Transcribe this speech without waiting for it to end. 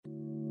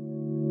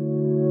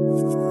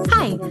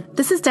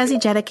This is Desi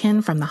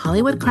Jetikin from the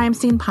Hollywood Crime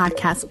Scene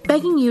podcast,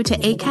 begging you to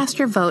Acast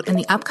your vote in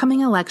the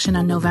upcoming election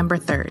on November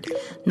 3rd.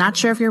 Not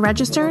sure if you're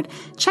registered?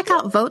 Check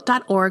out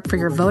vote.org for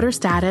your voter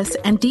status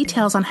and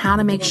details on how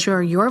to make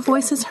sure your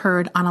voice is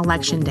heard on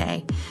Election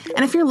Day.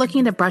 And if you're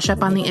looking to brush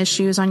up on the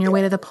issues on your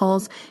way to the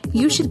polls,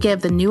 you should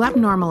give the New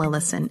Abnormal a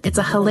listen. It's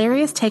a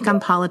hilarious take on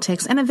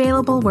politics and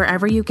available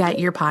wherever you get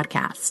your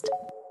podcast.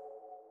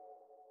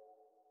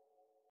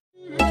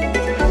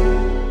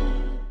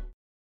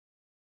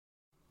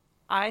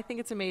 I think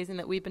it's amazing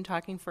that we've been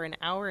talking for an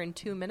hour and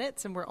 2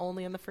 minutes and we're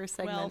only on the first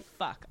segment. Well,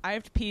 fuck. I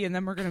have to pee and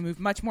then we're going to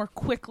move much more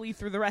quickly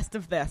through the rest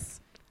of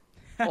this.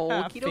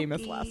 Okie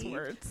Famous dokie. last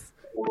words.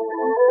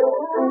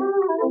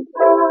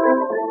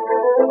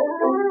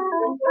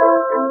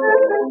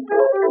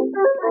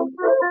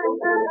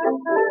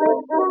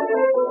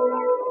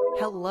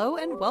 Hello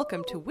and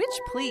welcome to Witch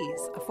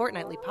Please, a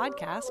fortnightly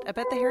podcast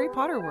about the Harry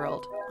Potter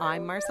world.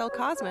 I'm Marcel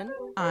Cosman.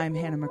 I'm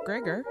Hannah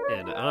McGregor.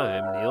 And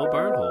I'm Neil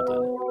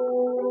Barnholden.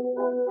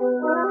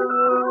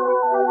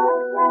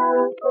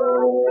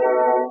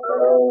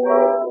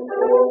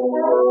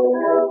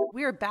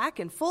 We are back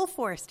in full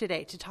force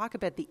today to talk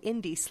about the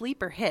indie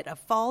sleeper hit of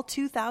fall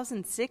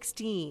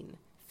 2016,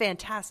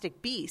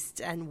 Fantastic Beasts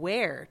and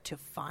where to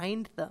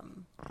find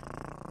them.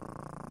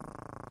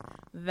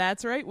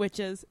 That's right,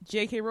 witches.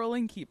 J.K.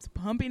 Rowling keeps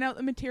pumping out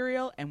the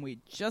material and we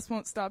just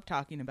won't stop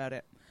talking about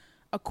it.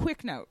 A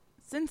quick note.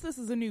 Since this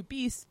is a new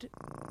beast,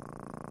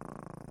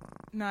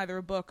 neither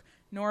a book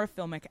nor a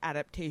filmic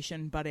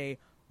adaptation, but a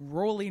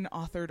Rowling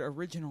authored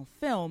original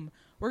film,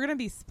 we're going to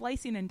be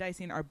splicing and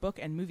dicing our book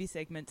and movie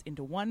segments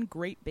into one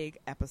great big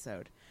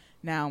episode.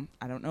 Now,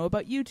 I don't know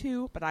about you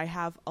two, but I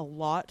have a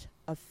lot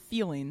of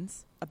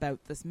feelings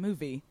about this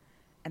movie,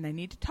 and I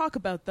need to talk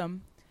about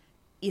them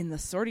in the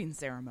sorting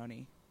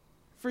ceremony.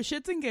 For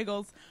shits and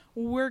giggles,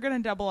 we're going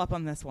to double up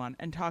on this one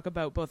and talk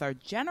about both our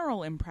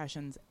general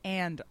impressions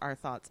and our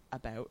thoughts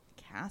about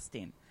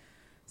casting.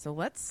 So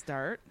let's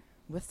start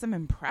with some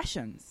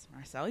impressions.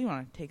 Marcel, you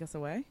want to take us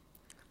away?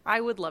 I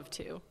would love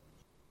to.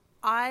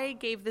 I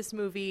gave this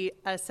movie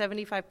a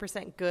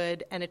 75%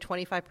 good and a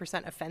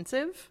 25%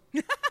 offensive.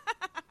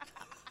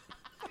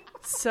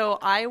 So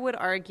I would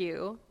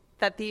argue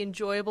that the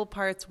enjoyable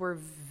parts were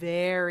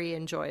very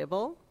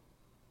enjoyable,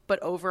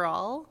 but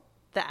overall,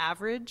 the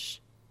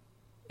average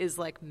is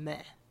like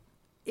meh.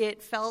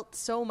 It felt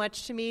so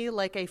much to me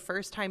like a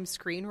first-time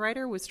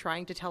screenwriter was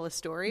trying to tell a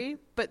story,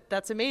 but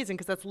that's amazing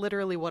because that's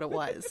literally what it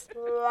was.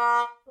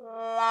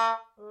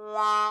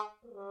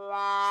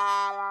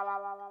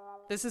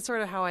 This is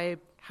sort of how I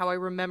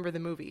remember the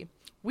movie.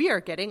 We are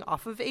getting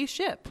off of a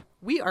ship.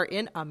 We are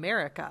in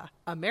America.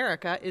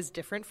 America is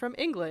different from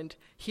England.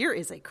 Here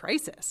is a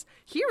crisis.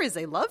 Here is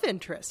a love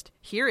interest.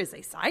 Here is a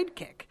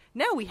sidekick.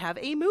 Now we have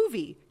a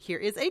movie. Here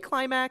is a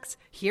climax.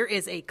 Here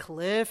is a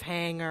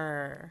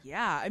cliffhanger.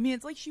 Yeah, I mean,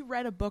 it's like she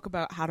read a book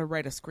about how to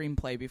write a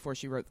screenplay before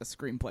she wrote the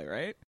screenplay,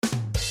 right?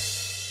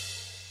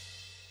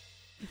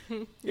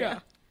 Yeah.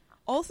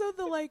 Also,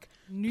 the,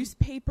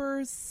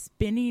 newspapers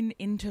spinning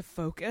into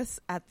focus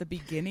at the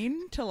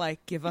beginning to,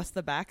 give us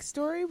the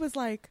backstory was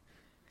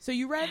so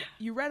you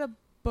read a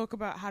book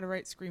about how to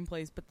write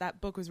screenplays, but that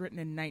book was written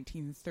in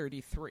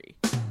 1933.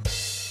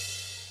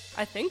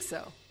 I think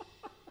so.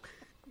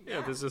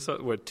 Yeah, this is,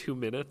 2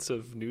 minutes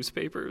of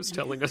newspapers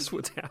telling us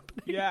what's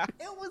happening? Yeah.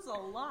 It was a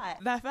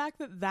lot. The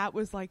fact that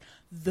was,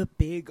 the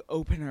big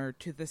opener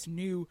to this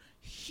new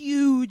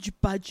huge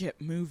budget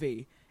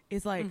movie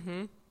is,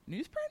 newsprint?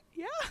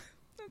 Yeah.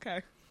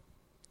 Okay.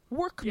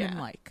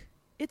 Workmanlike.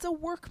 Yeah. It's a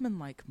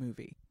workmanlike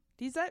movie.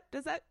 Does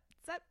that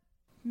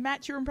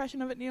match your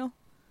impression of it, Neil?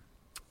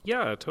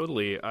 Yeah,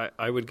 totally.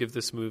 I would give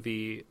this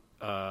movie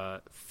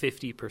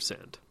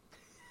 50%.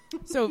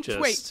 So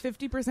wait,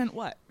 50%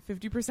 what?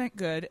 50%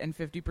 good and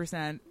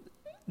 50%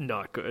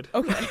 not good.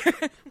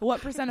 Okay.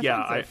 What percent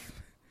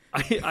offensive?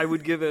 Yeah, I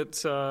would give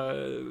it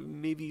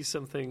maybe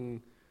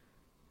something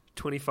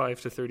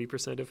 25 to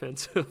 30%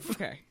 offensive.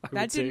 Okay,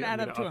 that didn't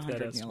add up to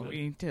 100. Neil.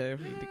 We need to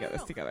get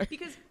this together.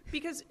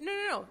 Because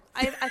no.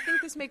 I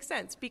think this makes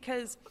sense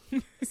because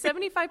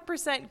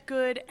 75%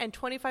 good and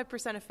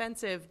 25%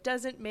 offensive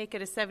doesn't make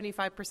it a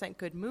 75%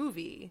 good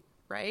movie,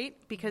 right?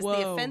 Because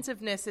the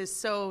offensiveness is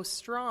so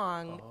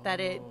strong that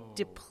it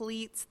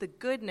depletes the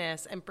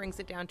goodness and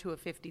brings it down to a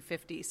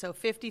 50-50. So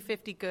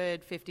 50-50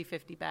 good,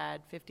 50-50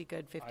 bad, 50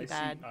 good, 50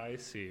 bad. I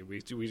see.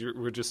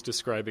 We're just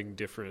describing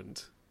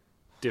different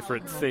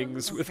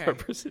things with our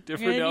different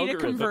algorithms. I need a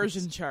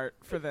conversion chart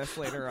for this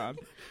later on.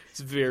 It's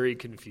very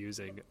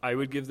confusing. I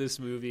would give this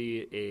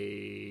movie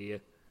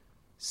a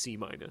C-.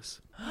 That's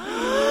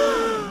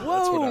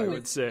what I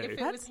would say.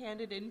 If it was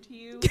handed in to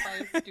you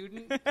by a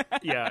student?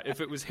 Yeah, if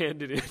it was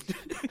handed in,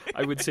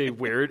 I would say,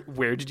 where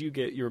did you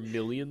get your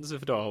millions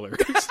of dollars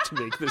to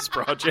make this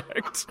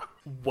project?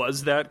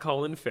 Was that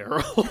Colin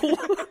Farrell?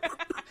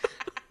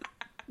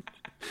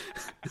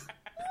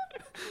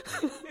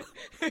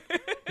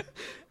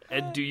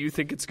 And do you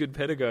think it's good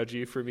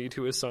pedagogy for me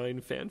to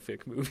assign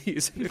fanfic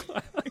movies in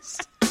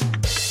class?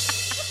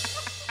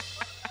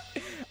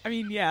 I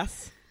mean,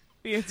 yes.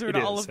 The answer It to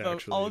is, all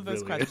of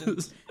those really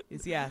questions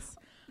is yes.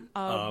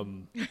 Go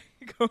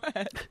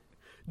ahead.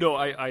 No,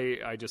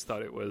 I just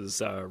thought it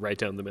was right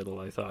down the middle.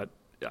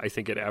 I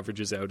think it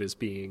averages out as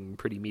being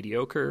pretty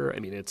mediocre. I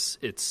mean,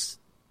 it's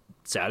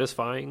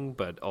satisfying,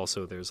 but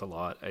also there's a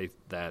lot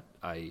that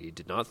I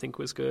did not think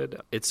was good.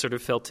 It sort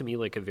of felt to me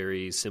like a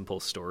very simple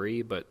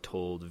story, but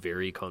told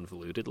very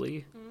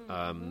convolutedly.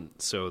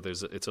 So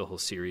it's a whole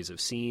series of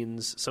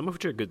scenes, some of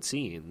which are good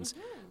scenes,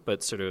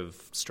 but sort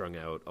of strung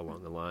out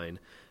along the line,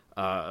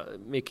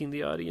 making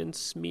the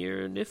audience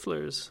mere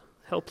nifflers,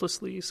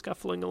 helplessly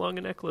scuffling along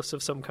a necklace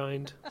of some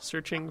kind,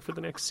 searching for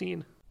the next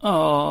scene.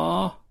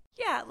 Aww.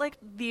 Yeah, like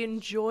the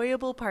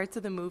enjoyable parts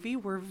of the movie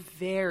were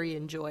very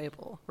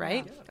enjoyable,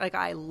 right? Yeah. Like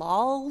I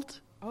lolled.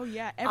 Oh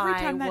yeah, every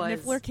time that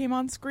Niffler came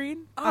on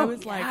screen, I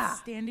was like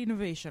standing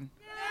ovation.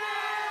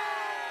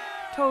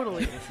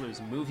 Totally.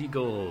 Niffler's movie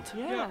gold.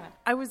 Yeah.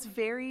 I was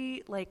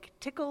very like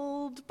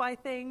tickled by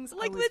things.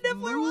 Like the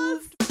Niffler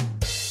was.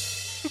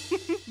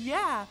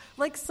 Yeah,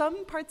 like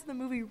some parts of the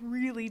movie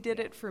really did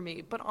it for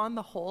me, but on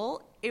the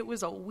whole, it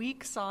was a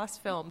weak sauce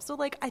film. So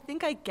like I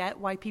think I get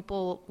why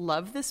people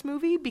love this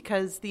movie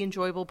because the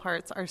enjoyable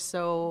parts are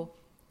so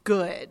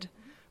good,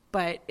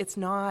 but it's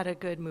not a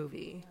good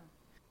movie.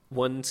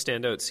 One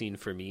standout scene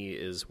for me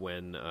is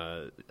when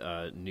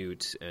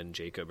Newt and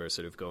Jacob are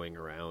sort of going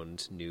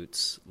around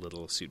Newt's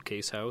little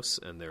suitcase house,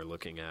 and they're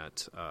looking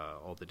at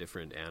all the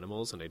different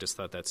animals, and I just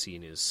thought that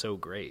scene is so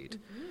great.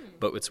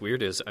 But what's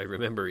weird is I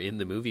remember in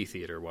the movie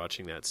theater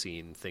watching that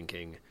scene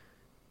thinking,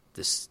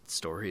 this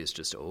story is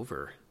just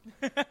over.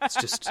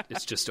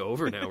 It's just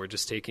over now. We're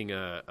just taking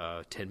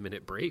a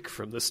 10-minute break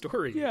from the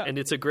story. Yeah. And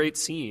it's a great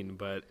scene,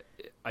 but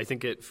I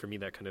think for me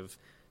that kind of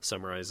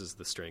summarizes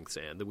the strengths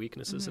and the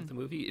weaknesses of the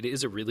movie. It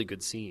is a really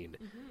good scene,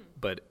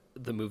 but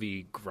the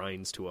movie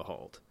grinds to a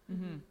halt.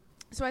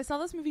 So I saw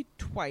this movie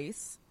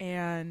twice,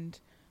 and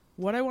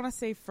what I want to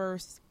say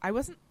first, I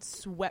wasn't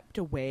swept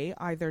away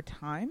either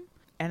time,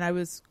 and I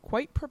was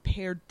quite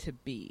prepared to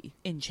be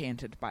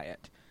enchanted by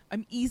it.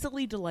 I'm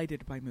easily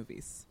delighted by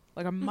movies.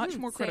 Like, I'm much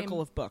more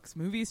critical of books.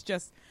 Movies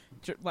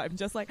I'm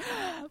just like,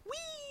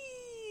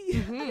 whee!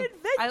 An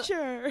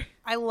adventure!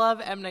 I love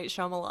M. Night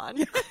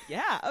Shyamalan.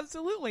 Yeah,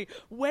 absolutely.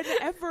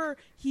 Whenever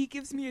he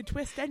gives me a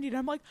twist ending,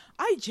 I'm like,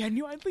 I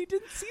genuinely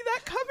didn't see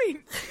that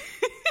coming.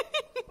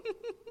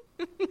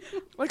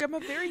 Like, I'm a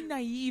very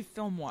naive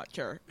film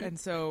watcher, and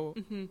so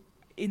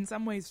in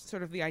some ways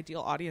sort of the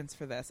ideal audience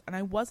for this. And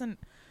I wasn't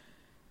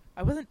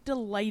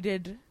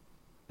delighted.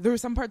 There were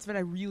some parts of it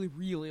I really,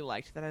 really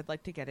liked that I'd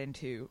like to get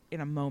into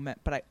in a moment.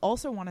 But I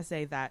also want to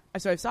say that,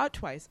 so I saw it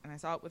twice, and I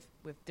saw it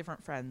with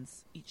different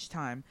friends each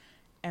time.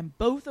 And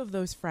both of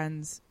those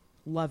friends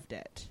loved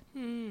it.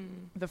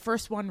 The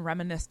first one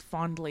reminisced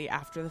fondly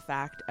after the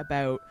fact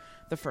about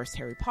the first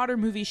Harry Potter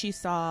movie she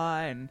saw.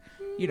 And,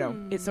 you know,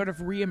 it sort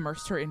of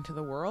re-immersed her into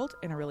the world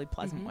in a really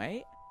pleasant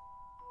way.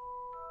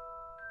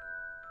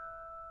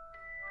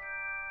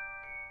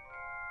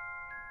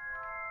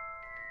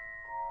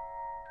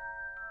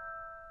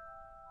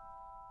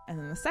 And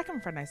then the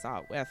second friend I saw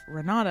it with,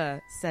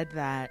 Renata, said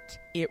that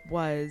it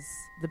was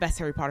the best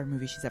Harry Potter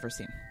movie she's ever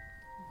seen.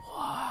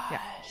 What?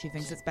 Yeah, she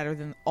thinks it's better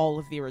than all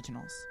of the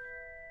originals.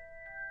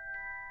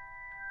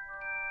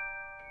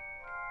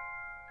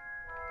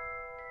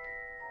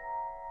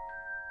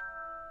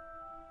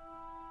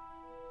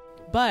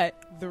 But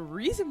the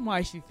reason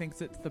why she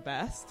thinks it's the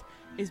best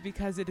is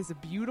because it is a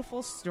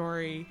beautiful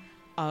story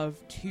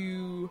of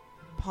two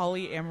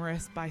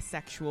polyamorous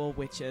bisexual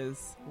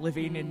witches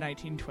living in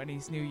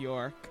 1920s New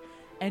York,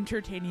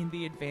 entertaining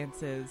the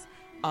advances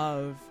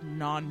of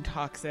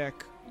non-toxic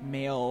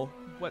male,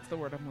 what's the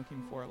word I'm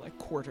looking for, like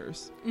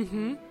quarters.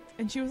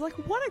 And she was like,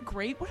 what an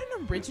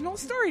original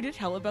story to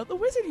tell about the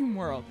wizarding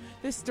world.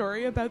 This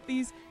story about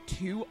these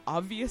two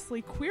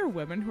obviously queer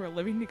women who are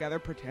living together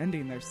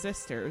pretending they're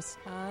sisters.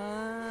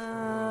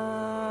 Oh.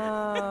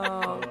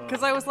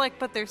 Because I was like,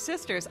 but they're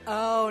sisters.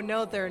 Oh,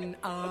 no, they're They're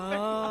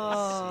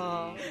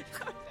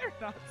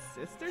not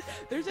sisters.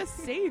 They're just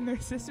saying they're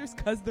sisters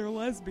because they're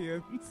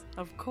lesbians.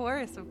 Of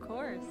course, of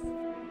course.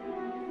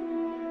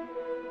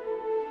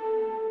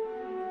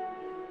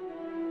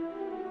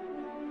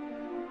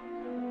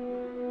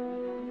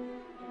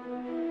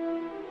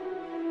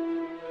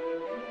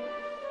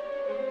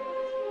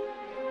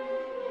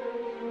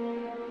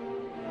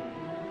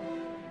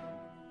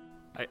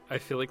 I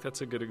feel like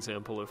that's a good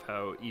example of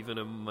how even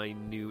a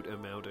minute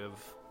amount of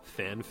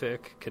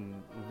fanfic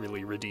can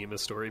really redeem a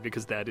story,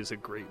 because that is a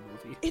great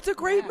movie. It's a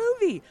great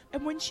movie.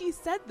 And when she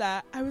said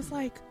that, I was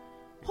like,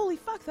 holy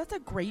fuck, that's a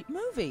great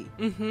movie.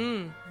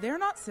 They're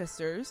not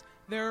sisters.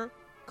 They're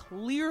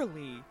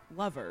clearly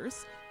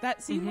lovers.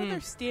 That scene where they're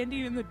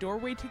standing in the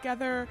doorway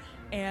together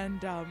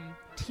and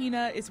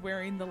Tina is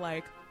wearing the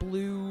like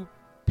blue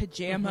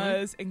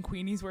pajamas and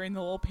Queenie's wearing the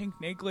little pink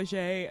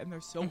negligee, and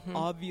they're so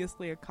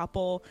obviously a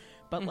couple,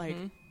 but like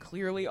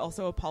clearly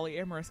also a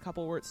polyamorous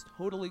couple where it's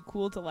totally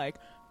cool to like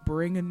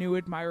bring a new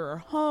admirer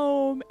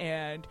home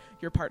and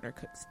your partner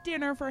cooks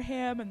dinner for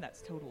him, and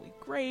that's totally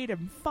great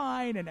and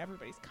fine and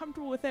everybody's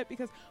comfortable with it,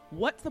 because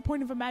what's the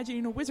point of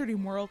imagining a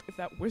wizarding world if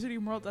that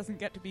wizarding world doesn't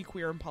get to be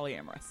queer and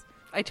polyamorous?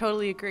 I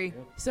totally agree.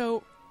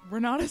 So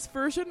Renata's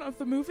version of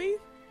the movie,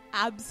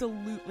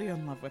 absolutely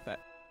in love with it.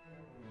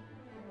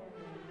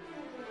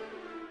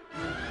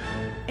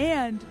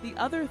 And the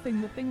other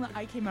thing, the thing that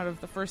I came out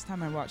of the first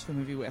time I watched the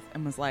movie with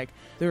and was like,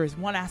 there is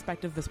one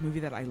aspect of this movie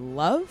that I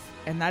love,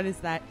 and that is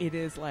that it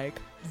is like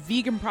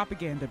vegan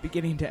propaganda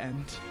beginning to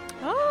end.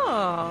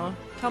 Oh,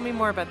 tell me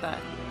more about that.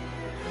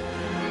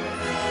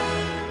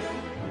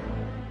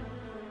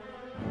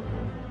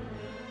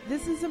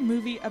 This is a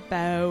movie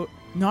about,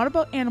 not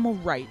about animal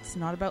rights,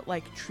 not about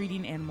like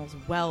treating animals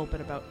well, but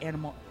about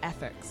animal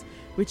ethics,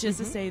 which is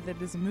to say that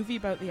it is a movie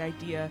about the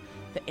idea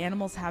that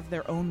animals have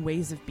their own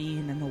ways of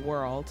being in the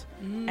world,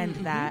 and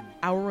that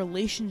our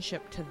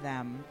relationship to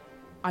them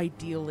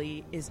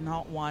ideally is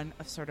not one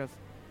of sort of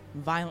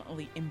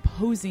violently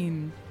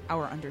imposing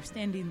our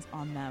understandings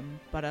on them,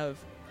 but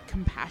of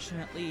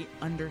compassionately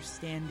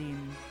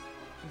understanding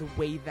the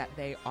way that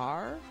they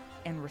are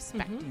and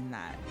respecting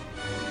that.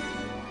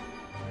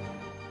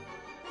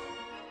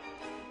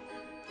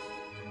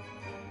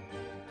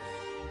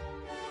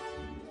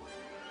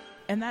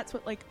 And that's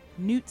what, like,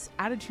 Newt's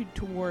attitude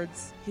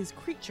towards his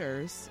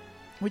creatures,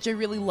 which I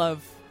really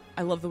love.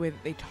 I love the way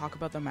that they talk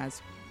about them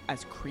as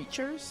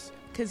creatures.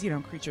 Because, you know,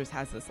 creatures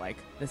has this, like,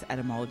 this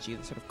etymology,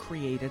 the sort of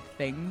created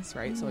things,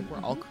 right? So, like, we're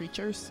all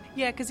creatures.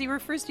 Yeah, because he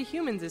refers to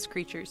humans as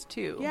creatures,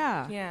 too.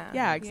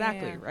 Yeah,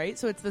 exactly, right?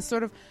 So it's this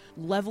sort of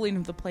leveling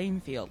of the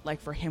playing field.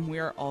 Like, for him, we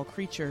are all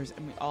creatures,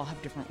 and we all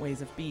have different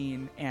ways of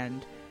being,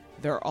 and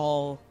they're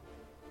all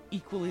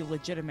equally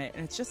legitimate.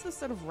 And it's just this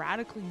sort of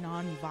radically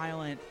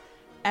non-violent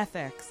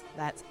ethics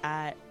that's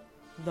at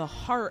the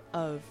heart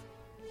of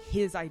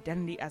his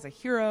identity as a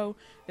hero,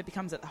 that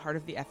becomes at the heart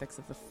of the ethics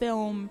of the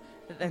film,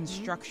 that then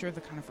structure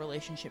the kind of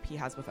relationship he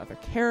has with other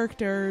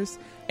characters,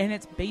 and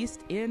it's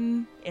based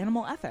in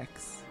animal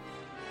ethics.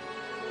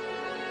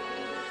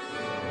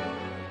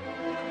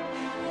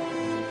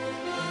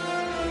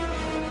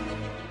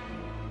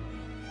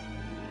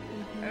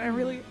 And I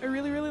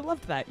really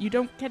loved that. You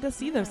don't get to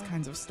see those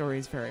kinds of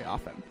stories very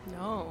often.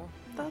 No,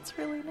 that's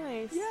really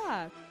nice.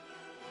 Yeah.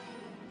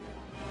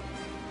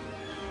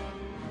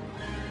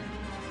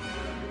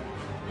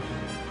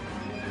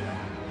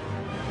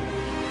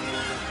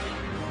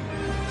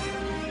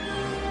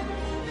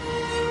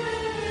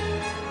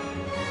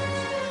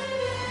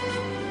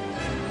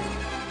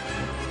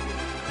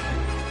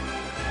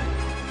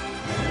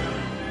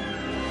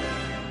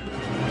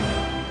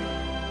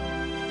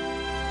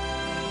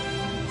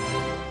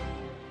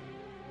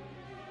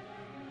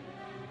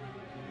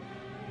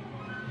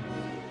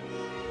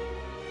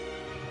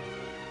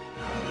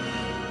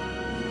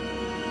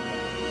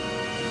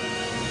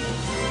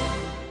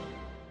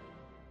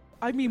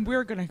 I mean,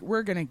 we're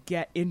gonna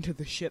get into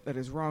the shit that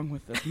is wrong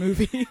with this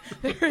movie.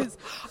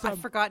 I've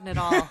forgotten it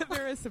all.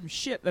 There is some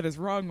shit that is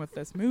wrong with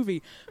this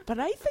movie, but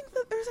I think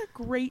that there's a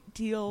great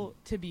deal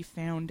to be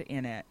found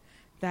in it.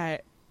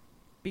 That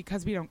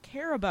because we don't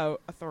care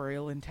about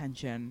authorial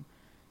intention,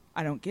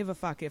 I don't give a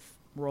fuck if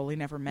Rowling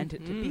never meant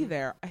it to be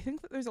there. I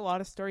think that there's a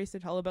lot of stories to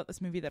tell about this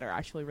movie that are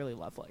actually really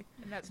lovely,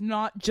 and that's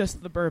not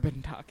just the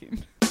bourbon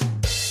talking.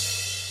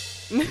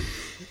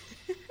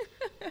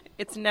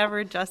 It's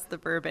never just the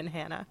bourbon,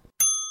 Hannah.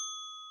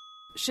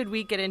 Should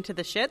we get into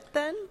the shit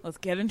then? Let's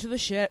get into the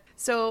shit.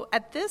 So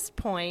at this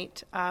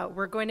point,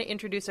 we're going to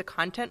introduce a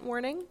content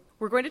warning.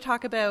 We're going to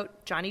talk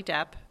about Johnny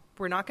Depp.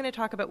 We're not going to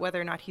talk about whether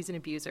or not he's an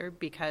abuser,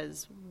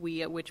 because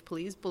we at Witch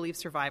Police believe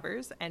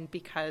survivors, and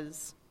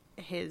because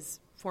his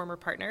former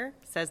partner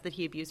says that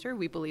he abused her,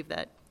 we believe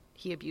that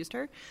he abused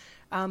her.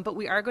 But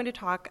we are going to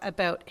talk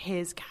about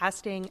his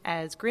casting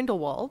as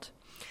Grindelwald,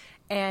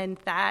 and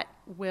that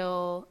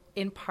will,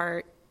 in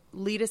part,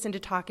 lead us into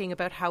talking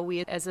about how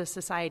we as a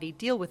society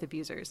deal with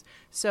abusers.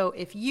 So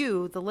if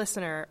you, the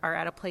listener, are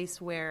at a place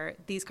where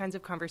these kinds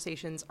of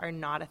conversations are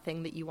not a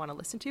thing that you want to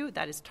listen to,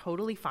 that is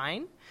totally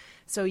fine.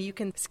 So you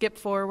can skip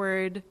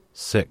forward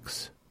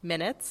 6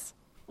 minutes.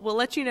 We'll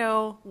let you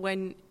know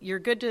when you're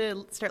good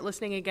to start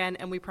listening again,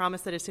 and we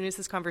promise that as soon as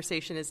this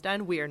conversation is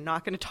done, we are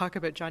not going to talk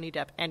about Johnny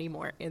Depp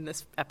anymore in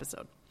this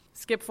episode.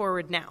 Skip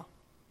forward now.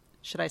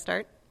 Should I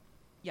start?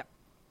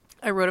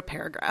 I wrote a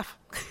paragraph.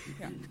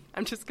 Yeah.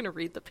 I'm just going to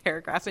read the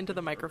paragraph into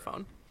the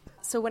microphone.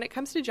 So when it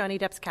comes to Johnny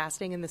Depp's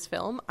casting in this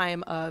film, I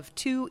am of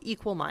two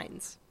equal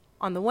minds.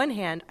 On the one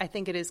hand, I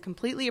think it is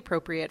completely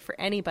appropriate for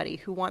anybody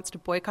who wants to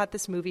boycott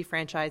this movie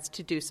franchise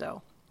to do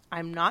so.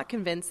 I'm not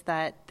convinced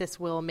that this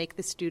will make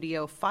the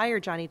studio fire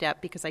Johnny Depp,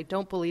 because I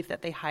don't believe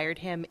that they hired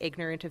him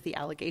ignorant of the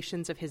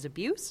allegations of his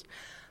abuse.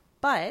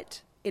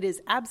 But it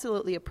is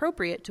absolutely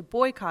appropriate to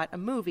boycott a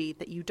movie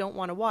that you don't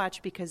want to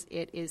watch because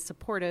it is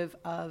supportive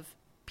of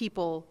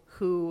people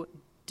who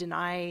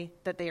deny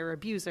that they are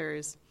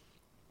abusers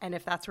And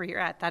if that's where you're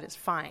at, that is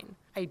fine.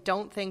 I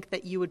don't think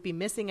that you would be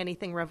missing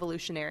anything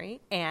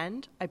revolutionary.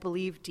 And I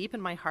believe deep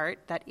in my heart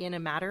that in a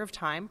matter of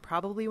time,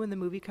 probably when the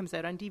movie comes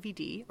out on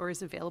DVD or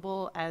is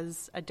available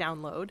as a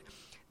download,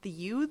 the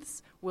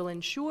youths will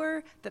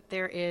ensure that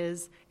there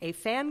is a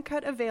fan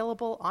cut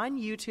available on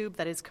YouTube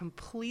that is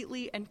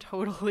completely and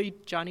totally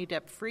Johnny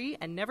Depp free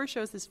and never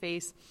shows his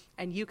face,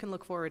 and you can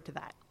look forward to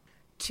that.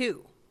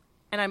 2,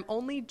 and I'm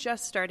only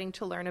just starting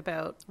to learn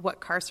about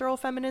what carceral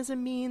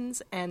feminism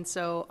means, and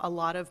so a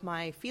lot of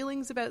my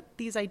feelings about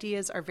these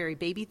ideas are very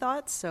baby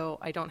thoughts, so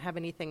I don't have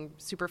anything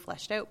super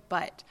fleshed out.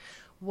 But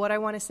what I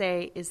want to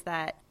say is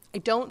that I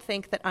don't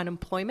think that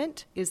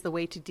unemployment is the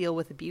way to deal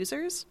with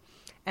abusers.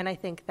 And I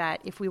think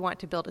that if we want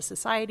to build a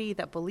society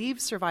that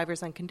believes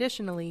survivors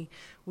unconditionally,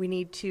 we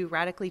need to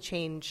radically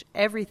change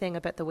everything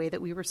about the way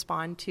that we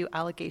respond to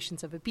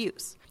allegations of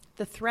abuse.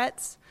 The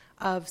threats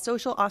of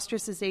social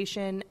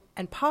ostracization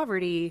and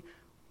poverty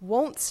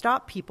won't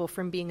stop people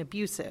from being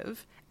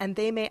abusive, and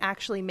they may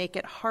actually make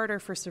it harder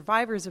for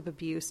survivors of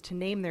abuse to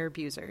name their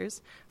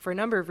abusers for a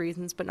number of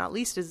reasons, but not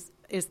least is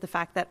the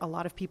fact that a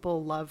lot of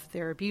people love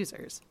their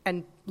abusers,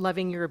 and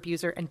loving your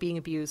abuser and being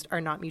abused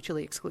are not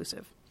mutually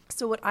exclusive.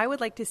 So what I would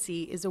like to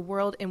see is a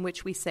world in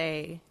which we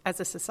say,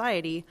 as a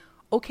society,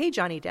 okay,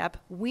 Johnny Depp,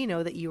 we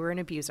know that you were an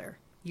abuser.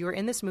 You were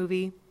in this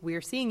movie, we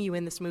are seeing you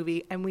in this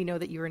movie, and we know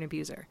that you're an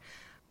abuser.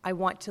 I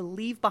want to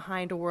leave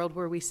behind a world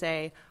where we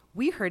say,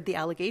 we heard the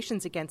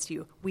allegations against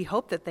you. We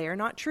hope that they are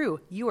not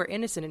true. You are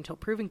innocent until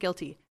proven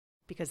guilty,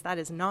 because that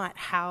is not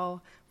how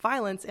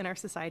violence in our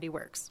society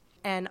works.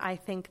 And I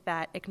think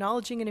that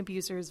acknowledging an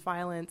abuser's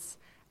violence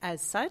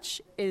as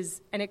such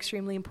is an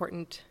extremely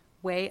important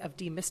way of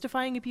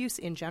demystifying abuse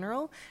in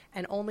general,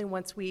 and only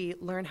once we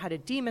learn how to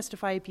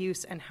demystify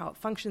abuse and how it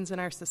functions in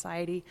our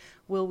society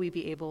will we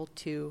be able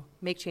to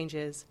make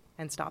changes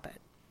and stop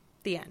it.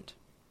 The end.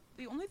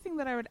 The only thing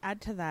that I would add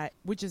to that,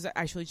 which is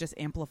actually just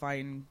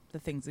amplifying the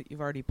things that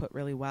you've already put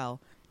really well,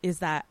 is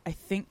that I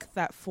think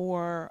that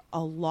for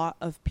a lot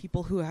of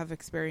people who have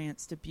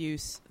experienced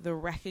abuse, the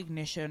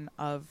recognition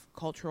of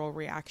cultural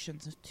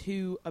reactions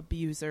to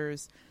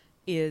abusers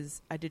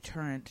is a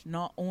deterrent,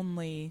 not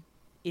only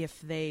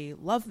if they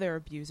love their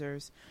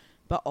abusers,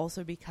 but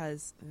also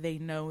because they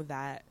know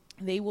that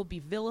they will be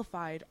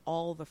vilified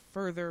all the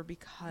further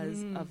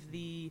because of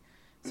the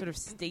sort of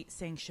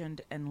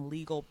state-sanctioned and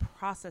legal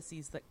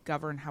processes that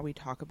govern how we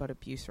talk about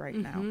abuse right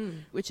now.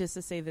 Which is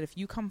to say that if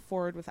you come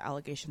forward with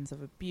allegations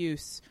of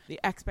abuse, the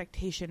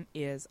expectation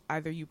is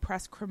either you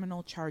press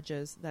criminal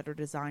charges that are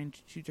designed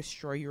to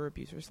destroy your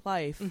abuser's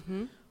life,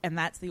 and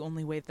that's the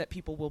only way that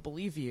people will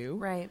believe you.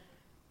 Right.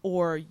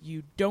 Or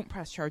you don't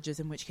press charges,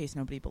 in which case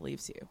nobody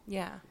believes you.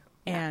 Yeah.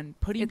 And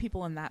putting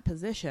people in that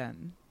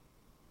position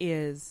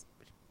is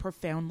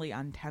profoundly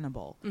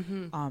untenable.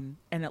 And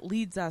it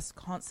leads us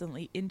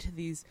constantly into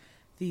these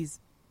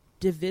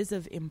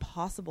divisive,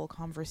 impossible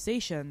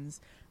conversations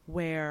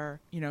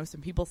where, you know,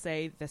 some people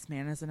say this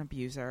man is an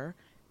abuser,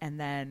 and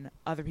then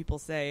other people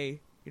say,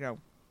 you know,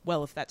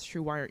 well, if that's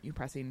true, why aren't you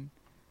pressing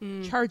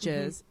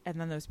charges?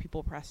 And then those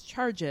people press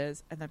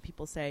charges, and then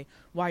people say,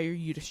 why are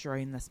you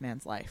destroying this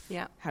man's life?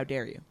 Yeah. How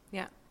dare you?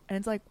 Yeah. And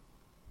it's like,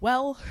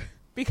 well,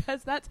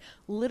 because that's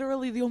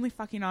literally the only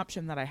fucking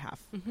option that I have.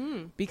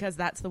 Because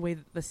that's the way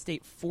that the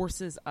state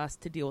forces us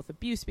to deal with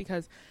abuse,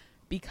 because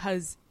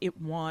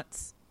it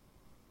wants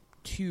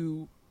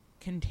to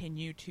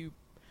continue to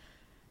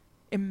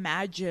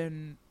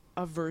imagine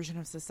a version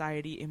of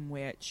society in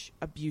which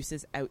abuse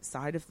is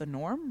outside of the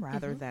norm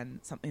rather than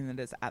something that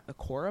is at the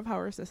core of how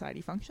our society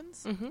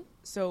functions.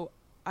 So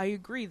I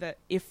agree that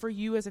if for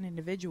you as an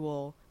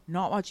individual,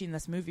 not watching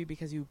this movie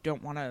because you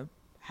don't want to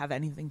have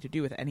anything to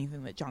do with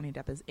anything that Johnny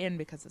Depp is in,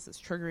 because this is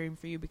triggering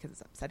for you, because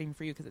it's upsetting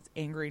for you, because it's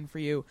angering for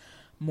you,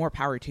 more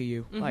power to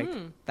you. Like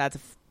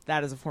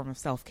that is a form of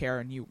self-care,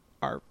 and you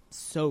are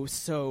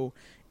so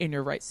in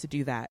your rights to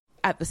do that.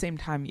 At the same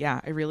time, yeah,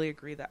 I really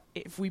agree that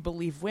if we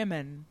believe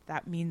women,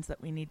 that means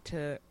that we need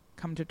to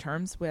come to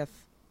terms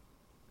with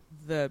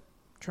the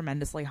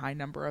tremendously high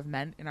number of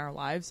men in our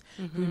lives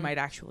who we might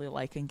actually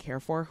like and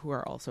care for, who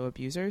are also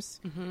abusers.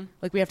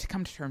 Like, we have to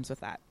come to terms with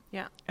that.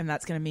 Yeah. And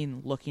that's going to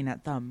mean looking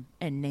at them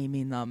and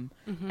naming them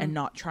and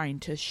not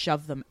trying to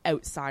shove them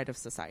outside of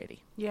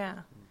society. Yeah.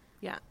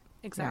 Yeah,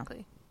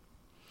 exactly.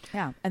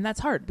 Yeah. And that's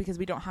hard because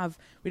we don't have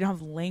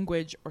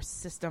language or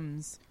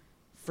systems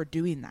for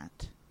doing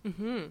that.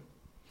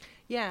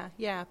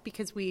 Yeah,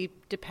 because we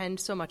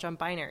depend so much on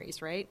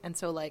binaries, right? And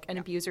so, like, an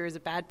abuser is a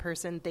bad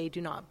person. They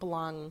do not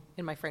belong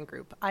in my friend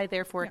group. I,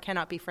 therefore,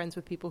 cannot be friends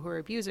with people who are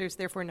abusers.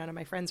 Therefore, none of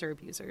my friends are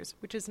abusers,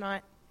 which is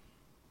not...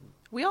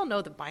 We all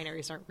know that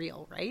binaries aren't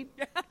real, right?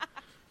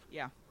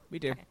 Yeah, we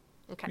do.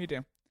 Okay. We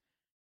do.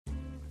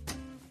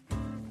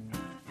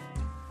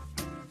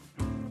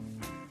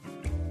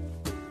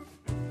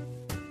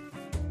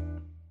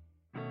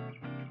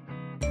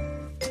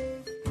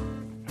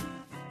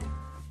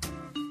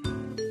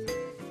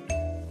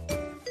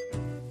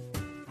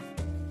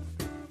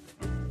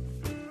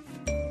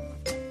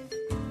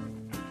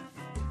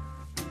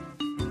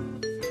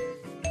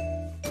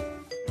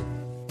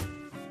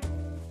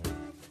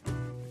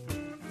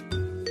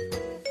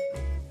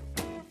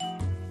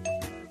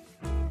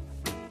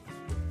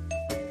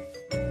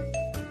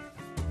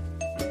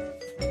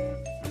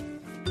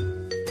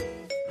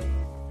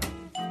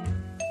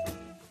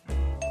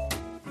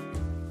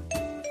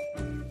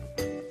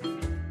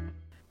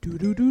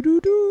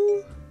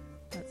 Do-do-do-do-do.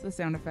 That's the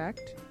sound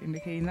effect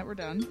indicating that we're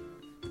done.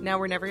 Now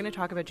we're never going to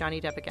talk about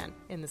Johnny Depp again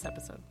in this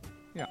episode.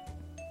 Yeah.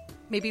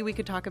 Maybe we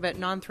could talk about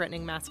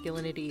non-threatening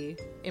masculinity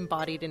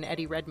embodied in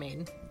Eddie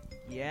Redmayne.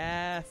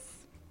 Yes.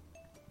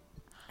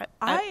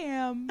 I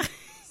am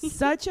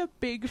such a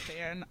big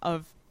fan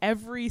of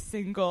every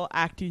single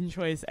acting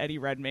choice Eddie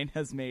Redmayne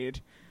has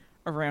made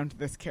around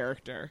this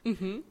character.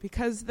 Mm-hmm.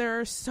 Because there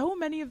are so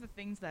many of the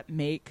things that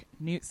make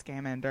Newt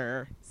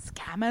Scamander...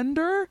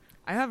 Scamander?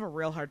 I have a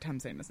real hard time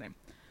saying his name.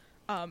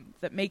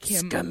 That make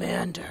him...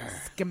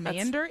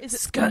 Scamander? Is it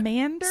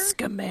Scamander?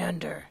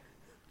 Scamander.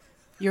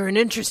 You're an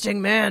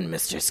interesting man,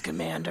 Mr.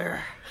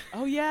 Scamander.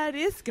 Oh, yeah, it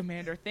is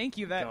Scamander. Thank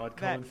you. God,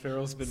 Colin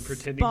Farrell's been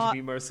pretending to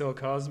be Marcel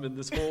Cosman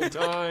this whole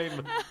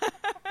time.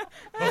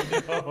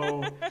 Oh,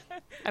 no.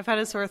 I've had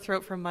a sore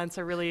throat for months.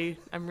 I'm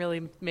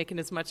really making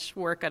as much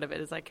work out of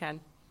it as I can.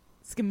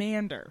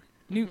 Scamander.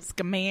 Newt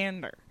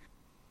Scamander.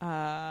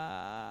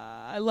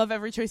 I love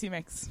every choice he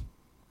makes.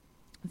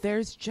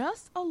 There's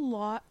just a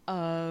lot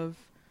of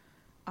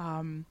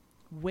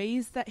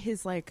ways that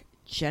his, like,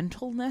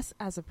 gentleness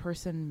as a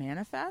person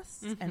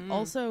manifests, and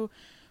also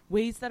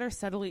ways that are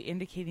subtly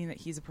indicating that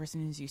he's a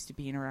person who's used to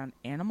being around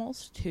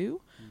animals too.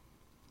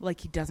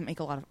 Like, he doesn't make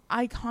a lot of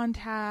eye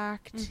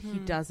contact. He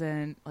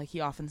doesn't, like, he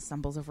often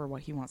stumbles over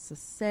what he wants to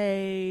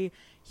say.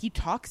 He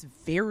talks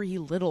very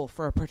little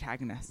for a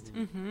protagonist.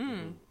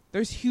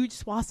 There's huge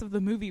swaths of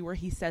the movie where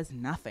he says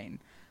nothing.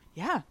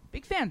 Yeah,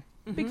 big fan.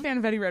 Big fan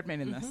of Eddie Redmayne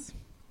in this.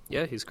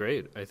 Yeah, he's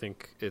great. I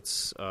think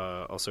it's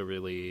also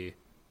really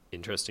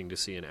interesting to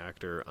see an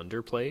actor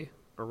underplay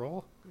a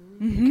role.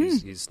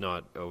 He's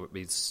not...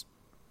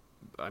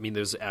 I mean,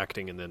 there's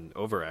acting and then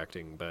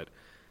overacting, but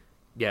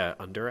yeah,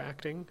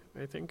 underacting,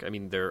 I think. I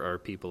mean, there are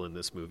people in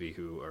this movie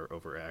who are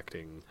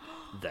overacting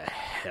the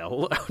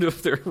hell out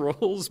of their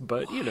roles,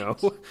 but, you know,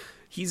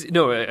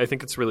 I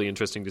think it's really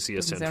interesting to see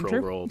a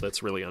central role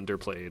that's really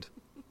underplayed.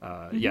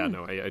 Yeah,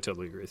 no, I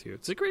totally agree with you.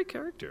 It's a great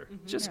character.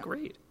 Just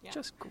great. Yeah.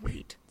 Just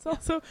great. It's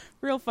also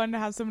real fun to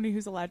have somebody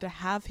who's allowed to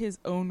have his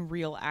own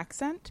real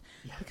accent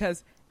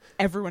because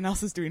everyone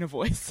else is doing a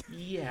voice.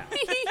 Yeah.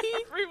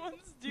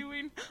 Everyone's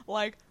doing,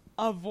 like,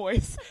 a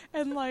voice.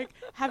 And, like,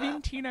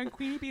 having Tina and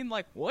Queenie being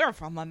like, we're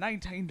from the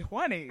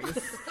 1920s.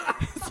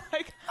 It's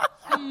like,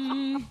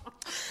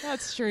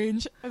 that's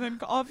strange. And then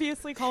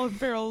obviously Colin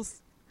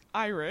Farrell's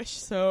Irish,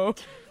 so,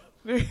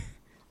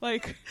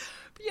 like...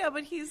 Yeah,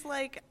 but he's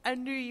like a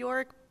New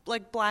York,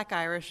 like, black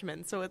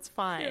Irishman, so it's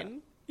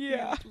fine.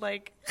 Yeah.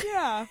 Like...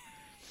 Yeah.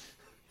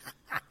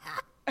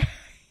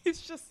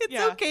 It's just...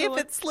 It's okay if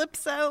it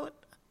slips out.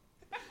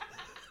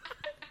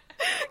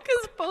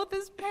 Because both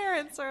his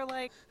parents are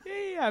like...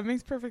 Yeah, it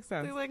makes perfect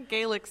sense. They're like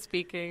Gaelic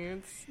speaking.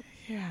 It's...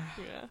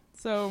 Yeah.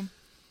 So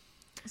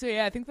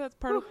yeah, I think that's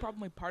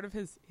probably part of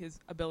his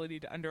ability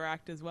to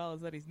underact as well,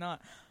 is that he's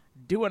not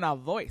doing a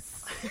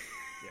voice.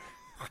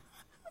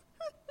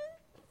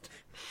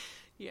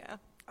 Yeah.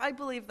 I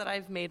believe that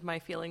I've made my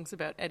feelings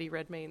about Eddie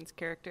Redmayne's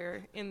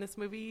character in this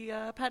movie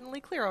patently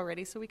clear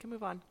already, so we can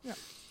move on. Yeah.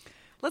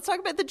 Let's talk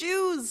about the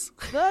Jews.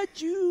 The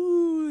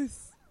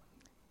Jews.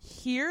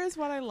 Here's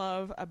what I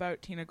love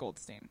about Tina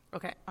Goldstein.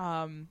 Okay.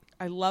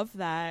 I love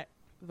that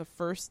the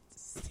first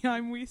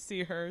time we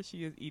see her,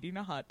 she is eating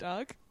a hot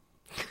dog.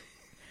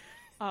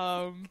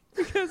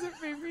 Because it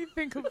made me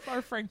think of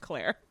our friend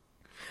Claire.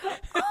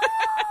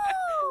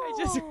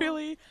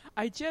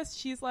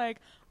 She's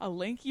like a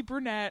lanky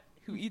brunette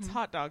who eats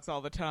hot dogs all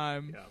the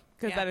time.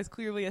 Because that is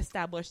clearly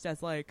established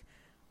as, like,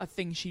 a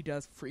thing she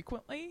does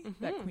frequently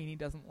that Queenie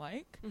doesn't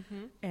like.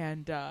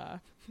 And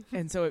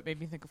so it made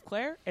me think of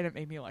Claire, and it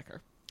made me like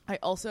her. I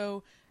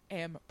also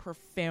am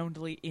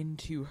profoundly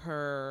into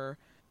her,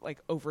 like,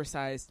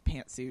 oversized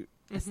pantsuit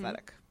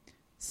aesthetic.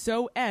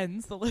 So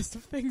ends the list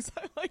of things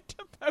I liked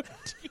about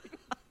Tina.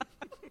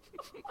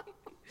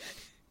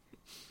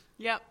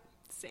 Yep,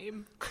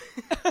 same.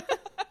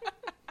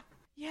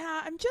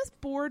 Yeah, I'm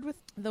just bored with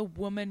the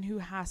woman who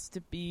has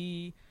to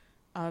be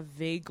a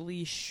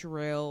vaguely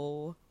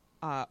shrill,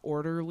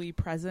 orderly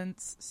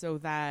presence so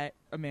that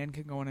a man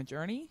can go on a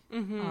journey.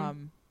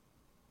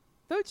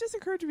 Though it just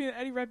occurred to me that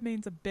Eddie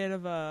Redmayne's a bit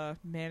of a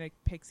manic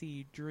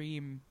pixie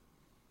dream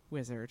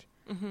wizard.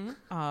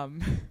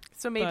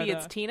 So maybe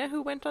it's Tina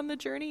who went on the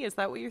journey? Is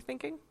that what you're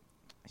thinking?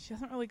 She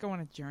doesn't really go on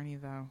a journey,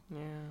 though. Yeah.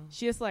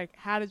 She just, like,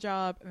 had a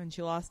job, and then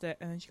she lost it,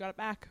 and then she got it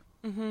back.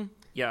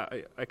 Yeah,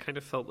 I kind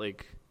of felt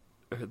like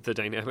the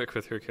dynamic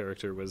with her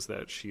character was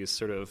that she is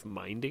sort of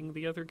minding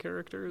the other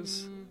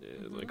characters,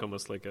 like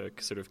almost like a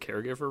sort of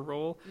caregiver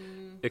role,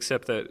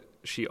 except that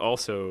she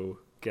also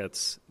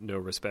gets no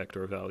respect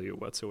or value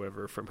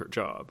whatsoever from her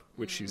job,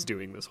 which she's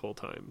doing this whole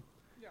time.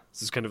 Yeah.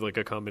 This is kind of like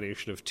a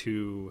combination of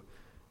two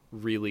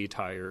really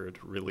tired,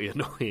 really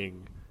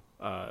annoying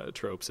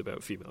tropes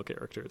about female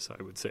characters,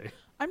 I would say.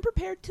 I'm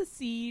prepared to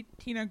see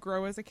Tina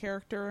grow as a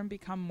character and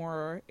become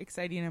more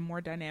exciting and more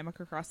dynamic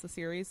across the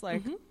series.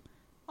 Like,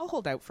 I'll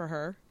hold out for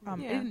her. I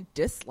didn't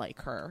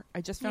dislike her.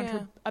 I just found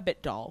her a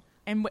bit dull.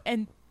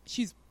 And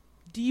she's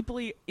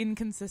deeply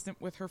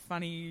inconsistent with her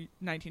funny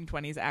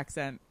 1920s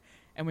accent.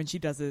 And when she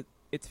does it,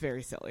 it's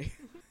very silly.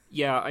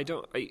 Yeah, I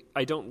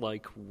don't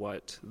like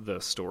what the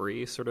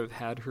story sort of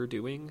had her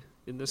doing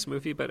in this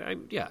movie, but I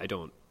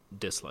don't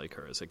dislike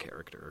her as a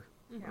character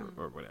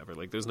or whatever.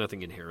 Like, there's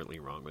nothing inherently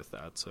wrong with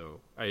that. So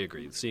I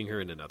agree. Seeing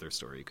her in another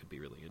story could be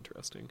really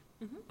interesting.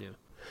 Yeah,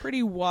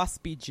 Pretty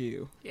waspy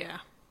Jew. Yeah.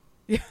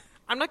 Yeah.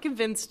 I'm not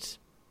convinced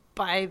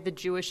by the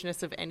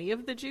Jewishness of any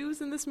of the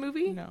Jews in this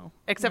movie. No.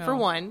 Except for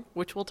one,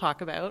 which we'll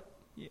talk about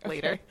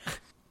later. Okay.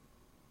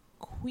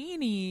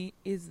 Queenie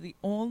is the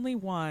only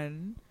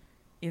one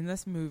in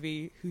this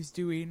movie who's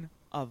doing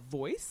a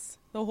voice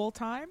the whole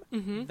time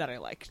that I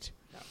liked.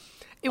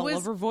 I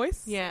love her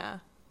voice. Yeah.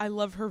 I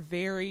love her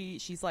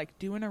she's like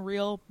doing a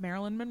real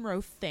Marilyn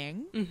Monroe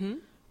thing. Mm-hmm.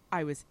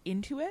 I was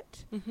into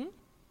it. Mm-hmm.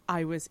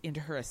 I was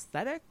into her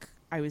aesthetic.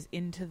 I was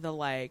into the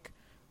like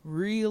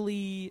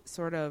really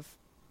sort of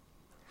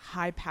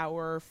high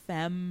power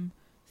femme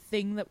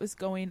thing that was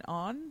going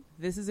on.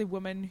 This is a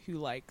woman who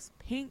likes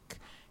pink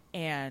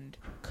and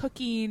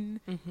cooking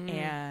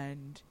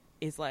and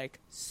is like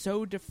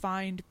so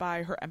defined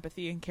by her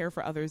empathy and care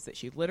for others that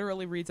she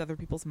literally reads other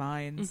people's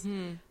minds.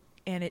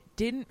 And it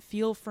didn't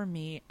feel for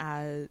me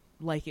as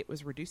like it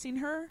was reducing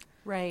her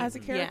as a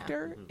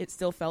character. It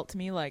still felt to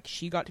me like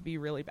she got to be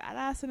really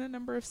badass in a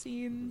number of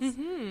scenes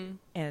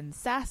and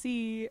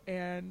sassy,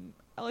 and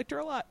I liked her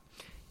a lot.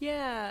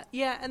 Yeah,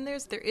 and there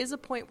is a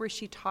point where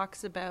she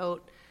talks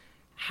about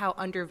how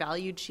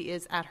undervalued she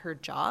is at her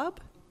job.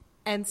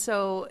 And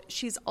so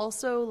she's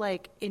also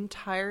like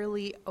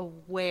entirely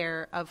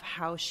aware of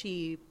how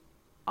she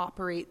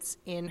operates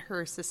in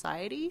her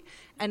society,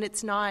 and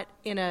it's not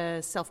in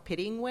a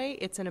self-pitying way.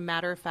 It's in a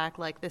matter of fact,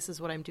 like, this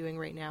is what I'm doing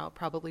right now, it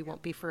probably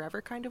won't be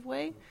forever kind of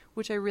way,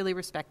 which I really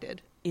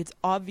respected. It's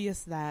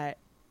obvious that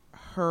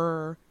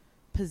her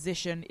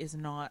position is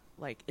not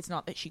like, it's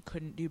not that she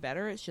couldn't do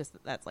better, it's just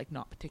that that's like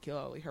not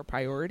particularly her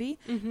priority,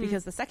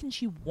 because the second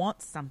she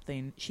wants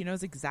something, she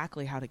knows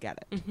exactly how to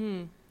get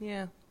it.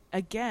 Yeah.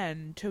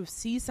 Again, to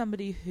see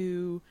somebody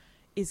who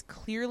is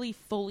clearly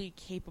fully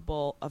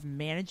capable of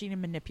managing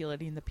and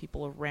manipulating the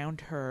people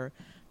around her,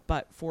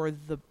 but for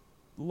the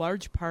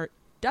large part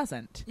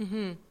doesn't,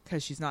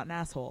 because she's not an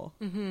asshole.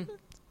 I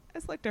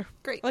just liked her.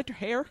 Great. I liked her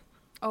hair.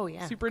 Oh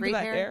yeah, super great into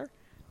that hair.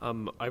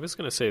 I was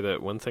going to say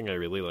that one thing I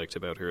really liked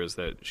about her is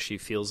that she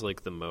feels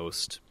like the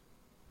most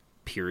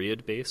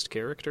period-based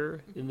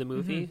character in the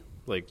movie.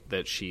 Like,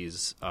 that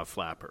she's a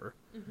flapper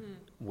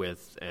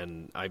with,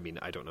 and I mean,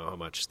 I don't know how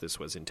much this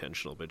was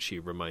intentional, but she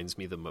reminds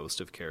me the most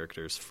of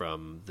characters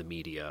from the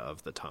media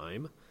of the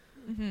time,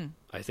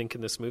 I think,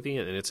 in this movie.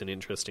 And it's an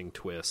interesting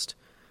twist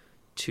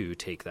to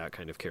take that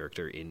kind of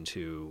character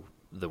into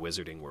the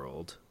wizarding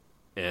world.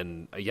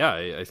 And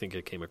I think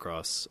it came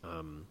across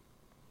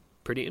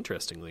pretty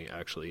interestingly,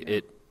 actually.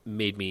 It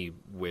made me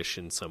wish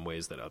in some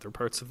ways that other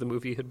parts of the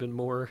movie had been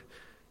more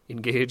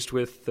engaged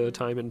with the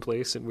time and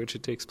place in which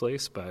it takes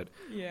place, but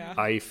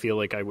I feel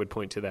like I would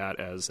point to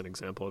that as an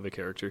example of a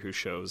character who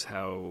shows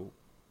how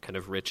kind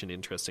of rich and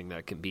interesting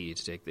that can be,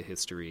 to take the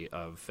history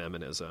of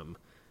feminism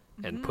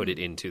and put it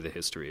into the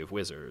history of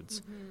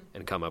wizards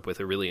and come up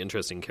with a really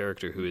interesting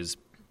character who is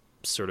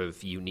sort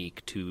of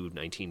unique to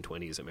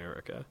 1920s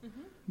America.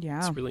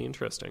 Yeah. It's really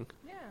interesting.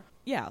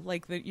 Yeah,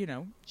 like,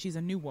 she's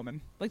a new woman.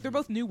 Like, they're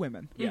both new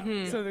women.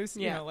 Yeah. So there's,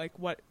 you know, like,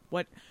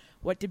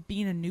 what did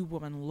being a new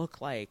woman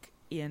look like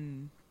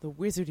in the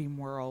wizarding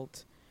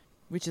world,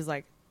 which is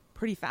like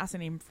pretty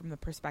fascinating from the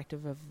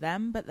perspective of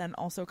them, but then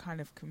also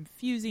kind of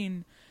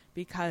confusing,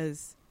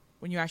 because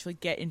when you actually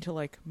get into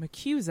like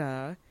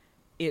MACUSA,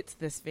 it's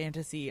this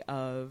fantasy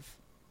of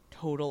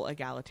total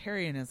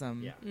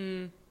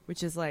egalitarianism,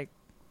 which is like,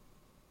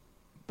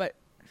 but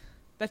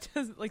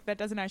that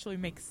doesn't actually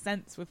make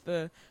sense with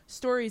the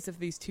stories of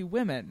these two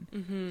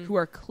women who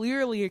are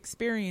clearly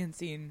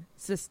experiencing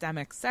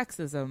systemic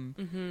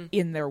sexism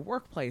in their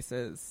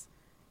workplaces.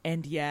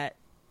 And yet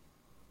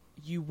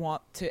you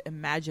want to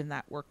imagine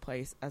that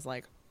workplace as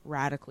like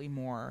radically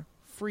more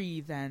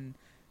free than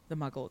the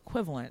Muggle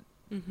equivalent.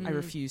 I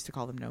refuse to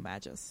call them no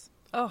magus.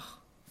 Oh,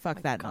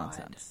 fuck that God.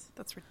 nonsense.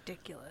 That's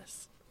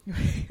ridiculous.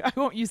 I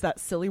won't use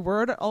that silly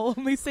word. I'll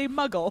only say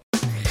Muggle.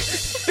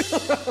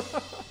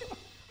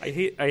 I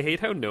hate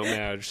how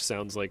no-maj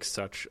sounds like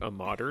such a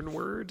modern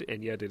word,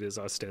 and yet it is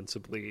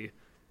ostensibly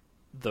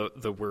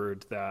the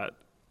word that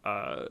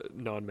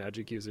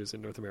non-magic users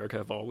in North America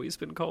have always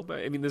been called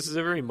by. I mean, this is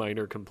a very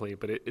minor complaint,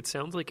 but it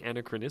sounds like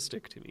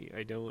anachronistic to me.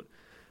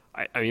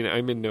 I mean,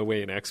 I'm in no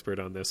way an expert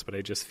on this, but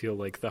I just feel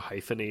like the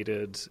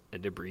hyphenated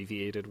and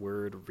abbreviated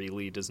word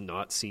really does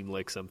not seem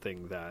like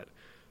something that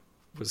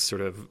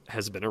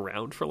has been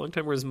around for a long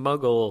time, whereas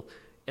Muggle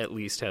at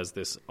least has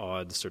this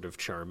odd sort of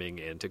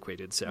charming,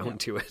 antiquated sound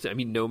to it. I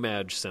mean,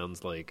 no-maj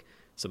sounds like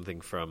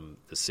something from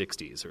the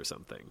 60s or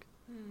something.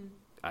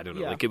 I don't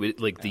know,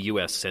 like the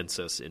U.S.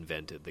 Census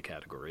invented the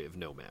category of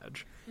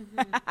no-maj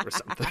or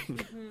something.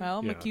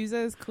 Well,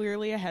 MACUSA is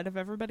clearly ahead of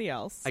everybody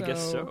else. So. I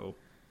guess so.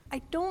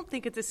 I don't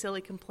think it's a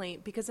silly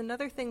complaint, because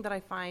another thing that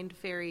I find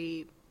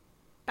very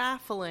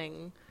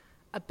baffling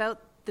about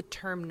the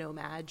term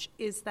no-maj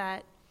is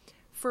that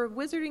for a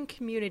wizarding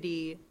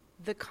community,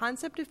 the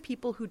concept of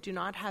people who do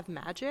not have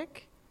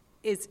magic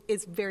is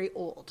very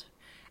old.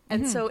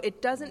 And so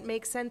it doesn't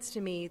make sense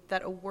to me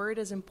that a word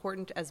as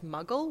important as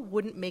muggle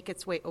wouldn't make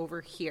its way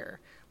over here.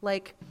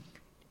 Like,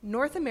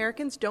 North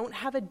Americans don't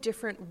have a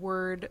different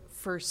word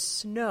for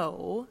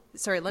snow.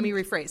 Sorry, let me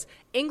rephrase.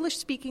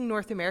 English-speaking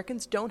North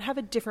Americans don't have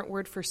a different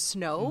word for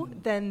snow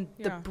than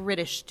the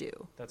British do.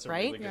 That's a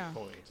right? really good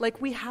point. Like,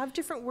 we have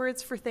different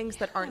words for things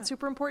that aren't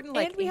super important.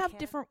 Like, and we have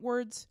different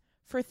words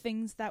for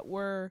things that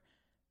were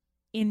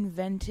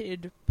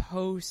invented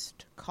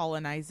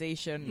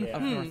post-colonization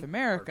of North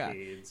America.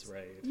 Arcades,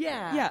 right.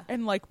 Yeah,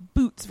 and like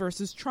boots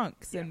versus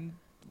trunks and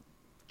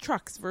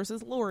trucks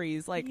versus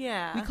lorries. Like,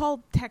 we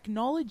call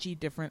technology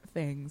different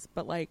things,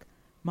 but like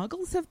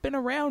muggles have been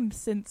around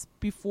since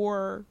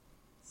before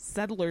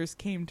settlers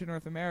came to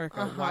North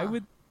America. Why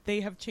would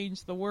they have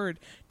changed the word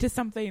to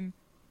something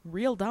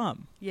real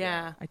dumb?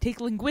 Yeah. I take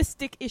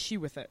linguistic issue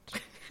with it.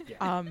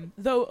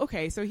 Though,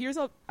 okay, so here's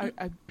a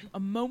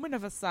moment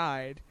of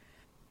aside,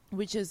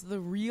 which is the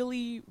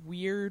really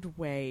weird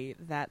way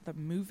that the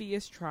movie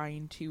is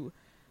trying to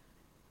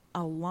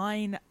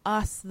align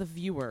us, the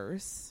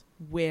viewers,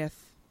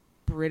 with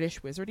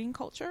British wizarding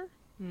culture,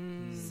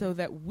 so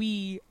that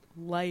we,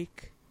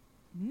 like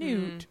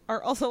Newt,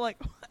 are also like,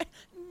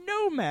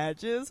 no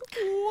mages,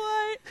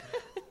 what?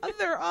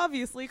 They're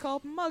obviously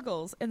called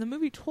muggles. And the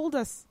movie told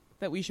us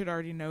that we should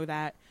already know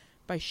that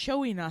by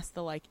showing us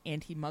the like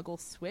anti-muggle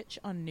switch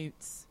on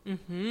Newt's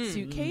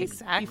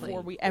suitcase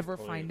before we ever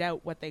find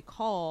out what they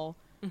call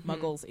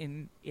muggles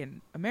in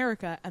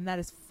America. And that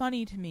is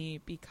funny to me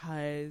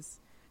because,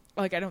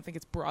 like, I don't think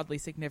it's broadly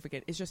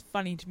significant. It's just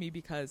funny to me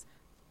because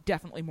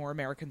definitely more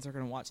Americans are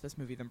going to watch this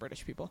movie than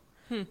British people.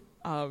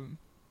 And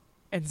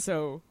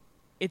so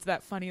it's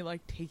that funny,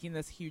 like, taking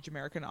this huge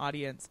American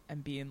audience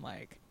and being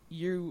like,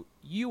 you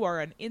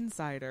are an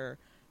insider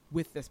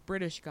with this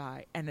British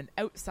guy and an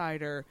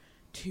outsider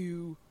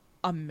to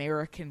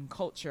American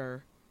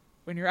culture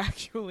when you're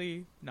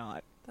actually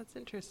not. That's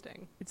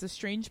interesting. It's a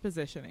strange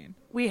positioning.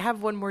 We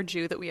have one more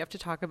Jew that we have to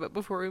talk about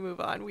before we move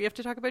on. We have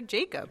to talk about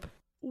Jacob.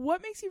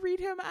 What makes you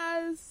read him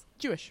as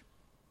Jewish?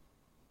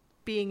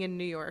 Being in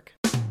New York.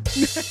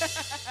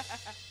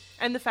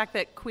 And the fact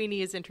that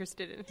Queenie is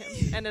interested in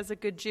him. And as a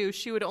good Jew,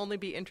 she would only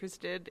be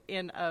interested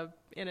in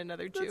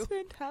another Jew. That's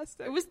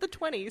fantastic. It was the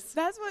 20s.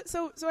 That's what.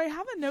 So I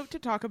have a note to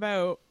talk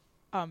about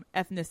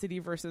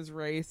ethnicity versus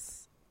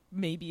race,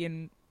 maybe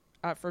in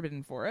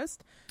Forbidden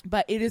Forest.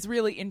 But it is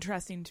really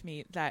interesting to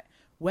me that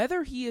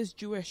whether he is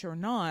Jewish or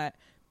not,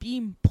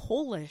 being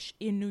Polish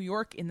in New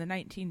York in the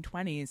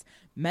 1920s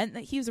meant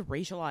that he was a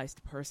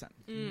racialized person.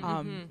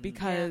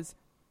 Because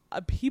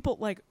people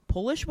like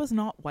Polish was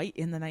not white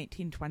in the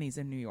 1920s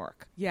in New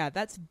York. Yeah,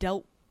 that's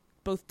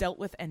both dealt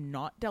with and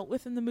not dealt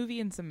with in the movie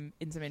in some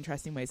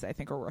interesting ways that I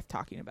think are worth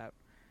talking about.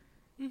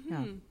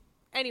 Yeah.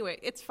 Anyway,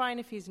 it's fine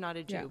if he's not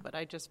a Jew, but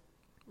I just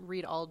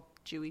read all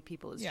Jewy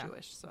people as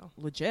Jewish. So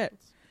legit.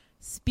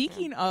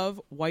 Speaking of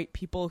white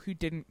people who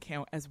didn't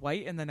count as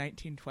white in the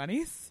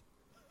 1920s,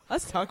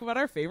 let's talk about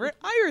our favorite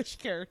Irish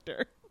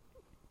character.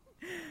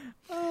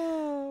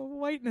 Oh,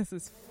 whiteness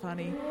is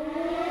funny.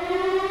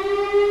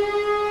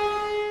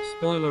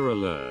 Spoiler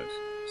alert.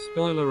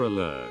 Spoiler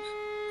alert.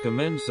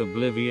 Commence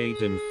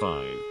Obliviate in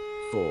 5,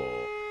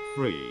 4,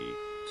 3,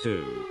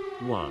 2,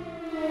 1.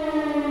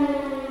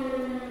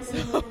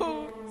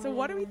 So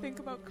what do we think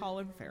about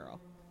Colin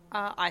Farrell?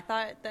 I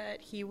thought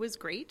that he was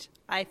great.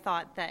 I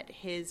thought that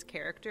his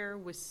character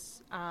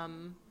was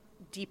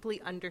deeply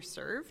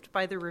underserved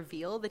by the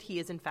reveal that he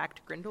is in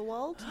fact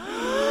Grindelwald.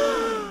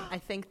 I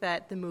think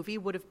that the movie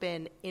would have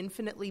been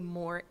infinitely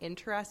more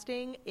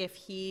interesting if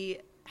he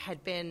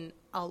had been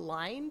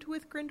aligned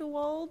with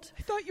Grindelwald.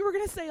 I thought you were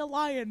going to say a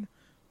lion.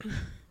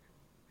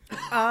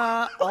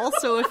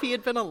 Also, if he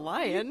had been a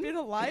lion. Been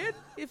a lion?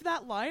 If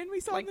that lion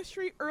we saw on the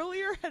street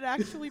earlier had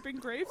actually been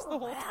Graves the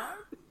whole time?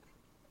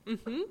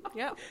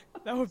 Yeah.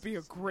 That would be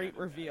a great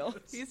reveal.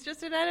 He's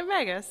just an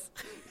animagus.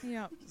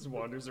 Yeah. Just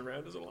wanders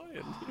around as a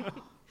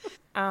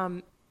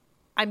lion.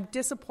 I'm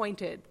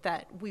disappointed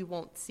that we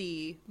won't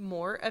see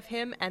more of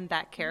him and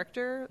that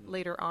character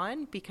later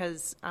on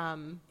because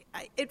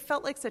it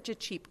felt like such a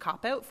cheap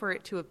cop-out for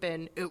it to have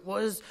been, it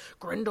was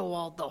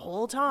Grindelwald the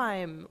whole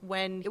time,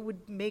 when it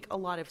would make a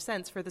lot of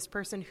sense for this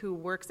person who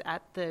works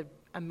at the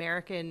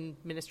American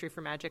Ministry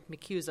for Magic,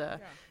 MACUSA,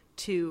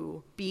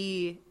 to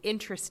be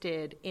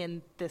interested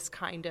in this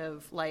kind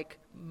of like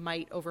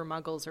might over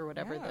muggles or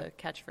whatever the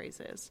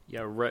catchphrase is.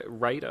 Yeah,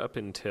 right up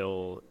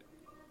until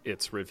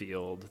it's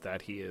revealed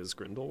that he is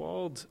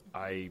Grindelwald,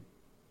 I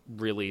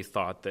really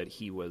thought that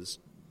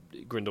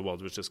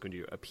Grindelwald was just going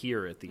to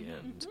appear at the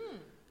end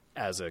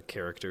as a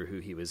character who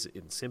he was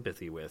in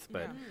sympathy with.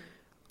 But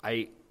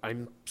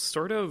I'm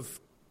sort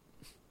of...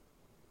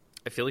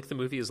 I feel like the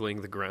movie is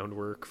laying the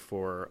groundwork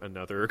for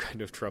another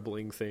kind of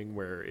troubling thing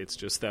where it's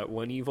just that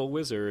one evil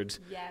wizard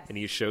and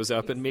he shows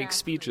up and makes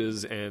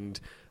speeches, and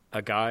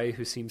a guy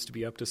who seems to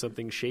be up to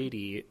something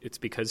shady, it's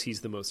because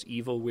he's the most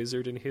evil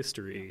wizard in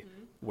history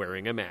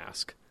wearing a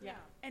mask. Yeah.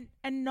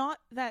 And not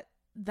that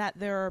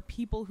there are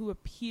people who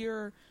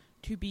appear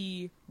to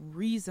be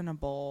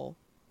reasonable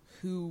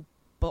who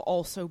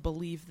also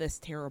believe this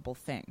terrible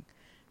thing,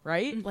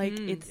 right? Mm-hmm. Like,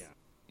 it's,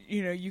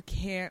 you know, you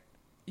can't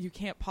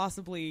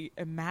possibly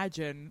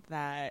imagine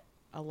that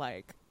a,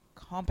 like,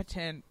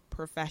 competent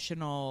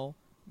professional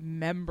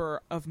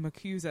member of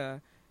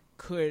MACUSA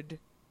could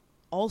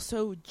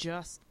also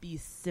just be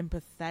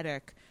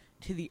sympathetic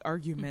to the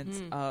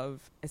arguments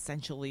of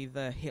essentially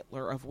the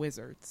Hitler of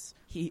wizards.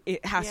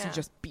 It has to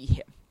just be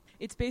him.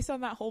 It's based on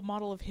that whole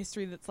model of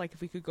history that's like,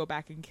 if we could go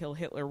back and kill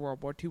Hitler,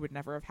 World War II would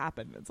never have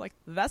happened. It's like,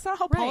 that's not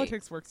how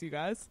politics works, you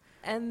guys.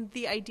 And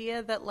the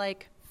idea that,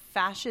 like,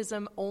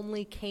 fascism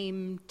only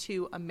came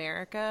to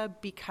America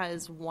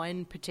because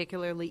one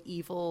particularly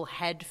evil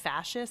head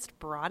fascist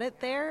brought it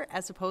there,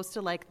 as opposed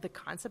to, like, the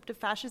concept of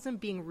fascism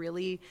being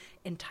really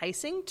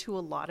enticing to a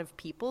lot of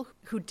people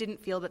who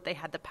didn't feel that they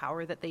had the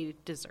power that they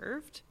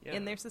deserved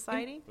in their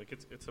society. Like,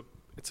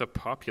 it's a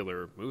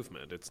popular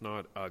movement. It's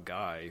not a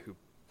guy who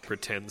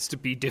pretends to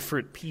be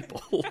different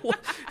people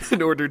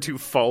in order to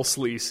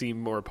falsely seem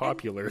more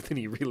popular than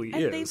he really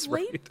is. And they've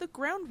laid the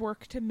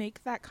groundwork to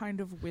make that kind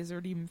of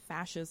wizardy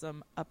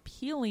fascism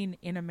appealing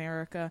in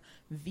America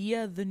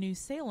via the New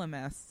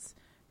Salemists,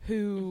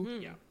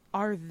 who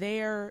are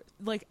there,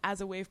 like,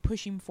 as a way of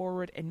pushing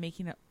forward and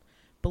making it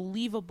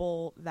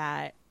believable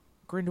that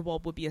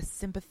Grindelwald would be a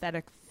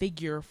sympathetic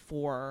figure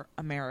for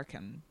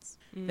Americans.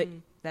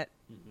 That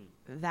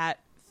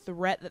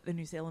threat that the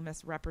New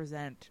Salemists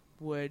represent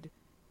would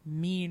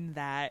mean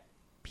that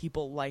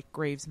people like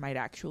Graves might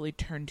actually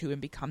turn to and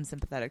become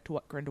sympathetic to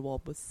what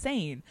Grindelwald was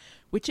saying,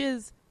 which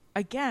is,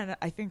 again,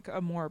 I think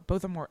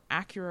both a more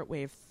accurate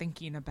way of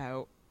thinking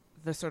about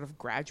the sort of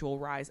gradual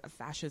rise of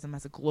fascism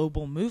as a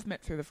global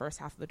movement through the first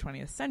half of the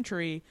 20th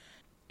century,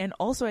 and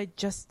also I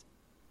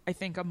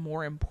think a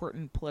more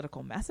important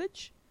political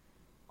message.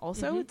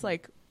 Also, it's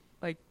like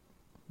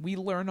we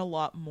learn a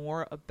lot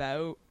more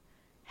about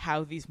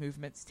how these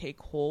movements take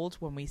hold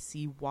when we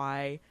see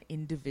why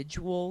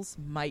individuals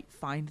might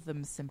find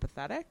them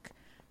sympathetic,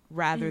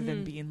 rather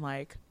than being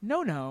like,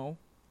 no,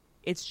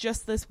 it's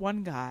just this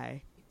one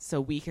guy,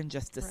 so we can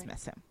just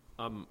dismiss him.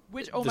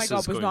 Which, oh my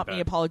God, was not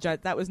me apologize.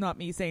 That was not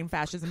me saying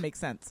fascism makes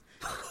sense.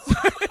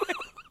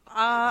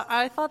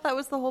 I thought that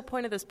was the whole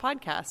point of this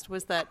podcast,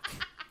 was that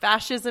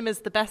fascism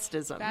is the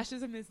bestism.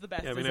 Fascism is the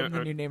bestism,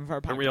 the new name of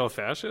our podcast. Aren't we all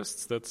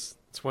fascists? That's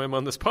why I'm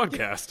on this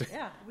podcast.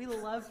 Yeah, we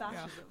love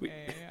fascism.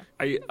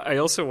 I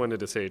also wanted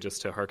to say,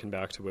 just to harken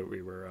back to what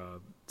we were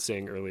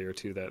saying earlier,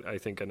 too, that I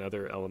think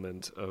another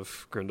element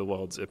of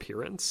Grindelwald's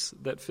appearance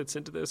that fits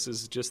into this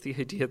is just the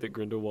idea that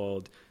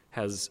Grindelwald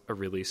has a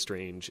really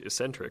strange,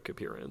 eccentric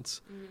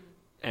appearance.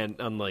 And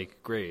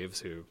unlike Graves,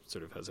 who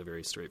sort of has a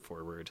very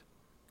straightforward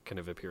kind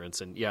of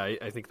appearance. And yeah,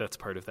 I think that's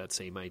part of that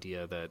same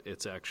idea, that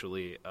it's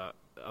actually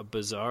a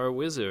bizarre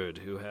wizard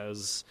who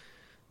has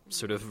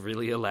sort of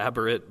really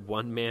elaborate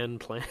one-man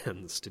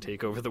plans to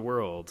take over the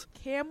world.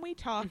 Can we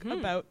talk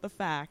about the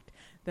fact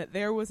that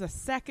there was a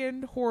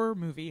second horror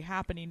movie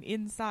happening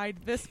inside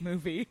this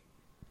movie?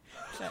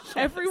 That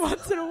every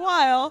once in a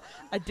while,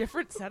 a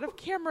different set of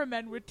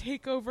cameramen would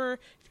take over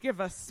to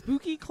give us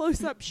spooky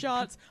close-up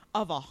shots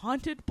of a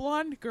haunted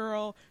blonde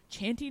girl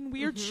chanting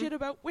weird shit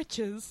about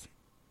witches.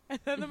 And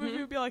then the movie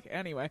would be like,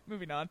 anyway,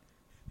 moving on.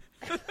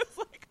 It's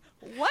like,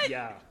 what?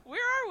 Yeah. Where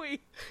are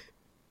we?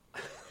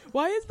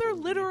 Why is there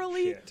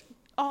literally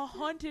a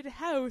haunted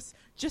house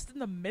just in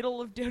the middle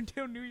of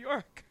downtown New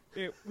York?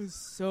 It was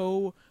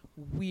so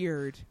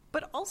weird.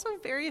 But also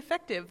very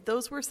effective.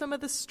 Those were some of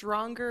the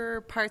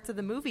stronger parts of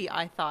the movie,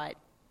 I thought.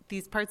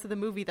 These parts of the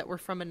movie that were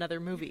from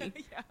another movie.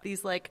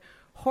 These, like,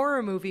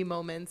 horror movie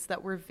moments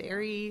that were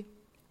very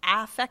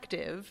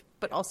affective,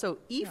 but also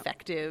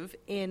effective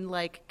in,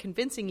 like,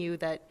 convincing you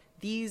that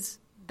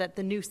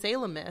the new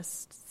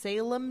Salemists.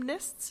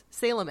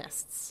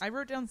 I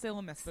wrote down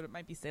Salemists, but it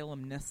might be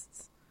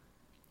Salemists.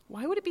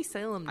 Why would it be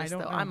Salemists, I don't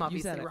though? know. I'm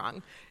obviously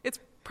wrong. It's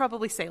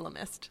probably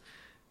Salemist.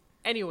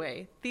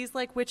 Anyway, these,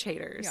 like, witch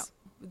haters,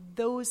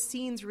 those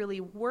scenes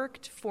really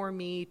worked for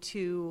me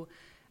to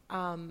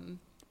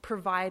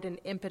provide an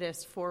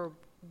impetus for,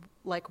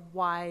 like,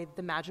 why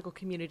the magical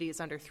community is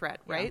under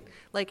threat, right?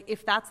 Like,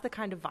 if that's the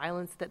kind of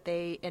violence that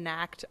they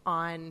enact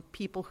on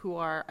people who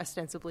are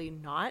ostensibly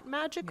not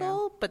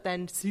magical, but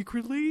then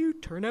secretly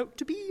turn out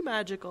to be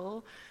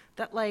magical,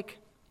 that, like,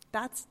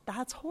 that's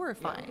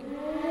horrifying.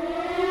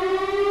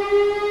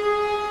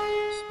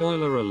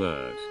 Spoiler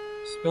alert.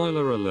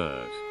 Spoiler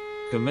alert.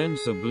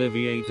 Commence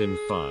Obliviate in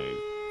 5,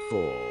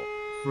 4,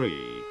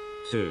 3,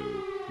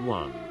 2,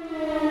 1.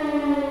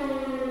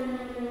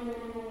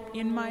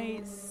 In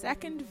my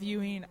second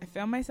viewing, I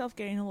found myself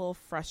getting a little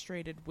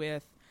frustrated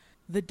with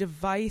the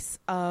device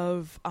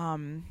of a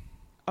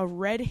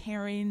red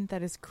herring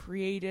that is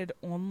created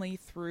only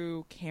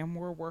through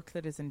camera work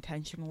that is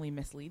intentionally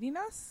misleading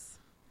us.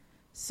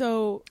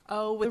 So,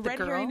 with the red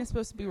girl? herring is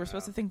supposed to be, we're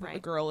supposed to think that the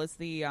girl is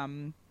the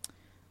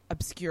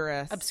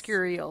obscurial.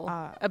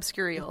 Obscurial.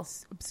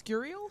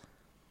 Obscurial?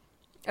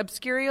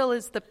 Obscurial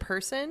is the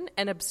person,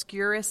 and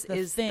obscurus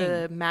is thing.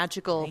 the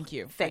magical Thank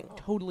you. thing. I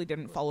totally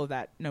didn't follow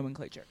that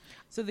nomenclature.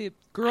 So the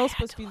girl's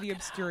supposed to be the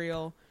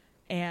obscurial,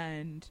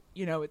 and,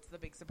 you know, it's the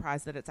big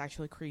surprise that it's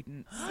actually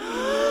Credence.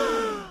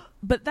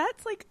 But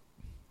that's like,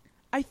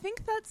 I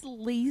think that's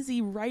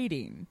lazy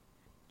writing.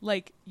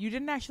 Like, you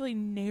didn't actually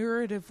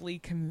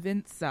narratively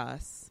convince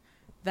us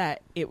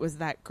that it was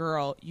that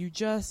girl. You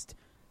just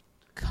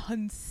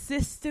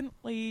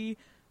consistently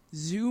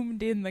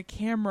zoomed in the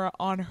camera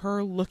on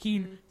her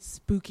looking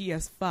spooky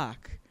as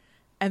fuck.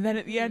 And then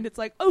at the end, it's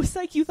like, oh,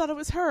 psych, you thought it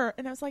was her.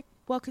 And I was like,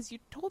 well, because you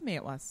told me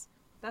it was.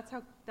 That's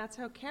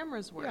how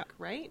cameras work,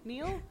 right,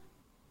 Neil?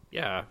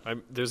 Yeah,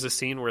 there's a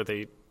scene where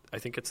I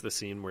think it's the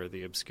scene where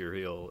the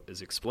obscurial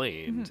is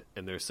explained,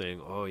 and they're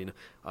saying, oh, you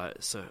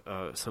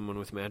know, someone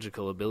with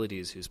magical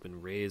abilities who's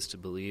been raised to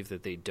believe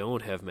that they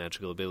don't have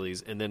magical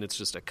abilities, and then it's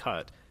just a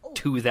cut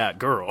to that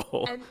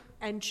girl.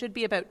 And should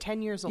be about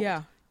 10 years old.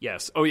 Yeah.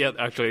 Yes. Oh, yeah,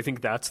 actually, I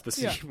think that's the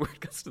scene where it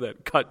gets to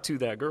that cut to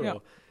that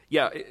girl.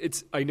 Yeah,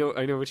 I know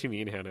what you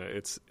mean, Hannah.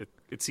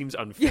 It seems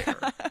unfair,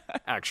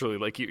 actually.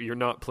 Like, you're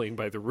not playing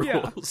by the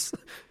rules.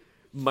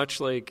 Much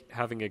like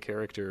having a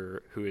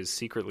character who is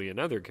secretly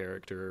another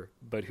character,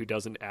 but who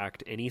doesn't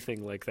act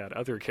anything like that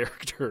other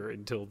character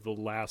until the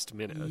last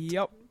minute.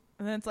 Yep.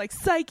 And then it's like,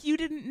 psych, you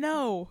didn't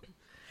know.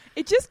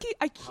 It just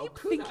I keep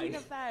thinking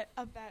of that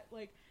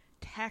like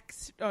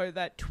text or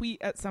that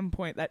tweet at some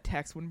point, that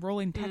text when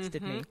Rowling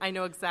texted me. I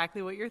know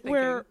exactly what you're thinking.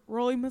 Where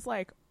Rowling was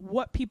like,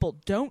 what people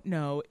don't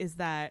know is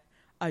that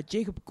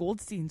Jacob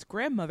Goldstein's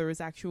grandmother is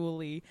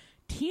actually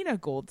Tina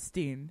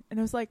Goldstein. And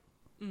I was like,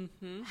 you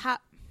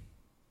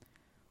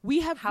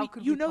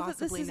know that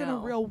this isn't a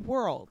real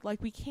world.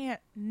 Like, we can't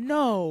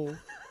know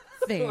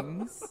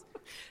things.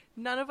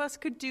 None of us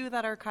could do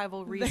that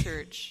archival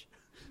research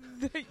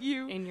that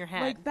you in your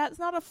head. Like, that's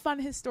not a fun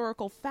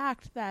historical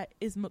fact that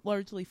is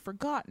largely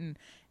forgotten.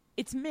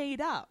 It's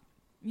made up.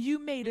 You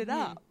made it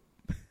up.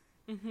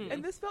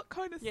 And this felt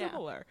kind of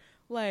similar.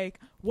 Like,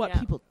 what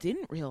people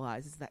didn't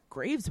realize is that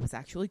Graves was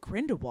actually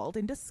Grindelwald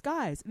in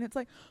disguise. And it's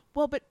like,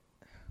 well, but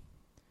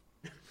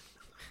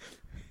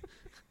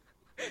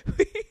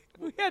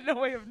we had no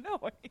way of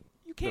knowing.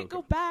 You can't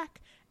go back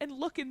and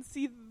look and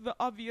see the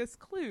obvious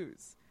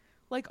clues.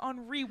 Like,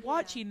 on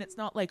rewatching, it's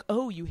not like,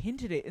 oh, you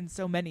hinted it in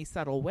so many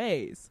subtle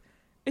ways.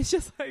 It's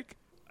just like...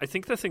 I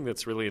think the thing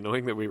that's really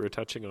annoying that we were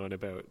talking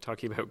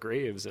about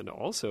Graves and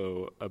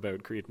also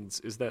about Credence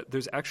is that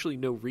there's actually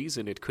no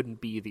reason it couldn't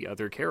be the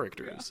other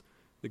characters.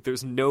 Like,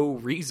 there's no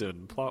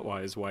reason,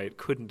 plot-wise, why it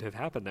couldn't have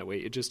happened that way.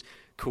 It just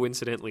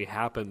coincidentally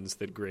happens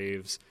that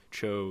Graves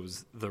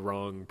chose the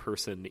wrong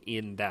person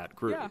in that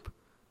group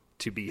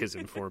to be his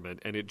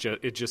informant, and it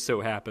just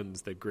so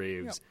happens that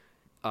Graves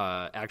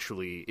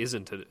actually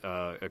isn't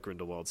a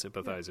Grindelwald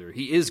sympathizer.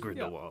 He is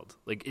Grindelwald.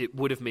 Like, it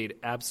would have made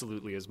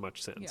absolutely as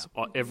much sense.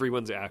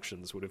 Everyone's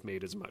actions would have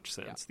made as much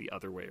sense the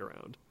other way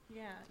around.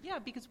 Yeah,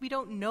 because we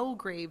don't know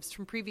Graves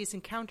from previous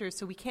encounters,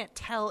 so we can't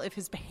tell if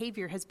his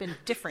behavior has been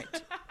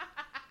different.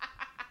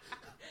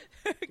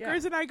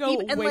 Graves and I go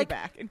way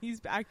back, and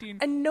he's acting.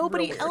 And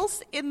nobody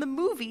else in the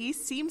movie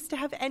seems to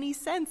have any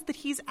sense that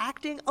he's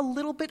acting a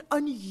little bit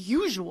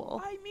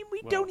unusual. I mean,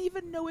 we don't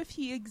even know if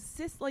he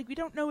exists. Like, we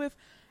don't know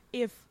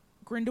if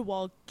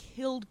Grindelwald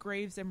killed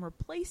Graves and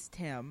replaced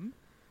him,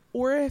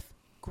 or if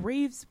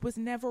Graves was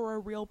never a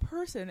real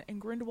person and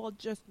Grindelwald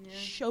just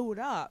showed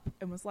up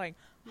and was like,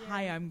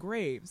 "Hi, I'm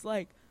Graves."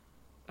 Like,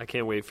 I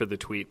can't wait for the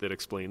tweet that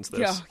explains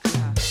this.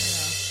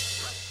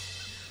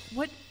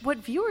 What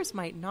viewers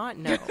might not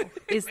know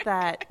is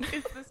that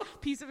it's this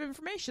piece of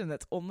information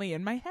that's only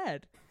in my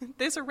head.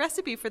 There's a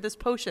recipe for this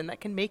potion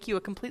that can make you a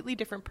completely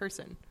different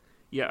person.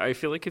 Yeah, I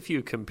feel like if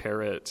you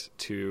compare it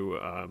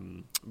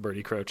to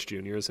Bertie Crouch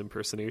Jr.'s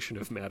impersonation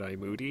of Mad-Eye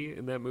Moody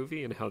in that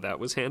movie and how that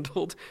was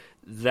handled,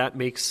 that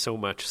makes so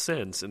much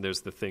sense. And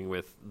there's the thing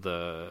with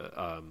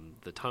the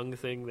tongue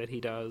thing that he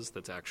does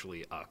that's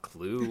actually a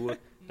clue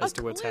as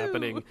to what's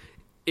happening.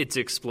 It's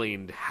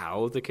explained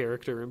how the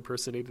character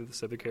impersonated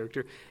this other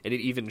character, and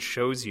it even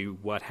shows you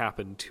what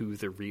happened to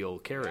the real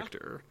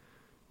character.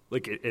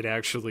 Like,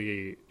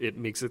 it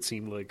makes it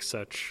seem like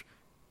such,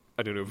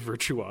 I don't know,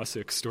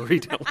 virtuosic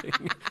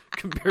storytelling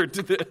compared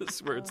to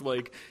this, where it's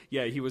like,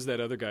 yeah, he was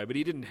that other guy, but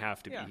he didn't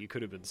have to be. He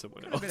could have been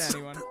someone else. Could have been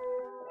anyone.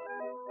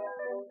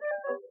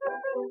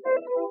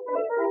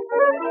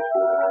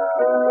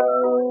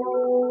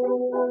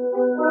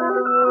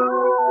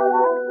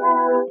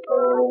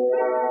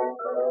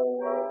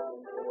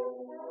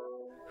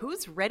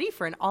 Who's ready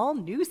for an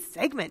all-new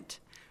segment?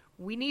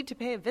 We need to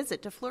pay a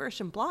visit to Flourish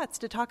and Blots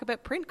to talk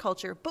about print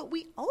culture, but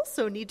we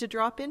also need to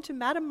drop into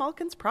Madame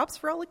Malkin's Props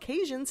for All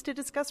Occasions to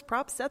discuss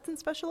prop sets and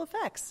special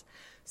effects.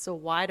 So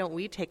why don't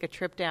we take a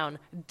trip down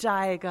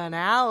Diagon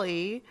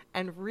Alley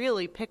and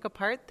really pick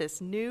apart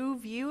this new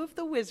view of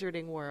the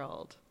wizarding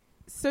world?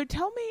 So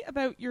tell me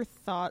about your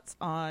thoughts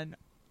on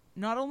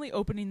not only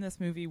opening this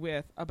movie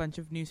with a bunch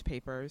of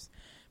newspapers,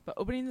 but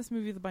opening this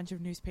movie with a bunch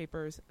of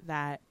newspapers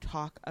that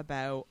talk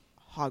about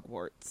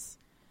Hogwarts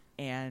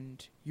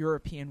and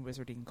European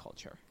wizarding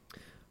culture.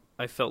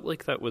 I felt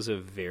like that was a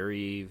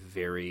very,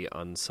 very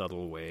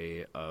unsubtle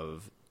way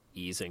of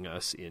easing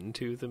us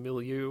into the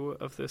milieu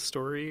of this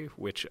story,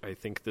 which I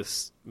think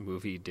this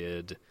movie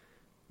did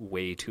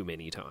way too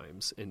many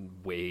times in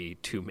way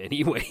too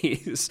many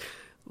ways.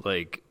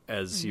 Like,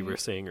 as you were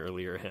saying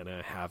earlier,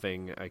 Hannah,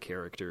 having a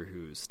character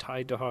who's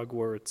tied to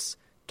Hogwarts,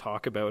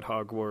 talk about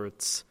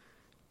Hogwarts,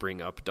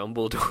 bring up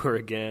Dumbledore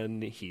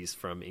again. He's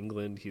from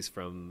England. He's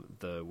from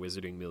the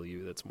wizarding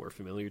milieu that's more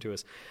familiar to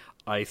us.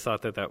 I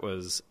thought that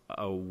was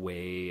a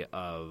way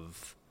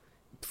of,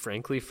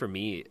 frankly, for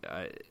me,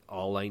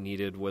 all I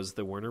needed was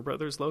the Warner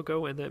Brothers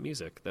logo and that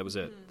music. That was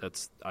it.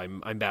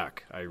 I'm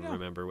back. I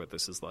remember what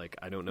this is like.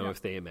 I don't know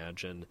if they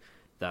imagine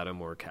that a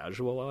more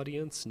casual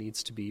audience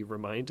needs to be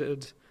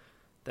reminded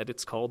that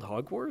it's called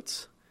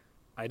Hogwarts.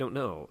 I don't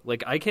know.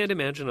 Like, I can't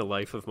imagine a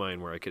life of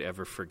mine where I could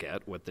ever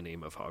forget what the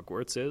name of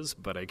Hogwarts is,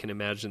 but I can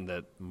imagine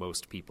that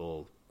most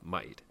people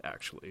might,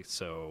 actually.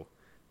 So,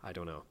 I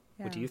don't know.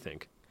 Yeah. What do you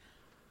think?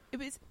 It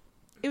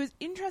was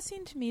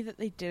interesting to me that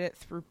they did it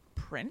through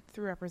print,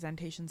 through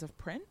representations of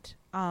print.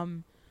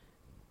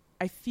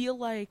 I feel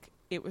like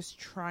it was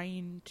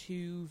trying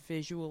to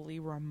visually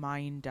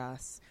remind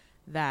us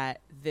that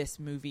this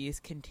movie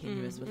is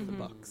continuous with the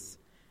books.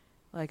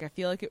 Like, I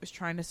feel like it was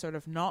trying to sort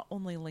of not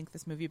only link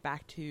this movie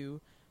back to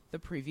the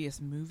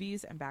previous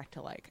movies and back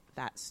to, like,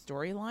 that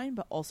storyline,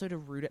 but also to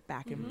root it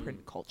back in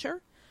print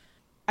culture.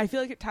 I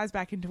feel like it ties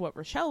back into what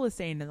Rochelle was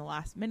saying in the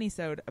last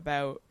minisode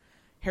about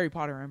Harry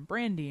Potter and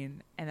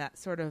branding, and that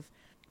sort of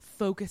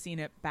focusing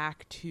it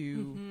back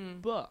to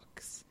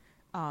books,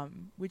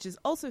 which is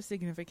also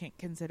significant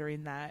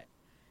considering that,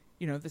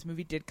 you know, this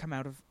movie did come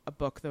out of a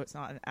book, though it's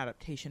not an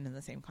adaptation in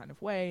the same kind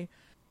of way.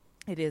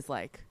 It is,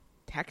 like,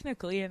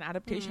 technically an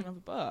adaptation of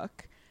a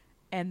book,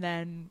 and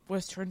then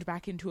was turned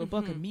back into a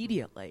book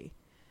immediately.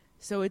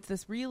 So it's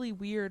this really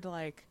weird,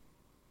 like,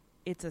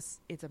 it's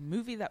a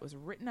movie that was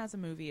written as a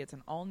movie. It's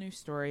an all new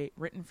story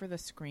written for the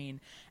screen,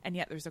 and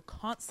yet there's a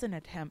constant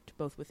attempt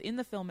both within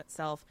the film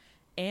itself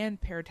and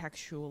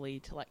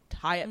paratextually to, like,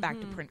 tie it back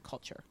to print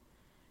culture.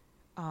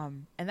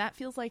 And that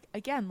feels like,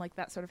 again, like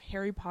that sort of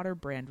Harry Potter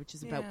brand, which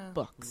is about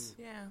books.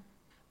 Yeah.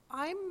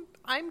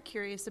 I'm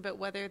curious about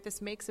whether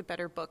this makes a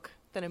better book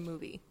than a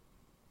movie.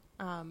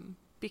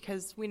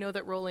 Because we know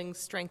that Rowling's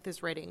strength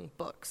is writing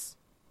books.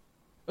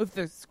 If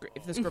the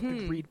script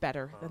would read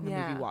better than the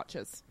movie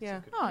watches.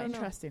 Yeah. Oh,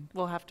 interesting.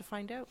 We'll have to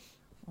find out.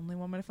 Only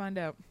one way to find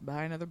out.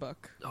 Buy another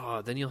book.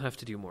 Oh, then you'll have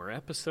to do more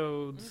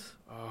episodes.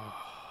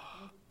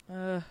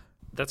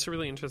 That's a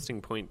really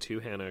interesting point too,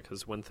 Hannah,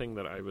 because one thing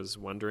that I was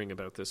wondering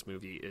about this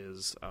movie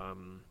is,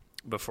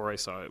 before I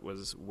saw it,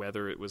 was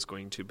whether it was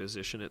going to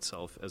position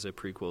itself as a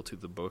prequel to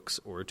the books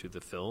or to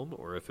the film,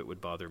 or if it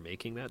would bother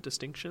making that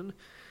distinction.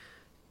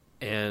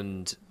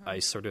 And I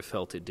sort of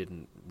felt it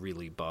didn't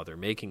really bother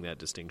making that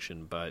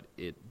distinction, but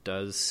it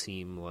does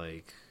seem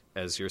like,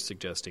 as you're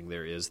suggesting,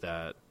 there is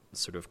that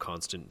sort of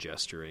constant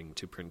gesturing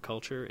to print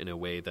culture in a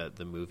way that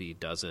the movie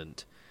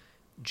doesn't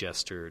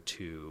gesture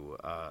to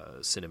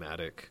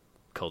cinematic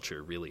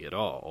culture really at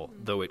all,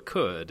 though it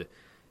could,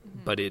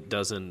 but it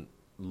doesn't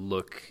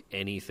look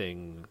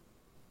anything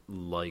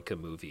like a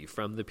movie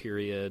from the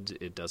period.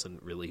 It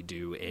doesn't really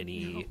do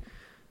any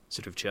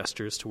sort of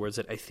gestures towards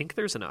it. I think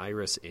there's an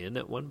iris in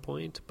at one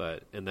point,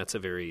 and that's a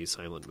very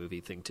silent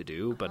movie thing to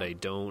do, but I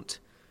don't.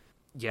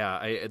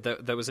 Yeah,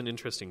 that was an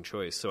interesting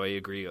choice. So I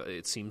agree.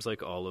 It seems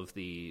like all of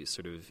the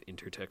sort of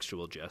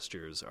intertextual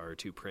gestures are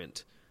to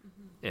print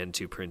and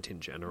to print in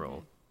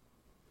general.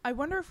 I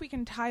wonder if we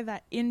can tie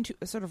that into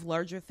a sort of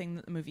larger thing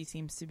that the movie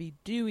seems to be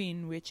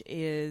doing, which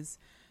is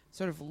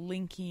sort of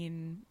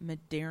linking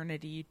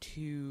modernity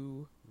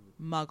to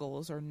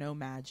muggles or no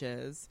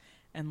mages,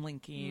 and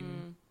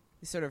linking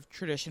sort of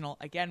traditional,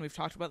 again, we've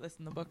talked about this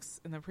in the books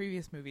in the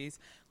previous movies,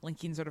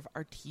 linking sort of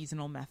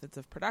artisanal methods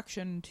of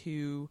production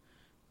to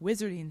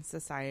wizarding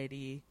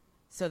society,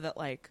 so that,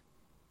 like,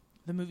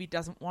 the movie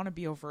doesn't want to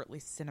be overtly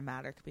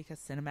cinematic because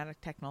cinematic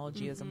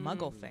technology is a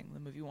muggle thing. The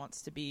movie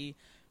wants to be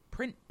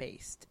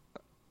print-based,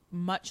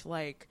 much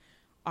like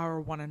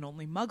our one and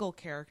only muggle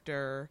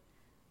character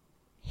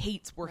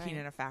hates working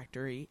in a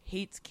factory,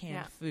 hates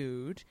canned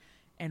food,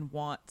 and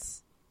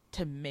wants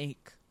to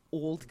make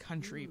old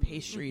country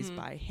pastries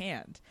by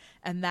hand.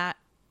 And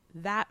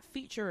that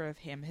feature of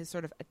him, his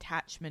sort of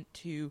attachment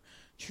to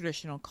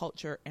traditional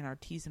culture and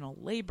artisanal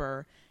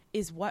labor,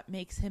 is what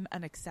makes him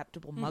an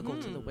acceptable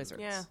muggle to the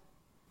wizards. Yeah.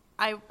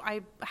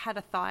 I had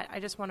a thought.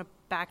 I just want to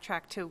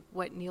backtrack to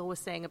what Neil was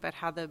saying about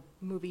how the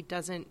movie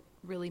doesn't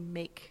really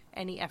make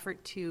any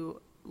effort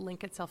to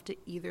link itself to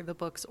either the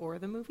books or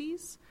the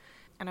movies.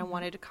 And I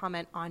wanted to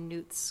comment on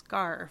Newt's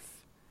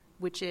scarf,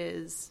 which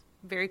is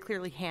very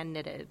clearly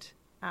hand-knitted,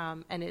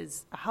 and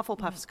is a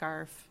Hufflepuff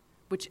scarf,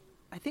 which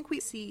I think we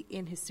see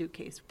in his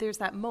suitcase. There's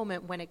that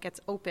moment when it gets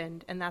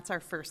opened, and that's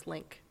our first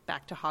link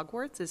back to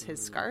Hogwarts, is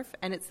his scarf.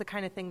 And it's the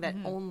kind of thing that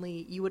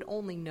you would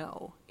only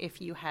know if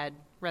you had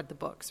read the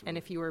books and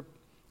if you were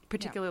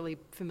particularly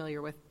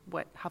familiar with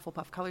what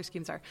Hufflepuff color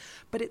schemes are.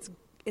 But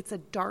it's a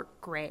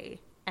dark gray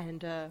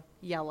and a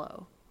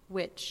yellow,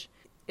 which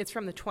it's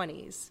from the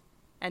 20s.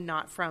 and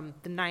not from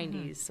the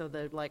 90s. So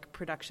the like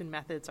production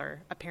methods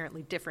are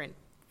apparently different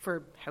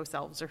for house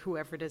elves or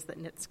whoever it is that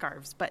knits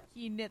scarves. But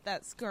he knit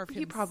that scarf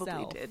he himself.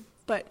 probably did.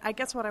 But I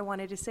guess what I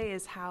wanted to say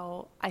is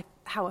how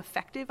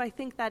effective I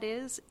think that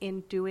is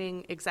in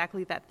doing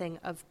exactly that thing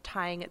of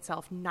tying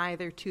itself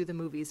neither to the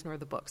movies nor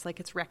the books. Like,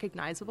 it's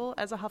recognizable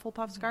as a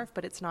Hufflepuff scarf,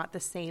 but it's not the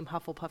same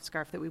Hufflepuff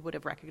scarf that we would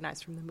have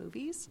recognized from the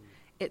movies.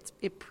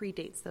 It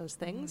predates those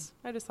things.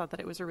 I just thought that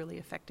it was a really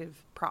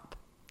effective prop.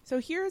 So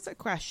here's a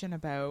question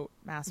about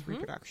mass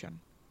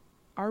reproduction.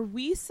 Are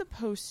we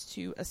supposed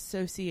to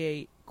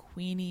associate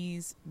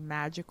Queenie's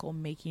magical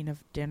making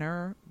of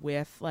dinner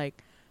with,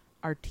 like,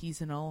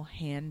 artisanal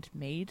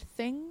handmade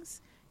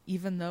things,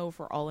 even though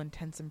for all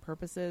intents and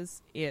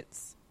purposes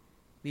it's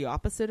the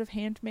opposite of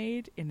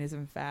handmade and is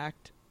in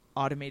fact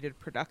automated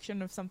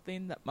production of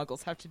something that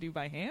muggles have to do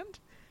by hand?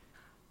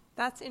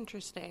 That's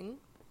interesting.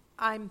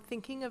 I'm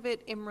thinking of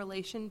it in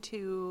relation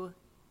to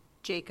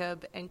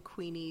Jacob and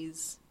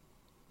Queenie's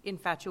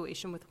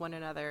infatuation with one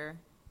another.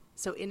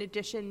 So in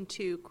addition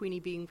to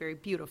Queenie being very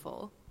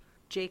beautiful,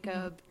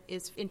 Jacob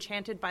is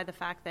enchanted by the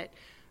fact that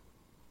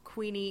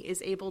Queenie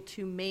is able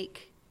to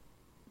make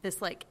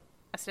this, like,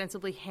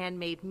 ostensibly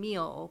handmade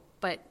meal,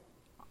 but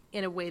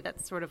in a way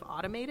that's sort of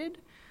automated.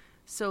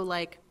 So,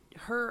 like,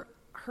 her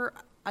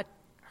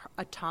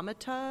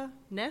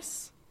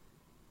automata-ness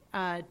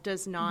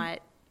does not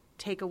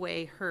take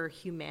away her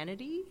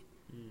humanity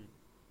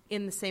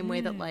in the same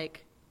way that,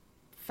 like,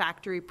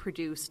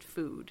 factory-produced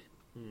food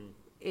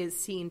is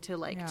seen to,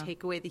 like,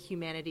 take away the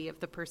humanity of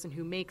the person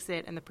who makes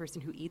it and the person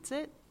who eats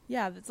it.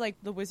 Yeah, it's like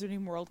the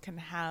wizarding world can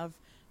have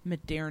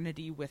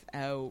modernity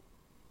without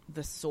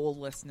the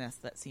soullessness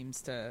that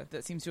seems to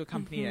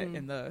accompany it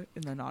in the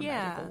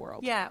non-magical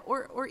world. Yeah,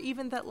 or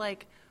even that,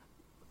 like,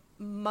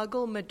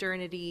 Muggle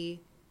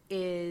modernity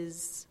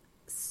is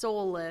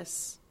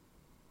soulless,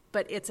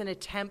 but it's an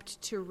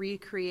attempt to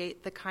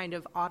recreate the kind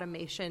of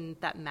automation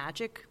that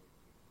magic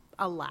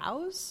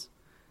allows.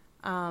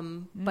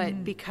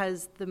 But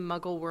because the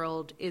Muggle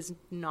world is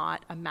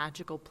not a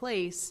magical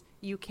place,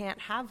 you can't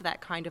have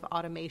that kind of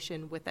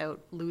automation without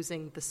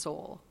losing the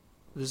soul.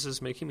 This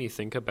is making me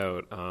think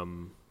about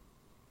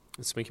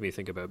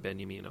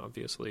Benjamin,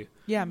 obviously.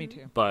 Yeah, me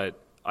too. But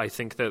I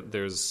think that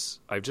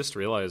I've just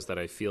realized that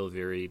I feel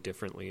very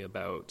differently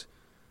about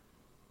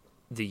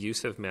the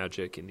use of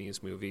magic in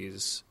these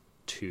movies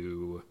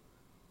to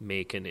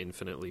make an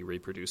infinitely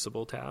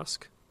reproducible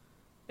task,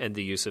 and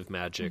the use of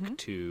magic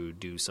to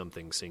do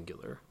something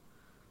singular.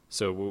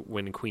 So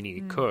when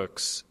Queenie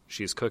cooks,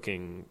 she's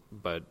cooking,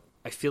 but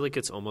I feel like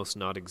it's almost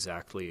not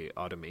exactly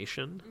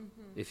automation,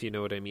 if you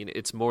know what I mean.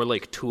 It's more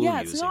like tool using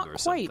or something. Yeah,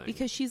 it's not quite,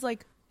 because she's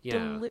like,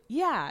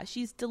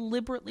 she's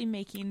deliberately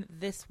making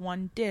this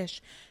one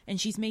dish, and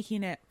she's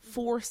making it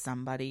for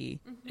somebody.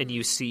 And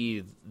you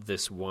see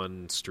this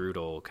one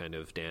strudel kind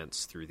of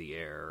dance through the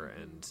air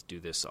and do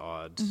this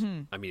odd...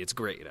 I mean, it's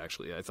great,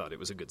 actually. I thought it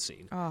was a good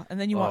scene. And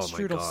then you want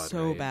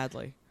strudel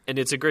badly. And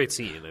it's a great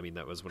scene. I mean,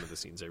 that was one of the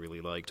scenes I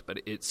really liked. But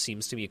it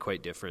seems to me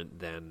quite different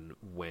than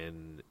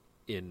when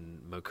in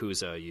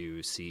Makuza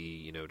you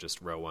see,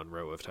 just row on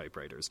row of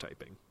typewriters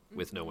typing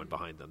with no one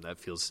behind them. That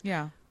feels...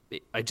 Yeah.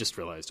 I just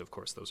realized, of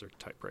course, those are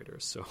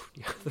typewriters. So,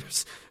 yeah,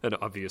 there's an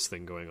obvious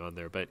thing going on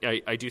there. But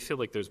I do feel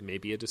like there's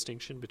maybe a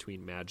distinction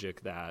between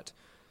magic that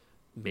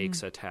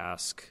makes a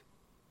task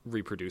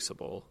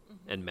reproducible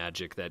and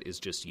magic that is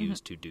just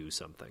used to do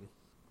something.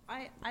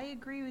 I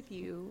agree with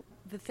you.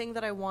 The thing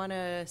that I want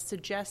to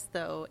suggest,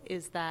 though,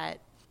 is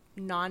that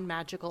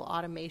non-magical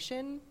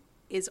automation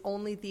is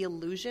only the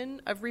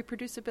illusion of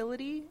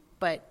reproducibility,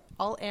 but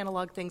all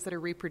analog things that are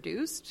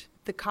reproduced,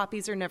 the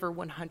copies are never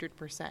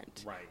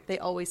 100%. Right. They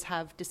always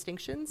have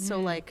distinctions.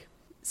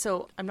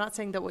 So I'm not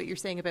saying that what you're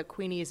saying about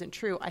Queenie isn't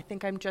true. I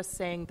think I'm just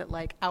saying that,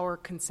 like, our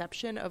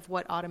conception of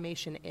what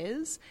automation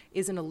is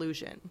an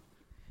illusion.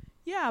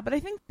 Yeah, but I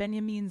think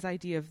Benjamin's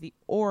idea of the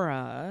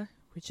aura,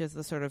 which is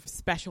the sort of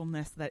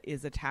specialness that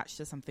is attached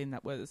to something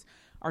that was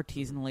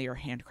artisanally or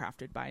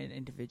handcrafted by an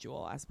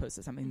individual as opposed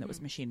to something that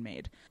was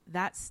machine-made,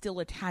 that still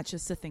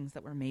attaches to things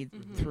that were made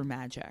through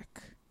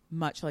magic,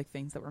 much like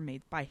things that were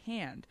made by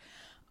hand.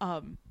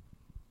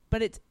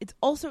 But it's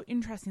also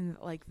interesting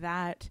that, like,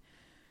 that,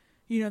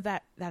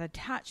 that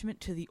attachment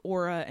to the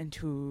aura and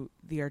to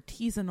the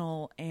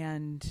artisanal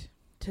and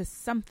to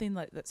something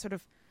like that sort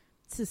of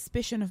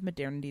suspicion of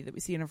modernity that we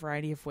see in a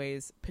variety of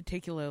ways,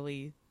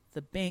 particularly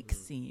the bank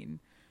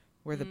scene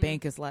where the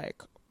bank is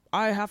like,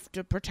 I have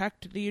to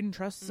protect the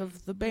interests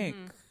of the bank,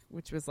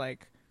 which was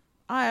like,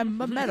 I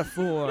am a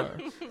metaphor.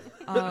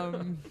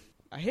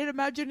 I hate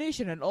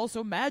imagination and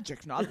also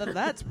magic. Not that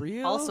that's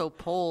real. Also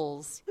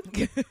polls.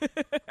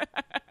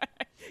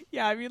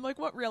 Yeah, I mean, like,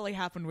 what really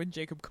happened when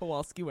Jacob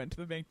Kowalski went to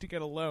the bank to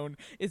get a loan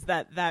is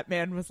that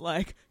man was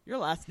like, your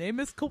last name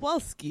is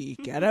Kowalski.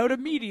 Get out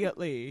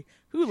immediately.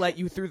 Who let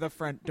you through the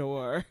front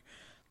door?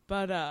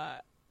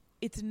 But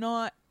it's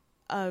not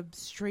a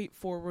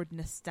straightforward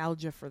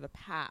nostalgia for the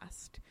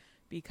past,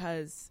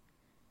 because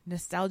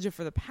nostalgia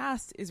for the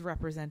past is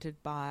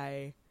represented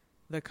by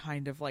the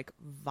kind of like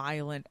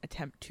violent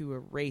attempt to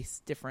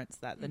erase difference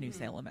that the New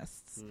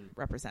Salemists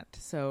represent.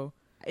 So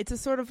it's a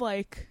sort of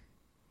like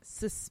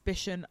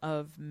suspicion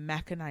of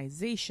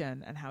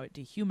mechanization and how it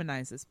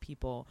dehumanizes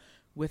people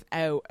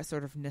without a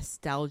sort of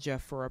nostalgia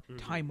for a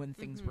time when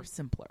things were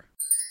simpler.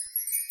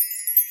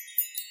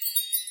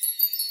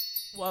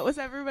 What was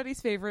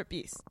everybody's favorite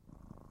beast?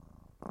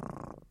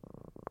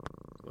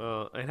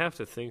 Well, I'd have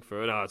to think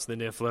for it. Oh, it's the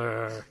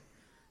Niffler.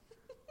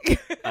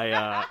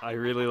 I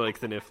really like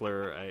the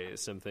Niffler.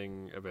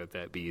 Something about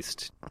that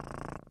beast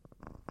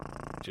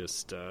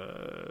just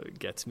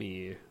gets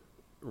me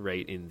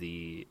right in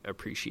the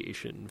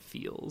appreciation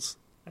feels.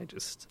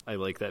 I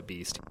like that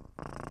beast.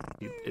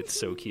 It's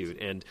so cute.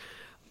 And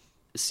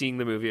seeing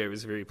the movie, I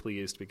was very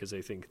pleased because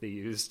I think they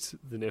used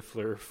the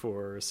Niffler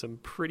for some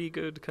pretty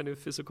good kind of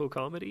physical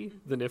comedy.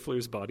 The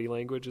Niffler's body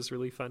language is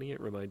really funny. It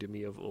reminded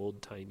me of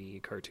old-timey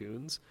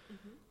cartoons,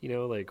 you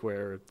know, like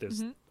where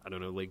there's, I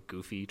don't know, like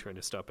Goofy trying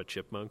to stop a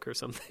chipmunk or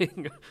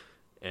something,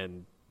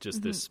 and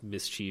just this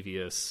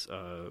mischievous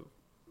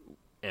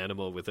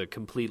animal with a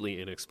completely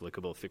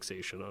inexplicable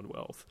fixation on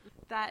wealth.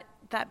 That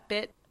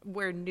bit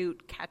where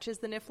Newt catches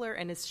the Niffler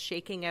and is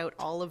shaking out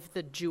all of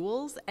the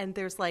jewels, and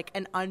there's like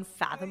an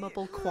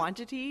unfathomable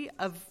quantity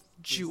of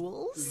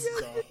jewels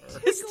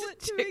just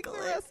to tickle it.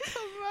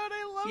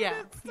 I loved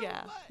it so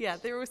much. Yeah.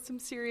 There was some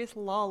serious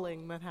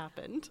lolling that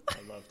happened. I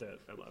loved it.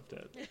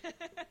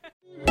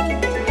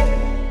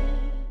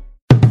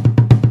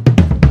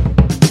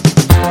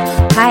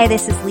 Hi,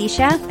 this is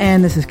Leisha.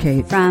 And this is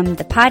Kate. From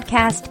the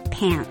podcast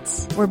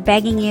Pants. We're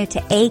begging you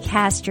to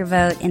cast your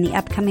vote in the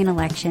upcoming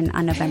election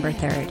on November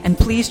 3rd. And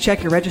please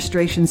check your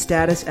registration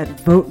status at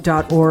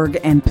vote.org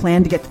and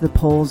plan to get to the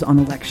polls on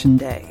Election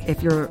Day.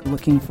 If you're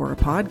looking for a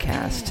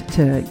podcast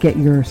to get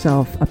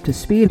yourself up to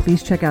speed,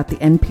 please check out the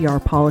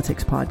NPR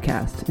Politics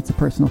podcast. It's a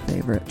personal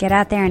favorite. Get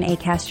out there and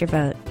cast your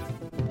vote.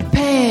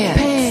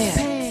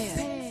 Pants.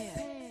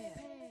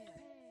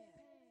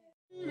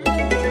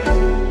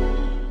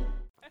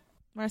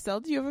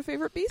 Marcel, do you have a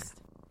favorite beast?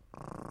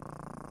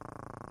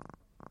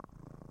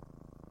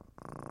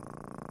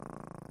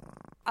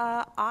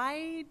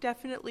 I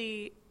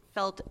definitely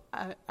felt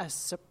a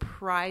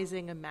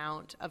surprising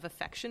amount of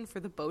affection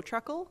for the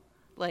Bowtruckle.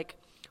 Like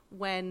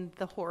when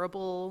the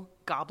horrible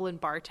goblin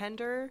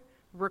bartender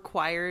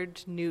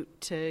required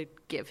Newt to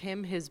give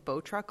him his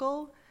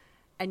Bowtruckle,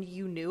 and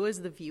you knew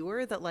as the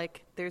viewer that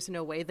like there's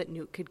no way that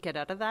Newt could get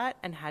out of that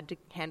and had to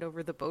hand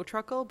over the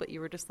Bowtruckle, but you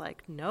were just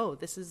like, no,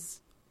 this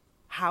is...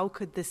 how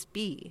could this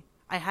be?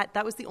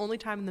 That was the only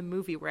time in the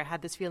movie where I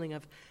had this feeling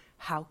of,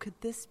 how could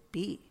this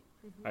be?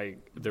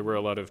 There were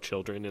a lot of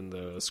children in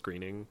the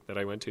screening that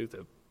I went to,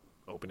 the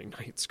opening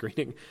night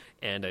screening,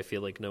 and I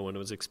feel like no one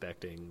was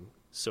expecting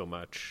so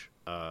much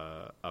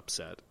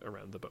upset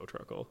around the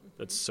Bowtruckle.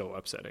 That's so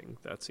upsetting,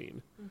 that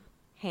scene.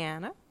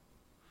 Hannah?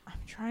 I'm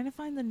trying to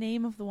find the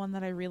name of the one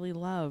that I really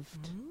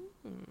loved.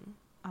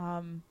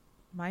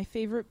 My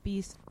favorite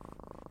beast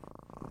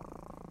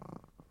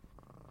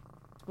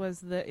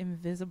was the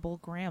invisible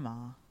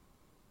grandma.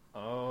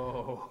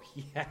 Oh,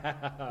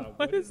 yeah.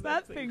 What is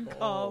that thing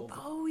called?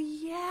 Oh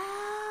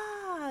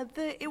yeah.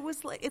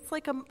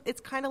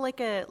 It's kind of like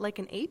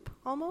an ape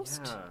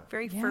almost. Yeah.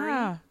 Very furry.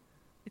 Yeah.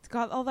 It's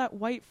got all that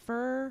white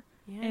fur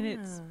and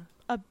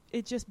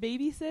it just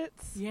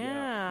babysits.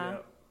 Yeah.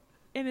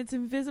 And it's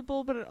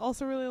invisible, but it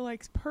also really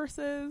likes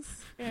purses.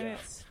 And it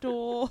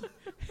stole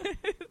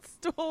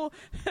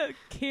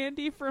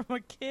candy from a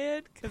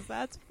kid because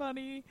that's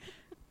funny.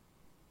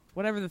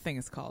 Whatever the thing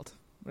is called,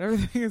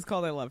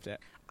 I loved it.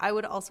 I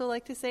would also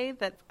like to say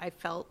that I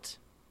felt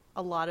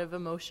a lot of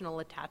emotional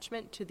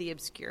attachment to the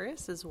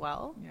Obscurus as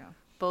well. Yeah.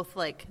 Both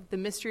like the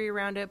mystery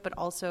around it, but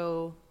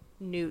also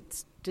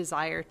Newt's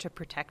desire to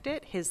protect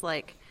it. His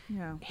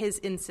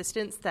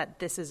insistence that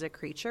this is a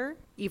creature,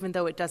 even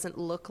though it doesn't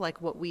look like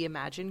what we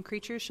imagine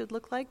creatures should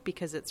look like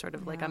because it's sort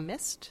of like a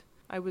mist.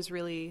 I was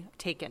really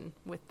taken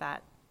with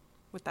that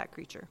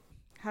creature.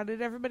 How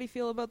did everybody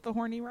feel about the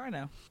horny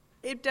rhino?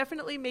 It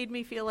definitely made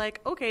me feel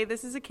like, okay,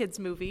 this is a kids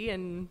movie,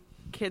 and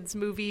kids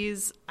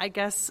movies, I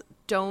guess,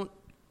 don't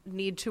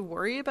need to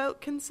worry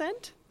about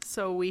consent.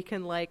 So we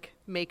can like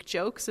make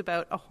jokes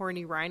about a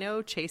horny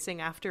rhino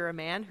chasing after a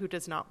man who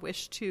does not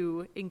wish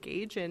to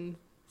engage in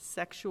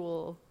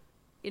sexual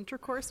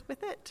intercourse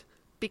with it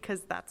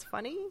because that's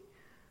funny.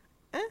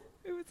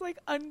 It was like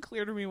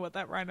unclear to me what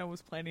that rhino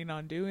was planning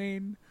on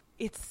doing.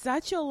 It's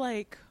such a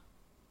like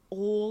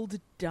old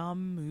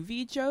dumb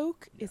movie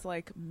joke. Is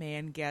like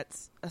man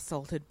gets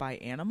assaulted by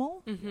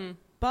animal.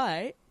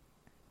 But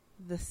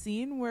the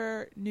scene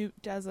where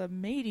Newt does a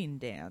mating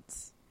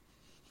dance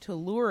to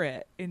lure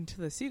it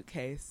into the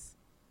suitcase,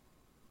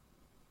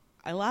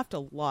 I laughed a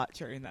lot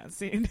during that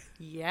scene.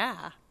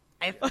 Yeah.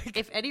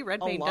 If Eddie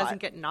Redmayne doesn't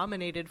get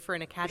nominated for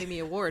an Academy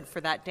Award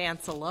for that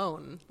dance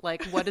alone,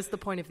 like, what is the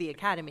point of the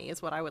Academy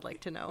is what I would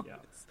like to know. Yeah.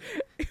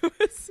 It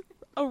was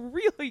a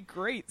really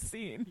great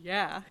scene.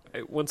 Yeah.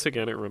 Once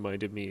again, it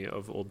reminded me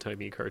of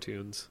old-timey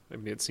cartoons. I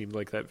mean, it seemed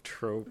like that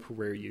trope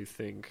where you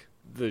think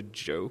the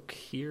joke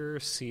here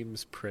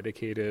seems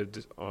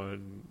predicated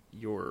on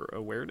your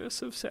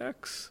awareness of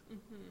sex,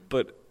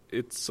 but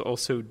it's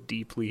also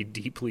deeply,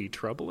 deeply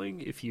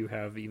troubling if you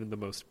have even the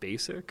most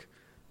basic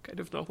kind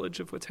of knowledge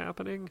of what's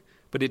happening.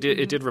 But it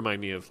did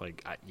remind me of,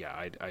 like,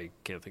 I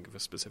can't think of a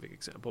specific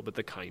example, but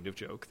the kind of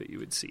joke that you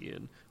would see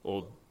in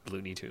old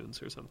Looney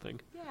Tunes or something.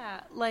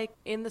 Yeah, like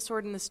in The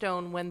Sword and the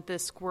Stone, when the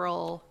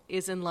squirrel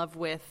is in love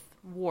with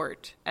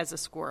Wart as a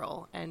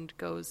squirrel and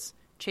goes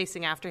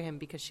chasing after him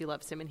because she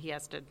loves him and he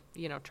has to,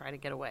 try to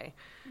get away.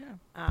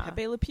 Yeah.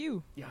 Pepe Le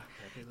Pew. Yeah.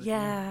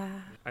 Yeah.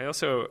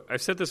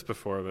 I've said this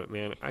before, but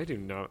man,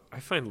 I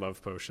find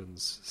love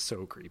potions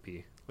so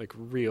creepy, like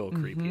real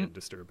creepy and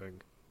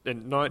disturbing.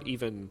 And not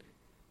even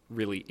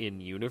really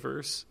in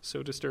universe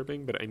so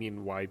disturbing, but I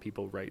mean why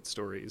people write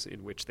stories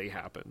in which they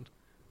happen.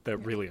 That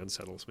really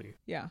unsettles me.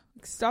 Yeah.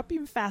 Stop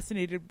being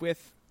fascinated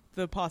with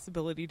the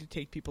possibility to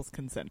take people's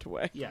consent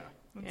away. Yeah.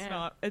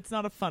 It's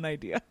not a fun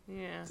idea.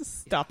 Yeah.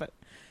 Just stop it.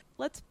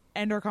 Let's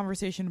end our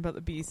conversation about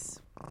the beasts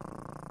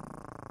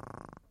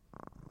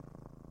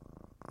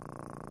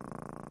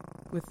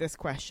with this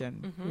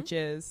question, which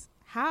is,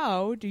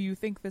 how do you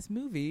think this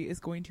movie is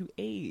going to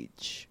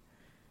age?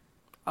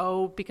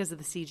 Oh, because of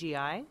the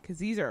CGI? Because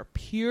these are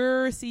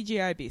pure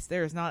CGI beasts.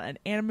 There is not an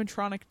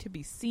animatronic to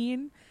be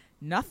seen.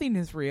 Nothing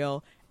is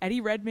real.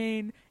 Eddie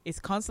Redmayne is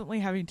constantly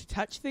having to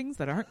touch things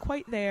that aren't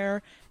quite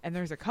there. And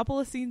there's a couple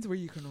of scenes where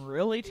you can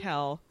really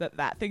tell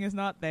that thing is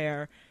not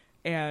there.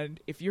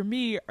 And if you're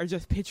me, are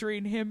just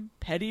picturing him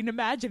petting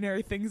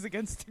imaginary things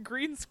against a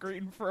green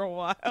screen for a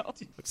while.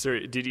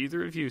 Sorry, did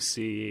either of you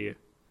see,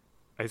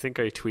 I think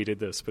I tweeted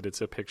this, but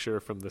it's a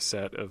picture from the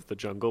set of The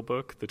Jungle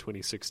Book, the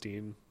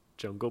 2016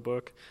 Jungle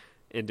Book,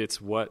 and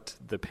it's what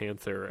the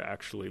panther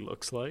actually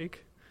looks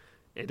like.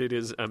 And it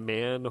is a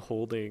man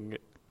holding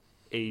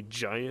a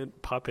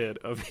giant puppet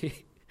of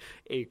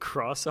a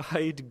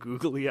cross-eyed,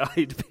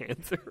 googly-eyed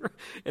panther,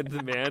 and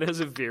the man has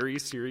a very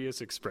serious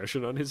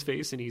expression on his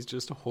face, and he's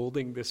just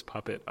holding this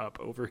puppet up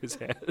over his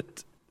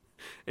head.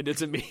 And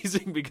it's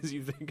amazing because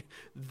you think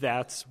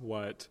that's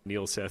what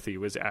Neil Sethi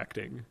was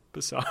acting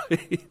beside.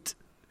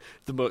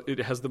 It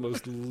has the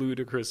most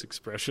ludicrous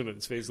expression on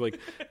its face, like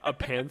a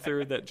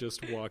panther that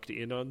just walked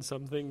in on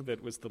something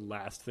that was the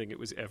last thing it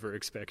was ever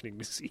expecting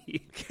to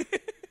see.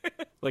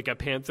 Like a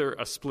panther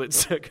a split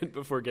second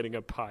before getting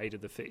a pie to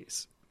the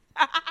face.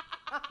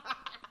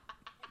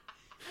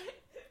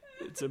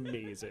 It's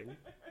amazing.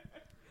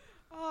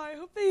 Oh, I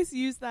hope they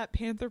use that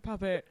panther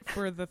puppet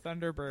for the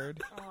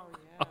Thunderbird. Oh,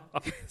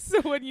 yeah.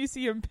 So when you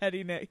see him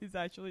petting it, he's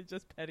actually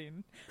just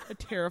petting a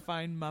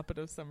terrifying Muppet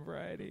of some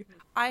variety.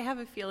 I have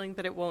a feeling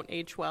that it won't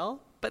age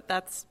well, but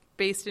that's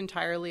based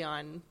entirely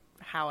on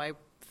how I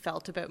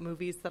felt about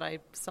movies that I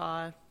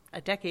saw a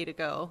decade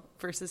ago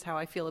versus how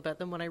I feel about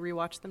them when I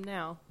rewatch them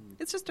now.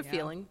 It's just a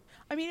feeling.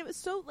 I mean, it was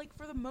so, like,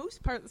 for the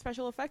most part, the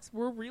special effects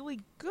were really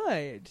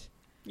good.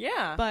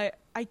 Yeah. But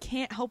I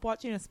can't help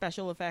watching a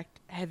special effect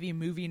heavy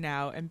movie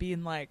now and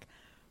being like,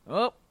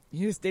 oh,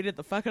 you just dated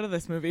the fuck out of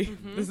this movie.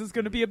 This is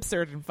going to be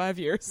absurd in 5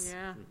 years.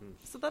 Yeah.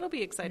 So that'll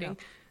be exciting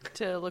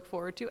to look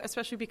forward to,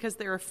 especially because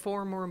there are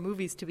 4 more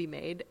movies to be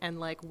made.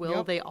 And, like,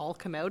 will they all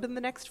come out in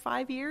the next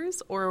 5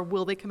 years, or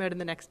will they come out in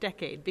the next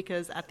decade?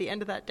 Because at the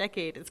end of that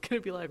decade, it's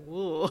going to be like,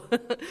 whoa.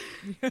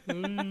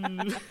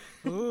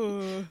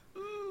 Ooh.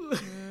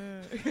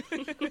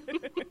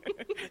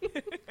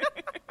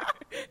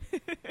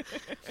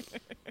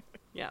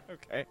 Yeah.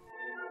 Okay.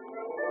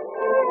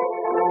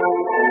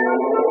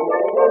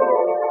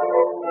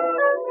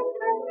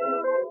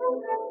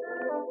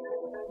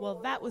 Well,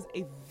 that was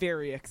a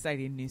very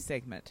exciting new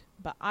segment,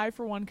 but I,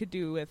 for one, could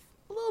do with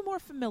a little more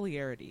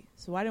familiarity.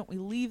 So why don't we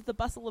leave the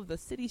bustle of the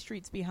city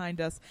streets behind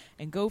us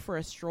and go for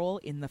a stroll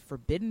in the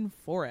Forbidden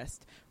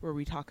Forest, where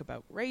we talk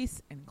about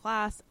race and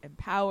class and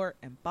power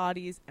and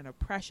bodies and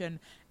oppression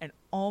and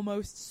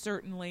almost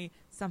certainly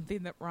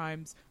something that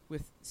rhymes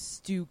with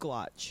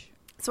Stuglatch.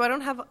 So I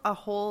don't have a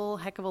whole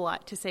heck of a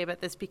lot to say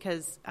about this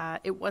because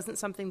it wasn't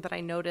something that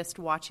I noticed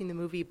watching the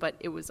movie, but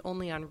it was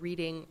only on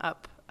reading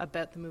up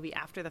about the movie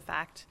after the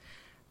fact.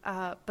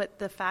 But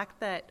the fact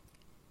that,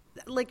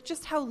 like,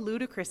 just how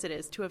ludicrous it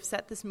is to have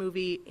set this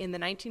movie in the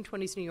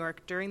 1920s New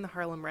York during the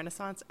Harlem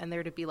Renaissance and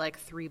there to be, like,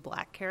 3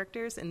 black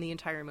characters in the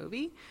entire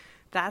movie.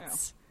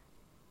 That's,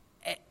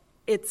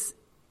 it's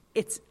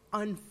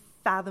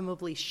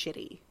unfathomably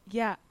shitty.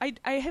 Yeah, I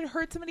had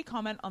heard somebody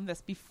comment on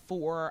this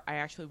before I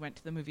actually went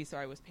to the movie, so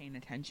I was paying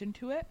attention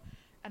to it.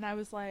 And I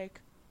was like,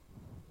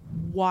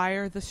 why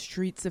are the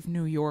streets of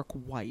New York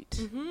white?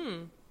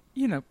 Mm-hmm.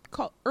 You know,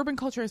 urban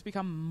culture has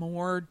become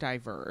more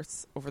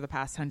diverse over the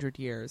past 100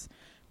 years.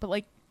 But,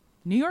 like,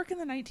 New York in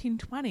the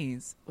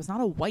 1920s was not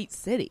a white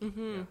city.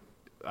 Mm-hmm.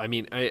 I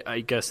mean,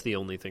 I guess the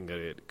only thing that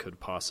it could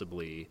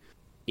possibly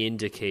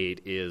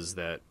indicate is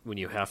that when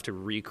you have to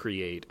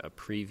recreate a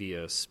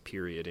previous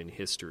period in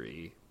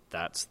history,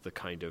 that's the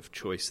kind of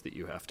choice that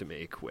you have to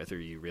make, whether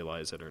you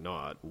realize it or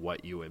not,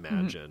 what you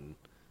imagine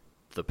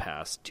the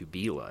past to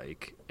be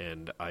like.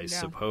 And I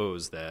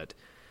suppose that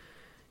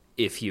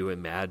if you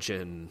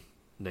imagine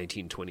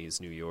 1920s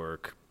New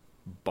York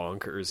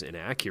bonkers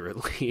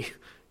inaccurately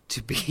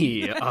to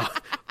be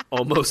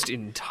almost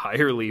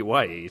entirely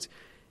white,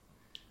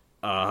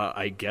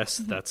 I guess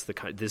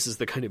this is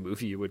the kind of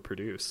movie you would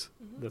produce.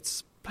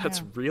 That's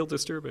real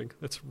disturbing.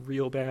 That's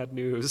real bad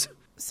news.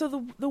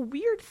 So the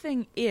weird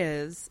thing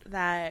is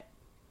that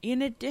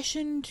in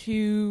addition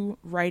to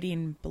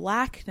writing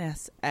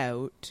blackness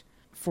out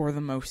for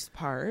the most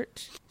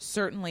part,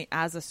 certainly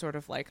as a sort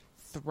of like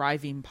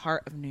thriving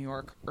part of New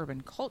York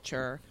urban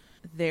culture,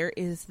 there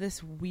is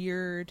this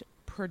weird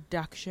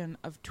production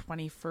of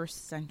 21st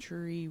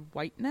century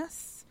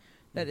whiteness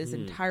that is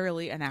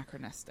entirely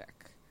anachronistic.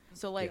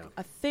 So like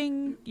a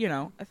thing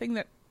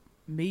that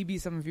maybe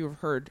some of you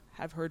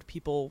have heard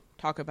people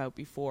talk about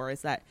before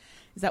is that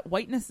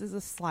whiteness is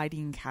a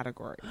sliding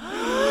category.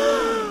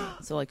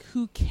 So like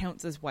who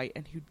counts as white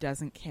and who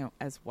doesn't count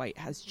as white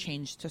has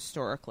changed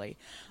historically.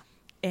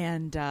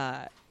 And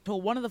so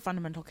one of the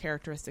fundamental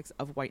characteristics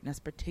of whiteness,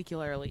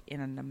 particularly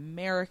in an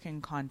American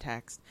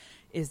context,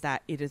 is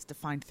that it is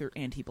defined through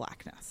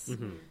anti-blackness.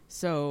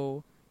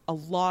 So a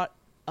lot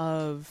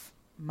of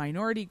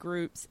minority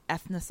groups,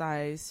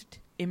 ethnicized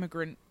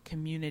immigrant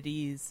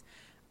communities,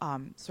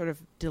 sort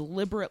of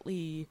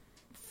deliberately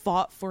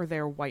fought for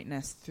their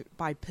whiteness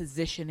by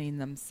positioning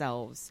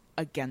themselves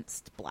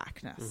against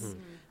blackness.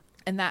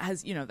 And that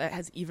has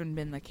even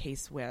been the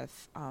case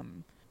with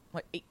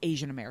like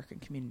Asian American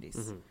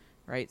communities,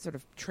 right? Sort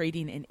of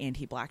trading in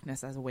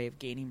anti-blackness as a way of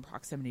gaining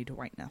proximity to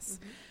whiteness.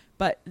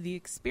 But the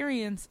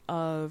experience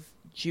of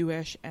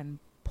Jewish and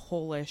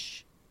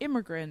Polish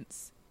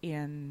immigrants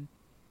in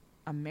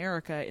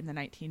America in the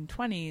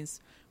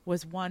 1920s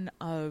was one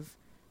of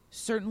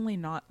certainly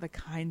not the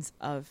kinds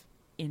of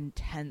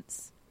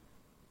intense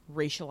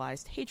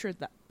racialized hatred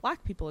that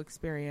black people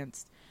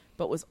experienced,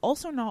 but was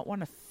also not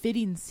one of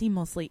fitting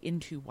seamlessly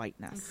into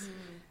whiteness.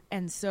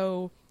 And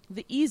so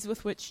the ease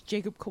with which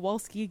Jacob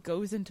Kowalski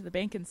goes into the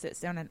bank and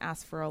sits down and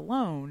asks for a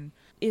loan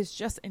is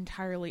just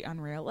entirely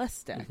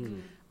unrealistic.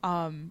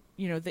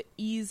 The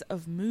ease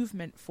of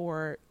movement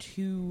for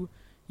two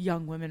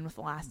young women with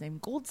the last name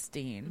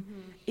Goldstein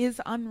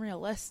is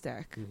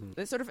unrealistic.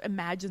 It sort of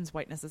imagines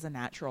whiteness as a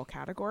natural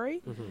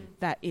category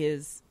that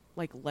is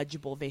like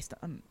legible based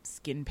on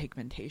skin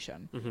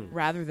pigmentation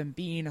rather than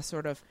being a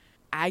sort of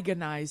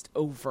agonized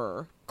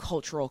over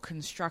cultural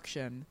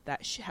construction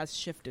that has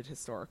shifted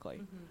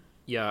historically.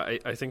 Yeah,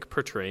 I think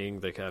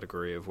portraying the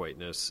category of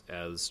whiteness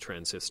as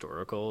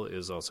transhistorical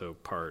is also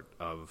part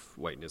of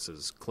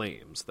whiteness's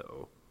claims,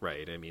 though,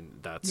 right? I mean,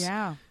 that's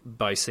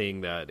by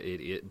saying that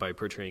by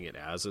portraying it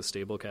as a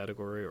stable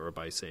category, or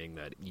by saying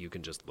that you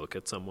can just look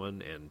at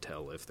someone and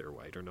tell if they're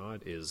white or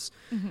not is...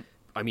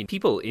 I mean,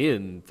 people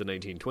in the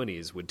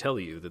 1920s would tell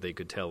you that they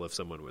could tell if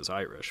someone was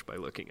Irish by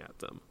looking at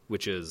them,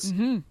 which is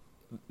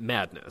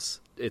madness.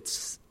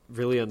 It's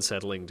really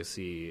unsettling to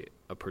see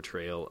a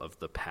portrayal of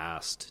the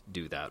past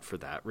do that for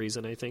that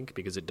reason, I think,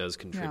 because it does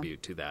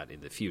contribute to that in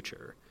the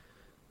future.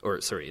 Or,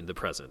 sorry, in the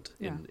present,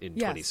 in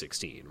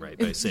 2016, right?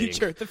 By saying,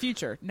 the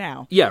future,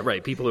 now. Yeah,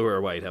 right. People who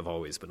are white have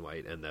always been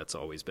white, and that's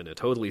always been a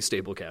totally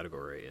stable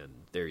category, and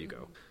there you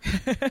go.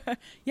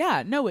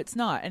 Yeah, no, it's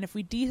not. And if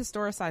we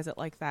dehistoricize it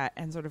like that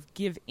and sort of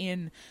give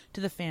in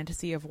to the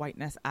fantasy of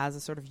whiteness as a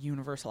sort of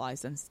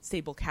universalized and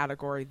stable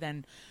category,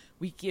 then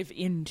we give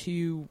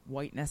into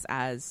whiteness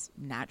as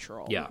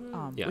natural,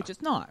 which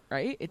it's not,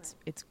 right? It's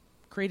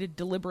created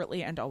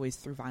deliberately and always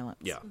through violence.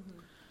 Yeah.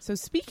 So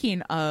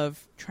speaking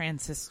of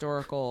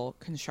transhistorical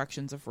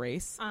constructions of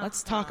race,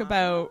 let's talk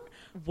about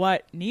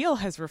what Neil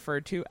has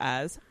referred to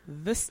as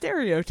the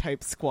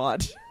stereotype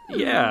squad.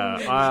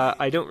 Yeah,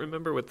 I don't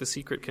remember what the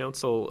Secret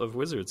Council of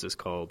Wizards is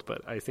called,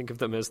 but I think of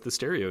them as the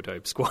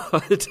stereotype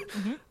squad.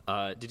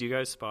 Did you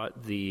guys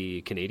spot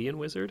the Canadian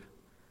wizard?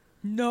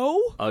 No.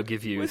 I'll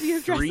give you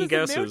 3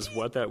 guesses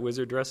what that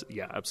wizard dress...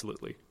 Yeah,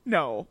 absolutely.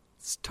 No.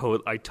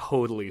 I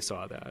totally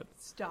saw that.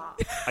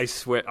 Stop. I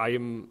swear,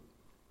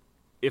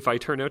 if I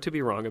turn out to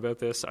be wrong about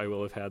this, I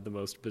will have had the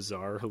most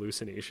bizarre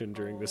hallucination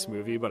during this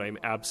movie, but I'm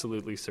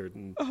absolutely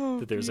certain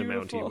that there's a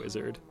Mountie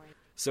wizard.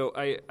 So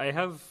I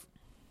have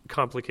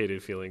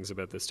complicated feelings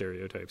about the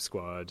stereotype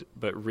squad,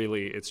 but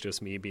really it's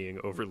just me being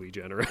overly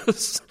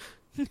generous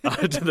to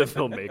the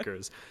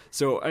filmmakers.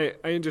 So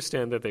I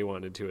understand that they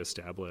wanted to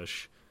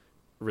establish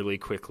really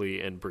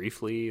quickly and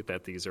briefly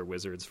that these are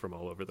wizards from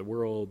all over the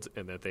world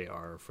and that they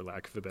are, for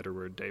lack of a better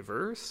word,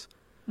 diverse.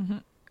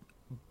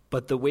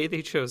 But the way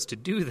they chose to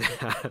do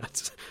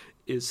that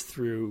is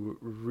through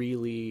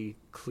really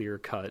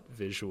clear-cut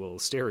visual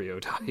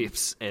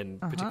stereotypes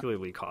and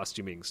particularly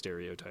costuming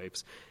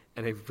stereotypes.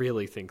 And I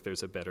really think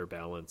there's a better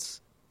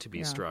balance to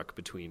be struck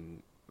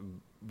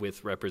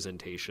with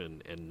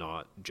representation and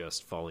not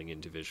just falling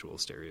into visual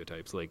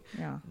stereotypes. Like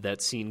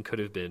that scene could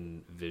have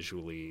been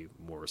visually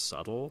more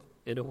subtle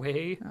in a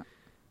way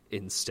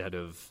instead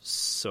of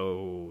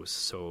so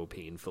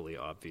painfully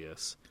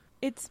obvious.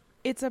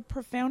 It's a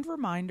profound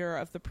reminder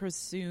of the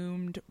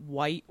presumed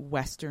white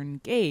Western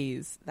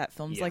gaze that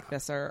films like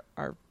this are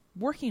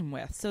working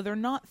with. So they're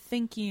not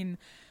thinking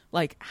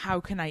like, how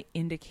can I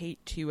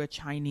indicate to a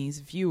Chinese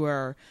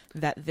viewer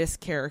that this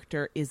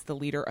character is the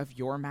leader of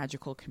your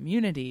magical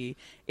community?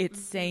 It's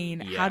saying,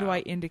 how do I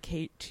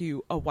indicate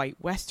to a white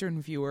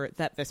Western viewer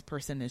that this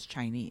person is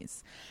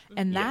Chinese?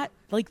 And that,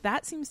 like,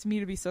 that seems to me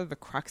to be sort of the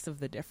crux of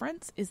the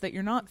difference, is that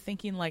you're not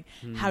thinking, like,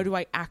 how do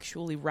I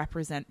actually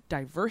represent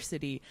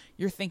diversity?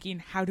 You're thinking,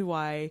 how do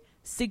I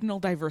signal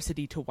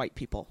diversity to white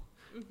people?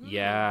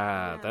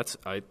 Yeah,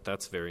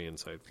 that's very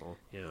insightful.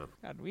 Yeah.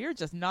 God, we are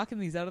just knocking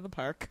these out of the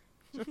park.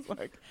 Just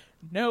like,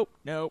 nope,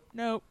 nope,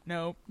 nope,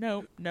 nope,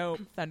 nope, nope.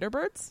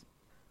 Thunderbirds?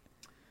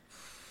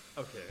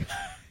 Okay.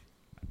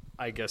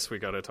 I guess we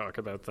got to talk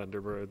about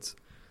Thunderbirds.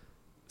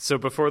 So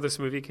before this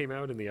movie came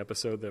out, in the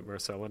episode that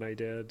Marcel and I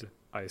did,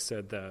 I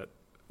said that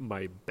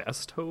my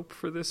best hope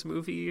for this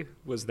movie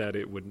was that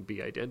it wouldn't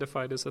be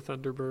identified as a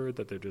Thunderbird,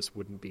 that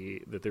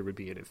there would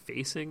be an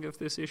effacing of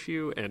this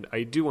issue. And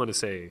I do want to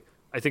say,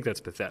 I think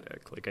that's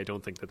pathetic. Like, I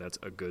don't think that that's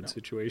a good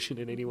situation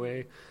in any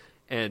way.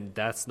 And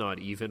that's not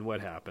even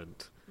what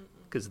happened,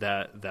 because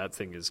that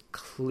thing is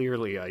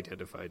clearly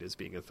identified as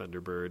being a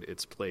Thunderbird.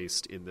 It's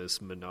placed in this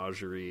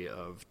menagerie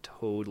of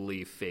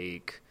totally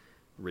fake,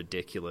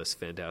 ridiculous,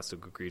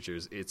 fantastical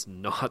creatures. It's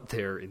not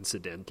there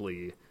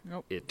incidentally.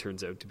 Nope. It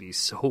turns out to be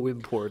so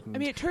important. I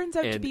mean, it turns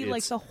out to be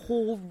like the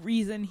whole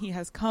reason he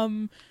has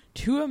come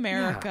to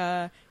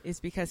America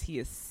is because he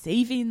is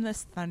saving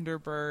this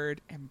Thunderbird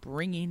and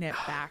bringing it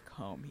back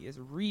home. He is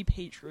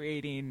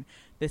repatriating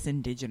this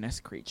indigenous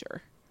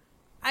creature.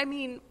 I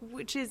mean,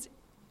 which is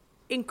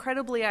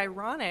incredibly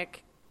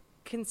ironic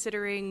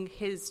considering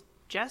his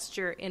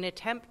gesture in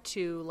attempt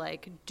to,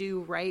 like,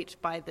 do right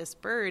by this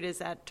bird is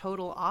at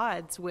total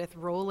odds with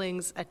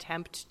Rowling's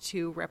attempt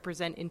to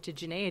represent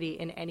indigeneity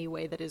in any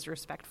way that is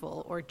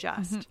respectful or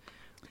just.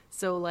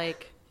 So,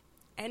 like,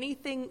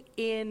 anything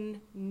in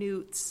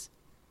Newt's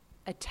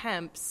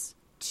attempts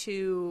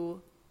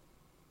to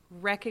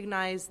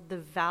recognize the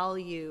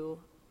value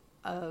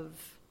of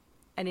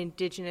an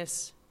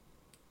indigenous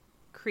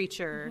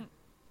creature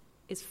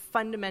is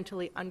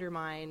fundamentally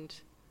undermined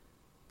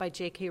by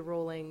J.K.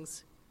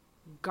 Rowling's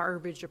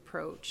garbage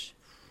approach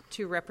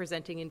to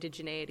representing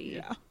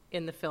indigeneity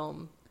in the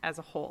film as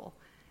a whole.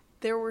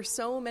 There were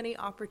so many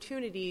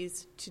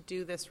opportunities to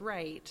do this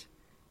right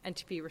and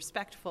to be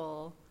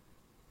respectful,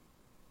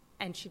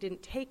 and she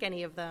didn't take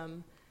any of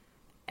them.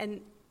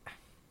 And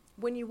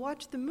when you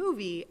watch the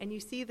movie and you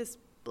see this,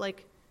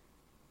 like,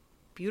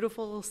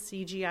 beautiful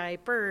CGI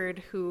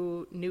bird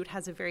who Newt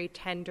has a very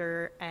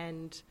tender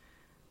and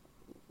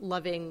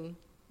loving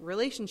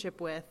relationship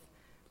with,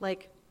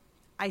 like,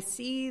 I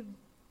see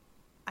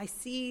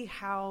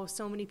how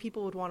so many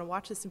people would want to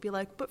watch this and be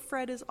like, but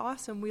Fred is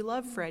awesome. We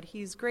love Fred.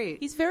 He's great.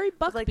 He's very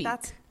Buckbeak.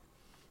 Like,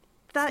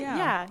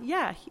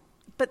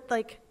 but,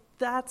 like,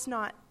 that's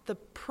not the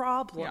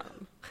problem.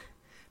 Yeah.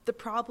 The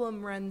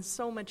problem runs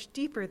so much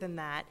deeper than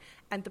that,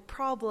 and the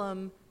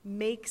problem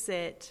makes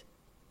it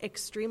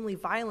extremely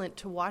violent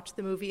to watch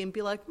the movie and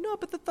be like, no,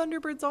 but the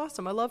Thunderbird's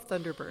awesome. I love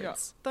Thunderbirds. Yeah.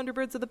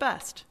 Thunderbirds are the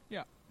best.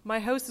 Yeah. My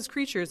hostess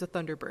creature is a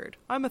Thunderbird.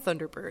 I'm a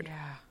Thunderbird.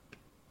 Yeah.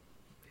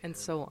 And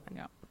so on.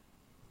 Yeah.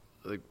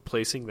 Like,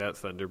 placing that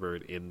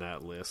Thunderbird in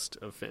that list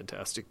of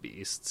fantastic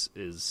beasts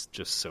is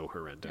just so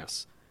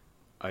horrendous.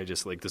 Yeah. I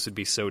just, like, this would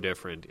be so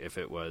different if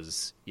it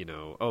was, you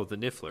know, oh, the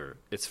Niffler,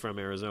 it's from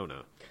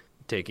Arizona.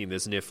 Taking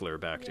this Niffler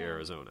back to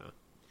Arizona.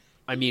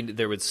 I mean,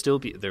 there would still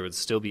be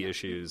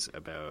issues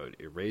about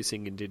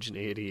erasing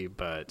indigeneity,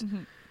 but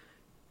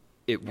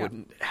it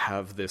wouldn't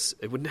have this.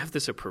 It wouldn't have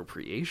this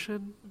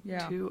appropriation.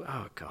 To,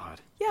 oh God.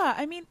 Yeah,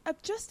 I mean,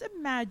 just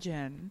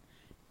imagine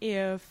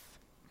if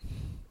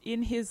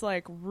in his,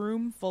 like,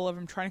 room full of,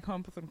 I'm trying to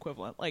come up with an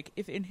equivalent, like,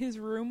 if in his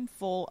room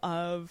full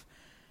of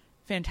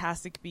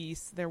fantastic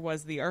beasts there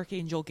was the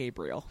Archangel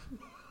Gabriel,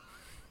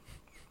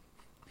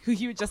 who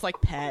he would just,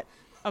 like, pet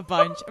a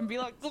bunch and be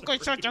like, look, I'm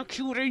such a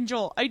cute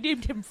angel. I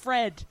named him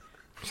Fred.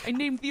 I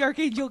named the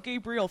Archangel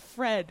Gabriel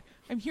Fred.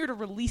 I'm here to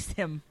release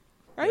him.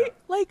 Right? Yeah.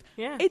 Like,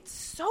 it's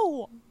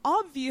so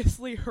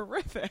obviously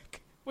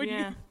horrific when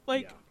you,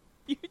 like,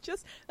 you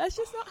just, that's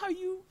just not how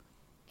you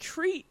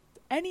treat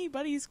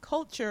anybody's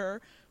culture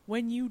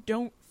when you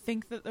don't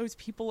think that those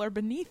people are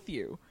beneath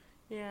you.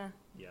 Yeah.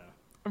 Yeah.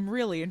 I'm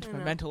really into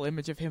my mental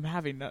image of him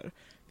having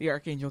the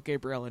Archangel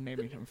Gabriel and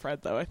naming him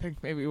Fred, though. I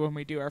think maybe when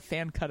we do our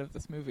fan cut of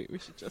this movie, we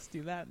should just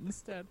do that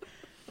instead.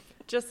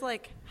 Just,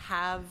 like,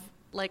 have,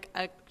 like,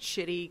 a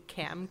shitty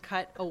cam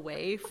cut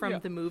away from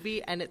the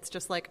movie, and it's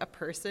just, like, a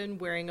person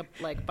wearing a,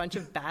 like, bunch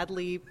of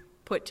badly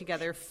put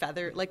together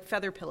feather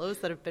pillows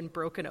that have been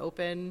broken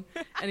open,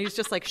 and he's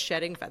just, like,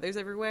 shedding feathers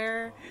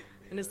everywhere,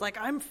 and is like,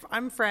 I'm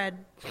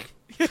Fred.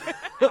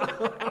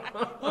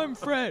 I'm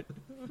Fred.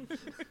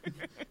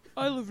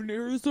 I live in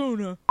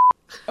Arizona.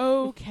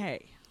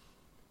 Okay.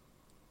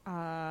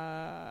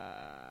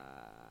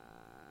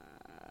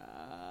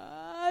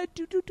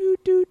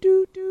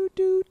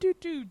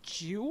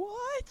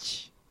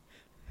 Jew-watch?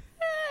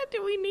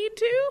 Do we need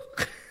to?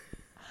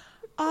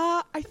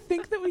 I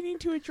think that we need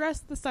to address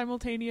the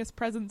simultaneous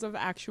presence of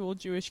actual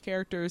Jewish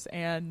characters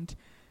and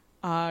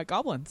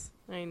Goblins.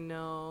 I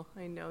know,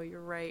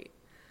 you're right.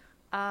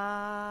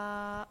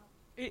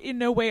 In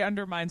no way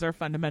undermines our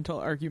fundamental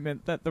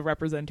argument that the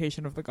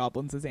representation of the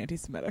goblins is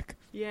anti-Semitic.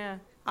 Yeah.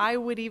 I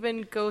would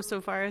even go so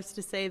far as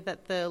to say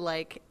that the,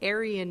 like,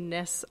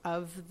 Aryanness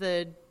of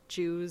the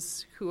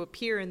Jews who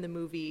appear in the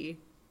movie,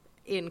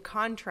 in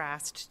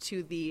contrast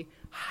to the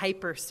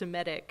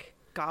hyper-Semitic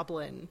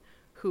goblin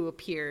who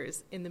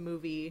appears in the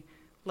movie,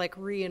 like,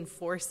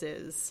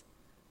 reinforces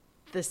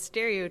the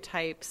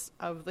stereotypes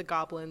of the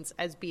goblins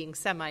as being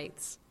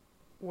Semites,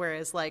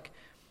 whereas, like,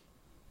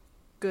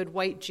 good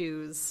white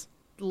Jews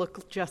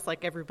look just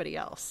like everybody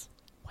else.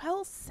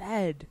 Well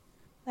said.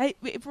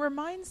 It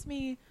reminds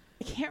me,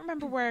 I can't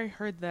remember where I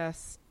heard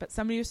this, but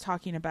somebody was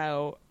talking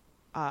about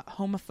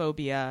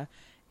homophobia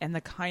and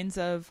the kinds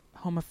of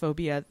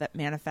homophobia that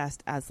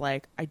manifest as,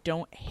 like, I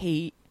don't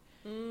hate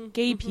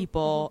gay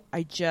people,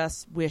 I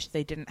just wish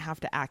they didn't have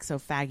to act so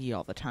faggy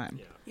all the time.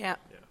 Yeah.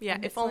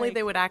 If only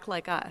they would act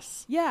like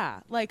us.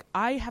 Yeah, like,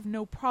 I have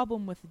no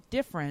problem with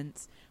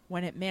difference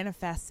when it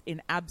manifests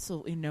in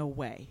absolutely no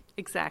way.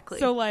 Exactly.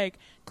 So, like,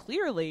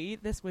 clearly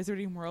this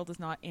wizarding world is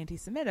not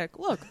anti-Semitic.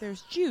 Look,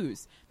 there's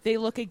Jews. They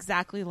look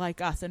exactly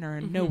like us and are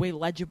in no way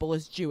legible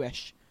as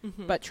Jewish.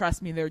 But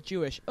trust me, they're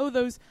Jewish. Oh,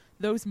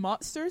 those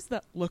monsters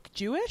that look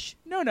Jewish?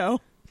 No.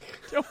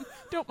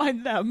 Don't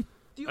mind them.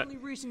 The only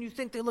reason you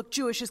think they look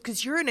Jewish is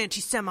because you're an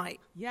anti-Semite.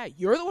 Yeah,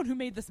 you're the one who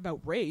made this about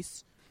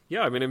race.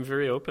 Yeah, I mean, I'm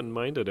very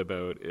open-minded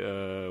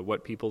about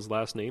what people's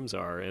last names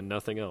are and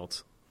nothing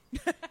else.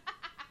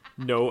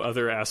 No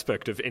other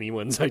aspect of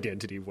anyone's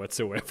identity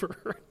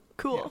whatsoever.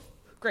 Cool.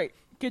 Yeah. Great.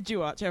 Good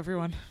Jew-watch,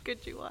 everyone.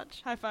 Good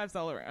Jew-watch. High fives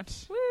all around.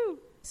 Woo!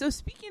 So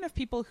speaking of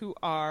people who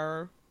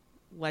are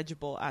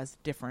legible as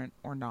different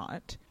or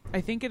not,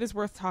 I think it is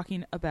worth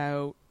talking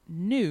about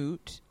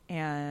Newt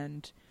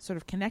and sort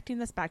of connecting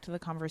this back to the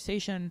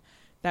conversation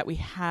that we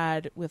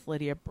had with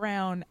Lydia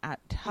Brown at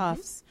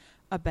Tufts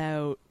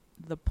about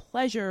the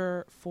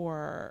pleasure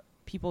for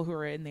people who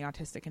are in the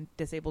autistic and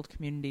disabled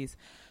communities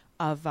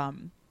of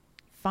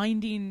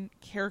finding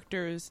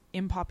characters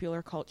in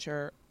popular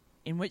culture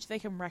in which they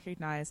can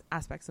recognize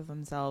aspects of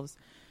themselves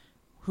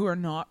who are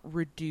not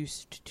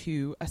reduced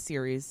to a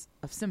series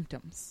of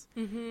symptoms.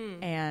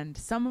 And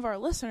some of our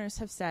listeners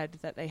have said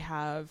that they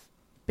have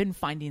been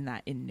finding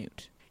that in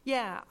Newt.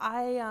 Yeah,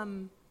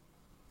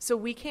 so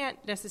we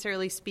can't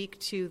necessarily speak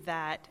to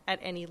that at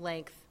any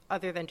length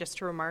other than just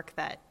to remark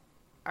that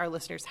our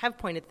listeners have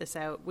pointed this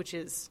out, which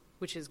is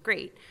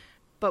great.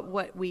 But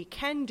what we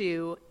can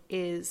do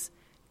is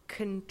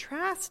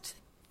contrast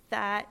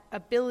that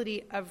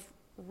ability of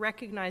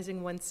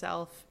recognizing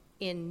oneself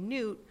in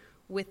Newt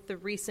with the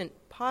recent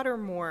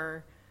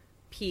Pottermore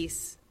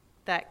piece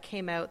that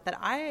came out that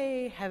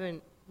I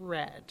haven't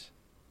read.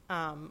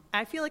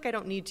 I feel like I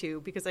don't need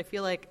to, because I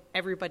feel like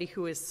everybody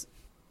who is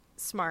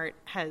smart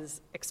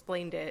has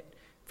explained it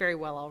very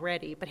well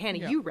already. But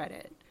Hannah, you read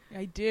it.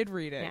 I did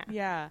read it.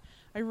 Yeah.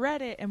 I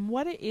read it, and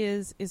what it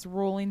is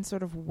Rowling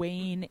sort of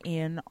weighing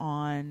in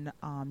on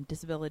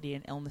disability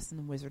and illness in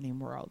the wizarding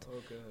world.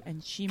 Oh, good.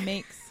 And she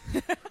makes,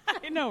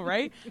 I know,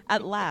 right?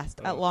 At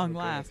long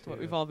last, what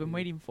we've all been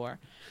waiting for.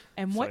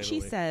 And what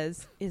she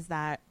says is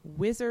that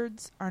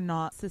wizards are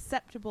not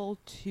susceptible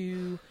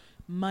to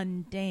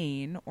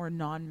mundane or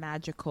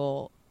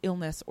non-magical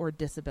illness or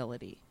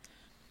disability.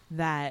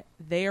 That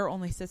they are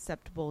only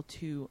susceptible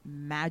to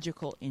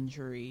magical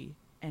injury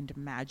and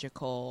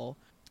magical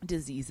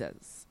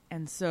diseases.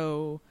 And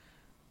so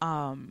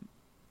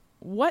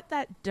what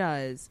that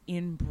does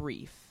in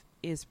brief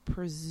is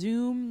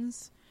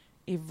presumes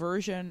a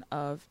version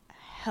of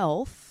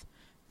health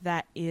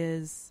that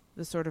is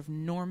the sort of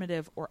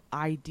normative or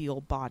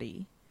ideal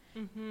body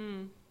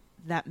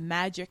that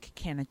magic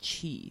can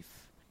achieve.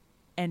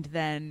 And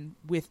then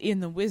within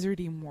the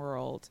wizarding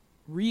world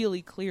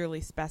really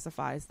clearly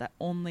specifies that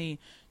only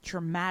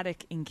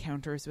traumatic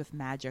encounters with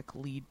magic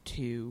lead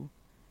to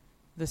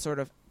the sort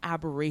of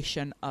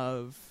aberration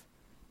of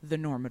the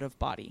normative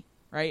body,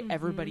 right?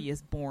 Everybody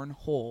is born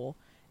whole,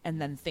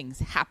 and then things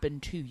happen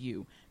to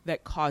you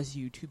that cause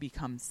you to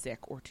become sick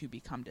or to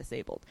become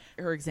disabled.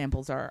 Her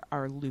examples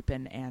are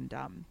Lupin and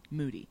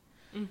Moody.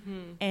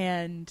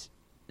 And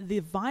the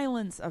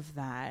violence of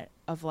that,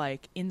 of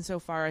like,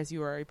 insofar as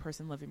you are a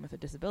person living with a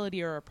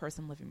disability or a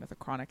person living with a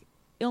chronic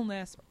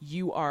illness,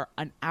 you are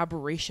an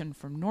aberration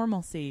from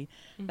normalcy,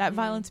 that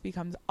violence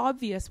becomes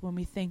obvious when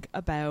we think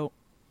about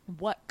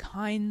what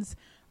kinds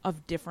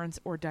of difference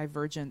or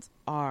divergence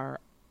are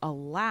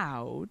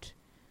allowed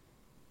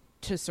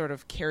to sort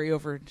of carry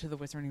over into the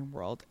wizarding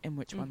world and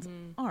which ones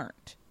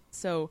aren't.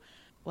 So,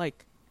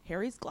 like,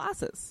 Harry's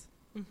glasses.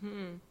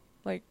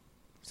 Like,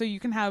 so you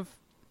can have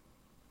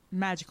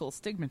magical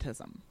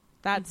stigmatism.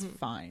 That's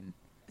fine.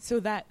 So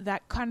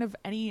that kind of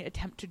any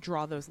attempt to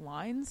draw those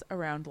lines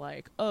around,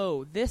 like,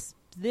 oh, this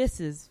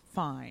is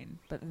fine,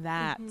 but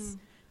that's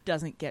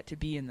doesn't get to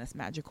be in this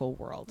magical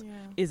world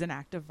is an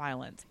act of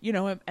violence. You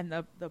know, and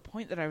the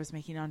point that I was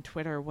making on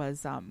Twitter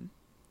was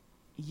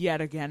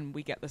yet again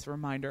we get this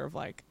reminder of,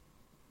 like,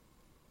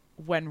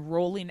 when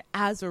Rowling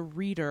as a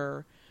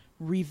reader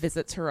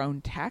revisits her own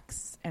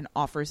texts and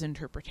offers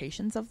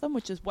interpretations of them,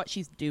 which is what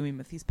she's doing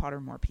with these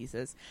Pottermore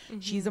pieces.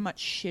 She's a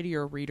much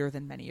shittier reader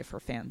than many of her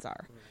fans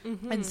are.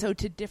 And so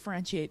to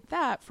differentiate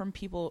that from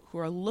people who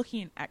are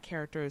looking at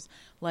characters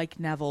like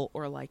Neville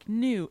or like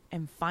Newt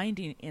and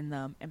finding in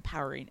them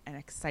empowering and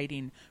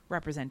exciting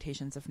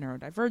representations of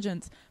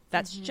neurodivergence,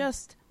 that's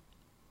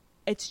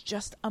it's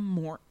just a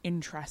more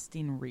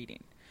interesting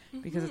reading.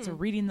 Because it's a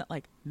reading that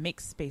like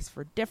makes space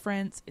for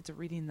difference. It's a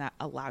reading that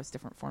allows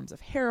different forms of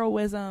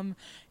heroism.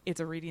 It's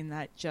a reading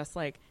that just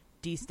like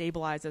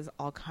destabilizes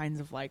all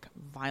kinds of like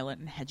violent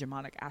and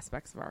hegemonic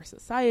aspects of our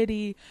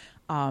society.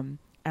 And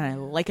I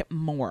like it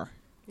more.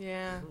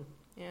 Yeah.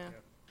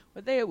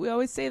 But we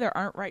always say there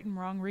aren't right and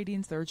wrong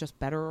readings. There are just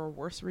better or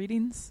worse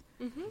readings.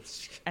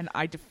 And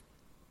I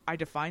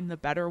define the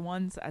better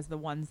ones as the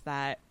ones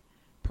that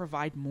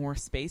provide more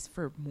space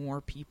for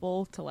more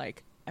people to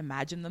like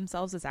imagine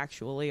themselves as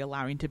actually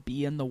allowing to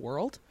be in the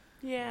world.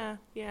 Yeah.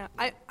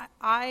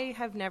 I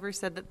have never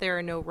said that there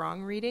are no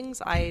wrong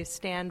readings. I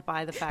stand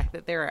by the fact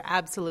that there are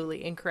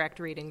absolutely incorrect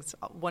readings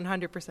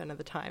 100% of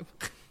the time.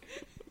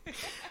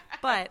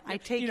 But I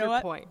take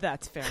your point.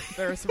 That's fair.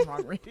 There are some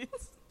wrong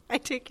readings. I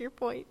take your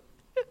point.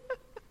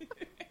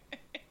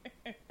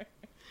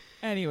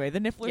 Anyway, the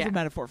Niffler is a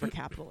metaphor for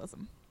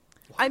capitalism.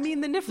 I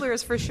mean, the Niffler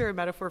is for sure a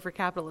metaphor for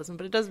capitalism,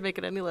 but it doesn't make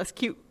it any less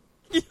cute.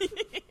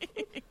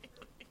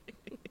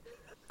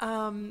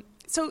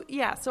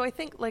 So I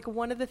think like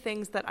one of the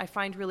things that I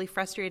find really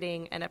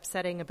frustrating and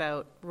upsetting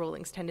about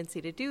Rowling's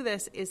tendency to do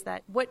this is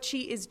that what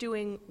she is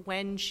doing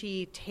when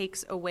she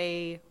takes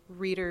away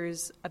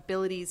readers'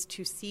 abilities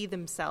to see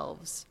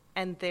themselves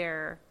and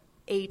their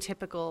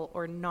atypical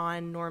or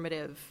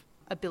non-normative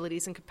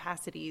abilities and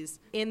capacities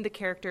in the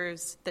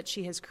characters that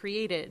she has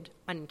created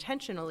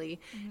unintentionally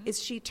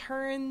is she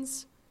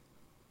turns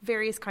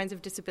various kinds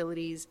of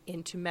disabilities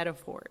into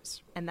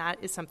metaphors. And that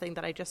is something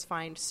that I just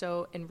find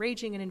so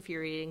enraging and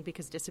infuriating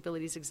because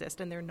disabilities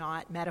exist and they're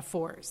not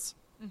metaphors.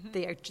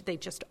 They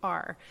just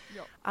are.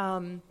 Yep.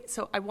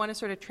 So I want to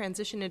sort of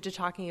transition into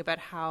talking about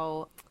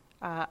how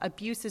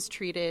abuse is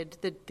treated,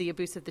 the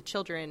abuse of the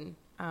children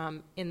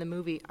in the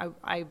movie.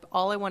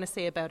 All I want to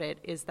say about it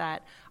is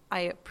that I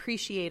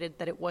appreciated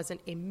that it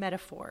wasn't a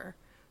metaphor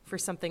for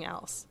something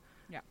else.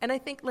 Yeah. And I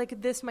think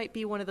like this might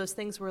be one of those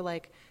things where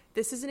like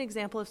this is an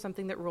example of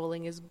something that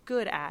Rowling is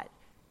good at.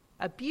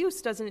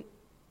 Abuse doesn't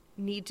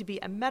need to be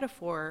a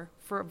metaphor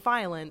for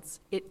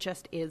violence. It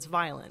just is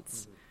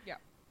violence. Yeah.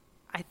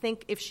 I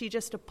think if she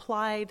just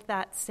applied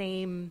that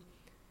same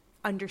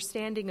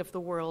understanding of the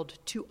world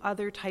to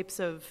other types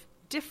of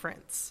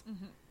difference,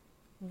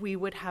 we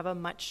would have a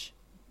much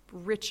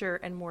richer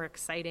and more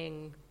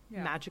exciting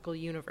magical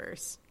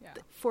universe. Yeah.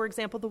 For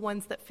example, the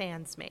ones that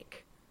fans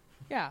make.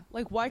 Yeah,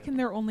 like why can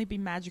there only be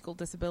magical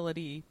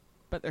disability,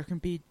 but there can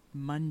be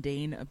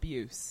mundane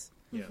abuse?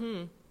 Yeah,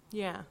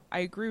 yeah. I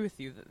agree with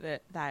you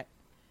that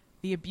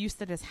the abuse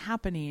that is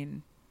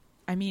happening.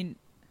 I mean,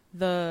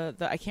 the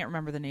I can't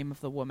remember the name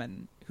of the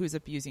woman who's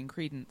abusing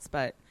Credence,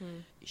 but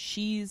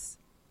she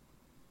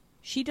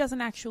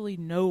doesn't actually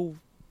know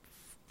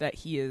that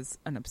he is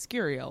an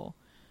obscurial.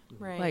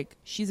 Right. Like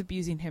she's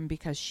abusing him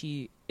because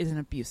she is an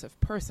abusive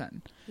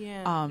person.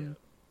 Yeah.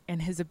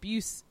 And his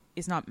abuse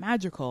is not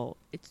magical.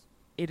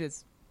 It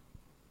is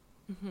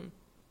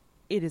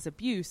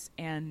abuse,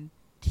 and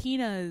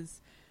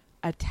Tina's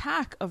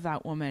attack of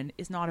that woman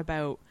is not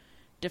about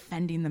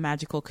defending the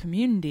magical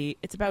community.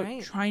 It's about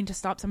trying to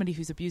stop somebody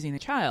who's abusing a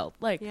child,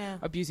 like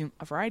abusing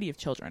a variety of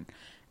children.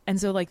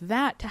 And so like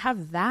that, to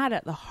have that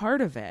at the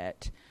heart of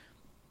it,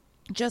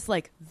 just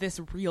like this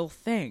real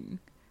thing,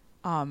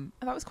 that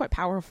was quite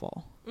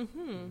powerful.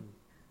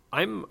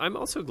 I'm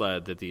also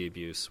glad that the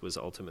abuse was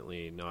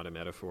ultimately not a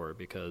metaphor,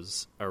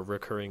 because a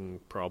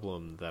recurring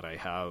problem that I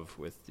have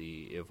with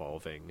the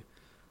evolving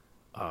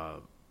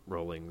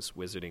Rowling's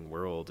wizarding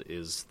world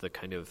is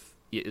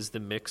the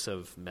mix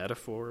of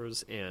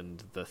metaphors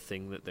and the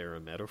thing that they're a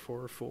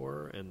metaphor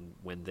for, and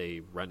when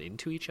they run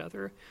into each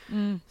other.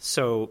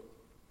 So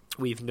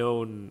we've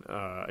known,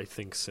 I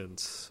think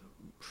since...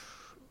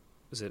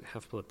 is it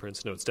Half-Blood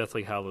Prince? No, it's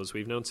Deathly Hallows.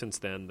 We've known since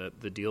then that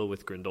the deal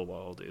with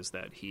Grindelwald is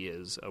that he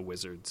is a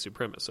wizard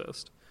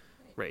supremacist,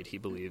 right? He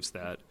believes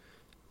that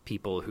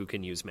people who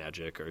can use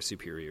magic are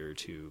superior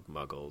to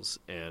muggles,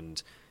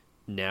 and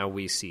now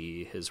we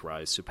see his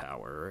rise to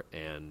power,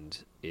 and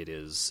it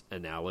is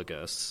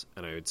analogous,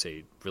 and I would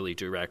say really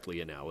directly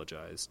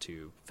analogized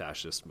to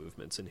fascist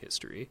movements in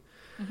history.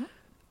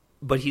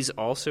 But he's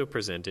also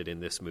presented in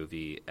this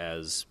movie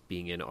as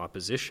being in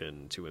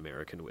opposition to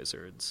American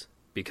wizards,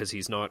 because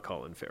he's not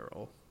Colin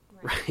Farrell,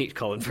 right?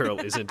 Colin Farrell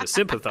isn't a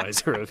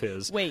sympathizer of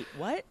his. Wait,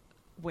 what?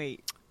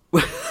 Wait.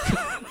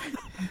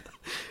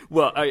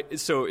 Well,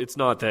 so it's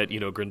not that,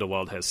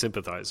 Grindelwald has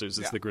sympathizers.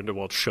 It's that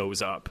Grindelwald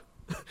shows up.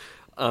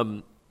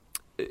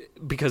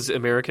 because the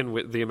American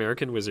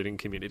wizarding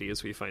community,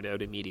 as we find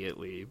out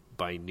immediately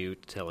by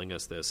Newt telling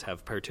us this,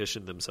 have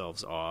partitioned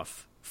themselves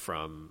off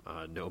from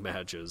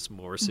no-mages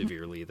more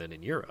severely than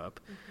in Europe.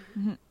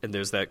 And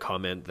there's that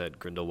comment that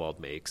Grindelwald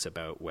makes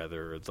about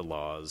whether the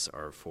laws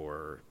are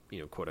for,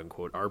 quote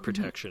unquote, our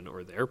protection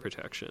or their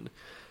protection.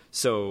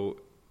 So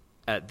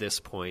at this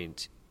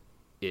point,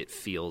 it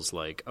feels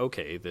like,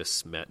 okay,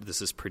 this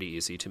is pretty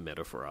easy to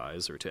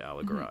metaphorize or to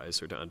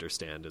allegorize or to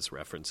understand as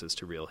references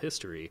to real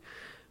history.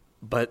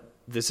 But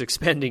this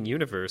expanding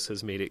universe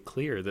has made it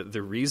clear that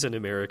the reason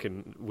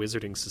American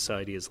wizarding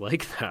society is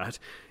like that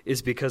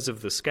is because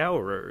of the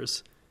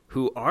Scourers,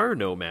 who are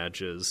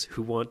no-mages,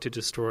 who want to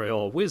destroy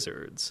all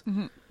wizards.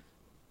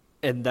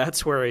 And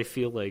that's where I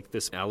feel like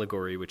this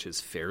allegory, which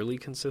is fairly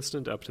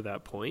consistent up to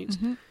that point,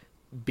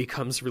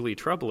 becomes really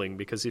troubling,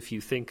 because if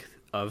you think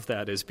of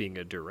that as being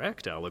a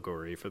direct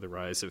allegory for the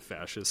rise of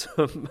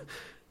fascism,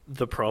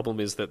 the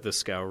problem is that the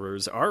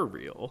Scourers are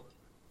real,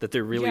 that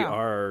there really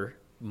are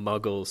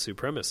Muggle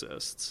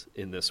supremacists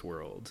in this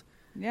world.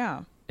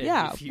 Yeah. And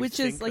yeah,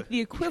 which is like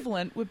the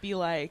equivalent would be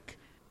like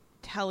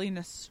telling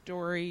a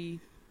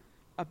story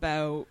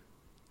about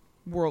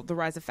the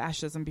rise of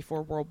fascism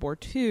before World War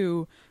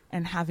II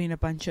and having a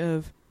bunch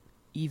of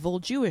evil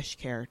Jewish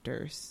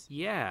characters.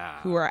 Yeah.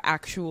 Who are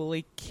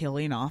actually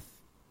killing off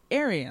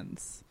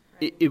Aryans.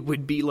 It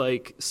would be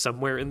like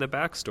somewhere in the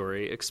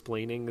backstory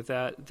explaining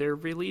that there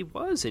really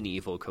was an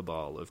evil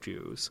cabal of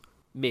Jews.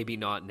 Maybe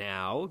not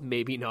now,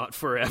 maybe not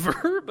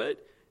forever, but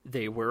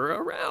they were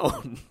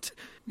around.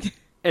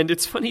 And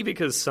it's funny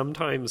because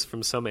sometimes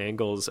from some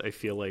angles I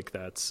feel like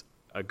that's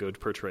a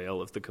good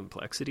portrayal of the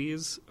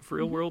complexities of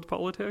real-world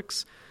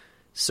politics.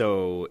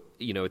 So,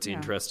 it's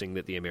interesting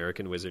that the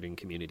American wizarding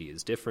community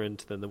is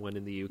different than the one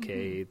in the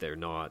UK. They're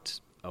not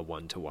a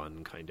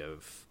one-to-one kind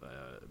of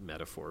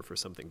metaphor for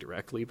something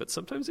directly, but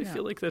sometimes I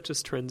feel like that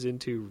just trends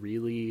into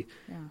really,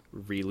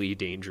 really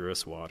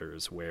dangerous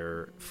waters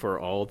where for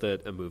all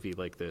that a movie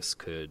like this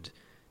could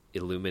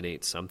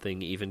illuminate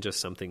something, even just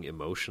something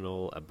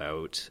emotional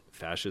about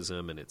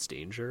fascism and its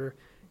danger,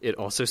 it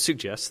also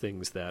suggests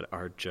things that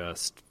are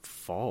just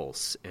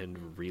false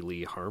and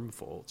really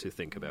harmful to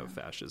think about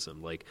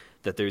fascism, like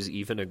that there's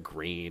even a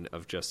grain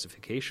of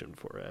justification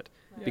for it.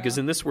 Yeah. Because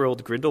in this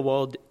world,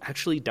 Grindelwald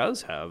actually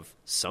does have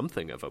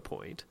something of a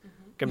point.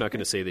 I'm not going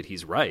to say that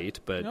he's right,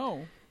 but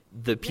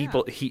the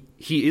people he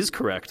is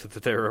correct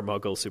that there are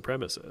Muggle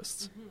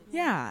supremacists.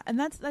 Yeah, and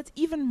that's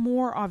even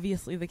more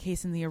obviously the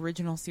case in the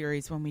original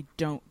series when we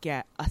don't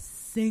get a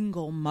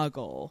single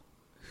Muggle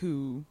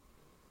who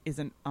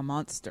isn't a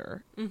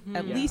monster.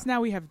 At least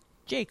now we have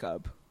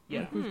Jacob.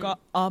 Yeah. We've got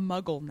a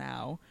Muggle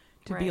now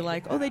to be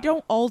like, oh, they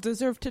don't all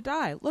deserve to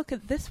die. Look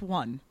at this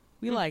one.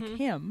 We like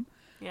him.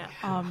 Yeah.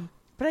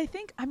 But I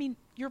think,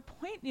 your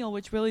point, Neil,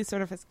 which really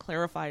sort of has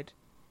clarified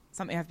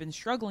something I've been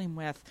struggling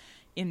with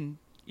in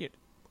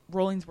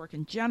Rowling's work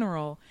in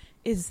general,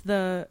 is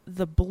the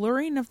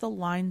blurring of the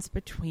lines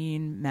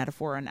between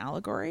metaphor and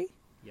allegory.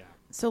 Yeah.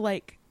 So,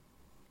 like,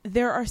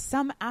 there are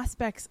some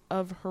aspects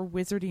of her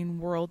wizarding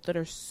world that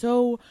are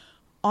so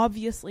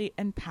obviously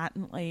and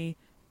patently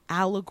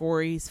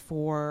allegories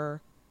for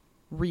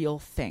real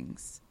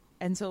things.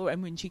 And so,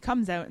 and when she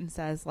comes out and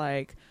says,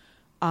 like,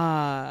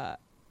 werewolfism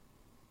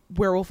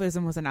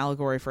was an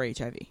allegory for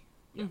HIV.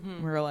 We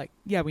were like,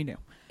 yeah, we knew.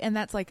 And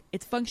that's like,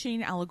 it's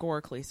functioning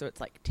allegorically. So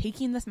it's like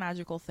taking this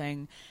magical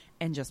thing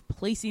and just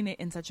placing it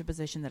in such a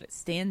position that it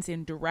stands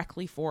in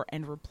directly for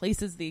and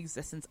replaces the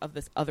existence of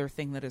this other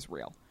thing that is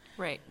real.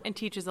 Right. And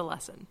teaches a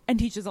lesson.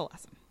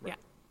 Yeah.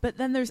 But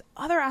then there's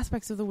other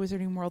aspects of the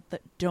wizarding world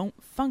that don't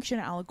function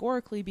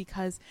allegorically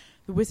because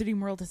the wizarding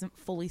world isn't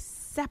fully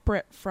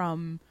separate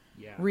from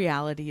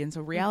reality. And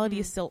so reality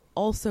is still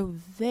also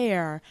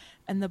there.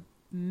 And the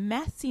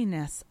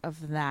messiness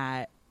of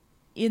that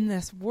in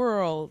this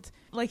world,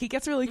 like, it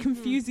gets really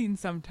confusing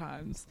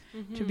sometimes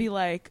to be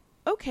like,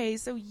 okay,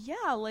 so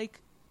yeah, like,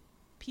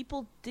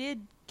 people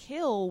did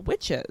kill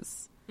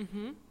witches.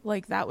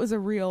 Like, that was a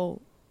real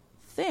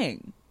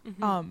thing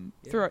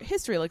throughout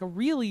history. Like, a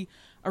really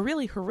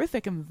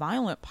horrific and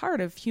violent part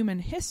of human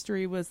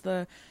history was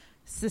the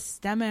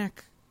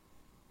systemic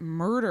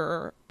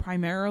murder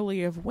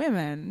primarily of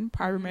women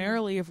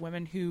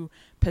who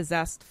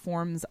possessed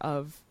forms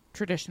of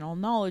traditional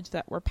knowledge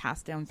that were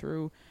passed down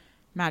through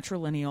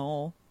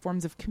matrilineal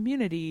forms of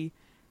community.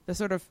 The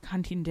sort of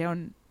hunting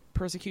down,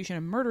 persecution,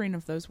 and murdering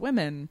of those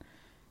women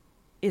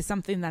is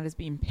something that is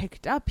being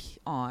picked up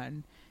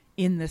on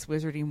in this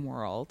wizarding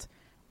world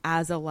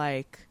as a,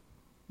 like,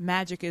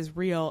 magic is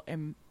real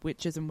and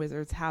witches and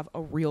wizards have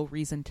a real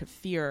reason to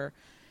fear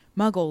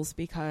Muggles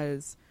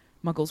because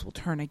Muggles will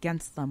turn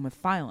against them with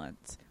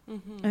violence.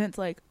 And it's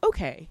like,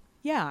 okay,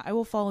 yeah, I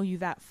will follow you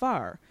that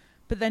far.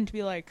 But then to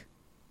be like,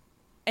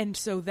 and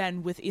so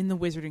then within the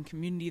wizarding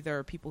community, there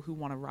are people who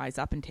want to rise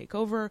up and take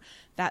over.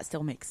 That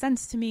still makes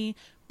sense to me.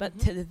 But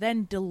to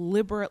then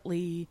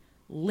deliberately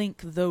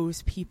link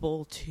those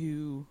people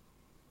to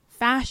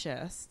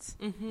fascists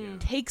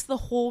takes the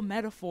whole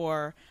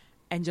metaphor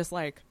and just,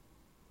 like,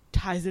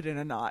 ties it in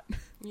a knot.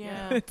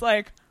 Yeah. It's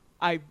like,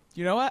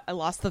 You know what? I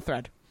lost the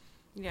thread.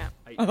 Yeah.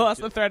 I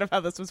lost the thread of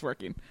how this was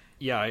working.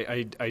 Yeah,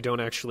 I don't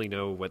actually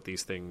know what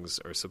these things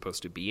are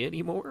supposed to be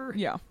anymore.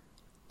 Yeah.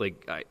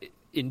 Like,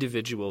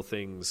 individual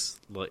things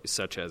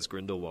such as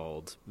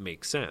Grindelwald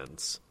make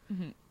sense,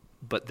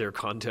 but their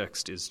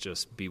context is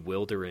just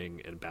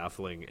bewildering and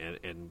baffling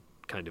and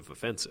kind of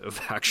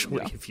offensive,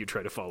 actually, if you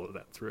try to follow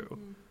that through.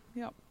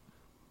 Yep.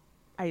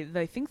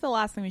 I think the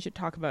last thing we should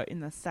talk about in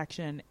this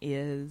section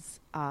is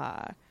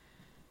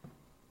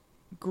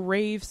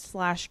Graves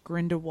 /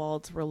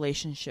 Grindelwald's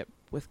relationship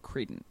with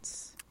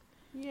Credence.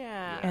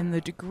 Yeah. And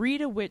the degree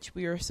to which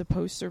we are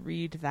supposed to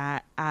read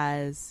that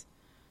as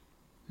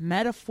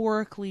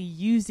metaphorically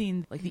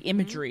using like the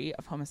imagery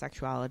of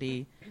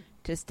homosexuality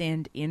to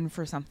stand in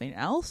for something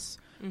else,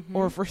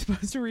 or if we're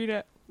supposed to read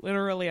it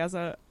literally as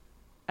a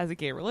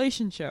gay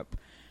relationship,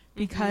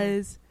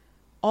 because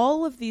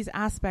all of these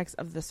aspects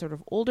of this sort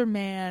of older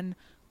man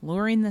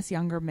luring this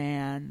younger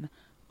man,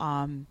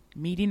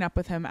 meeting up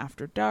with him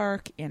after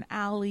dark in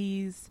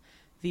alleys,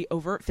 the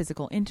overt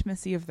physical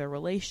intimacy of their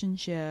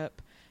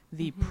relationship,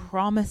 the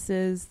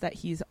promises that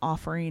he's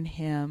offering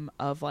him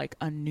of like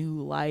a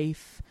new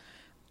life,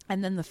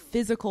 and then the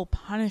physical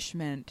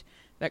punishment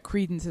that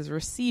Credence is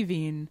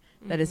receiving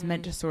that is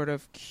meant to sort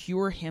of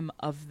cure him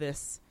of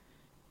this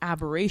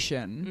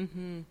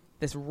aberration,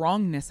 this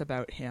wrongness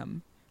about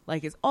him,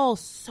 like is all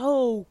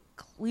so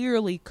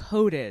clearly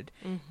coded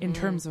in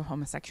terms of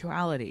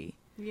homosexuality.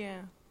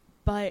 Yeah.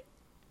 But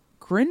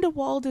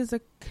Grindelwald is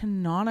a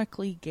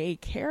canonically gay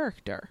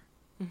character.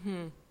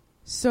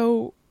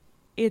 So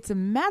it's a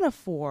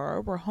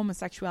metaphor where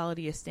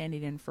homosexuality is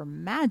standing in for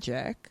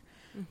magic,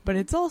 but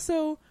it's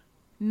also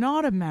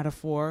not a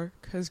metaphor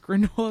because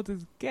Grindelwald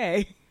is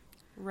gay.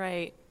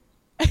 Right.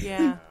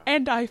 Yeah.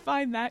 And I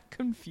find that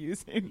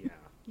confusing.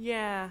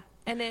 Yeah.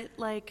 And it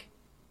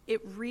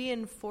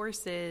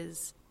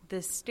reinforces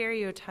the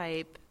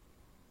stereotype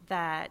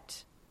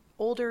that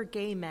older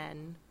gay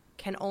men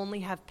can only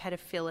have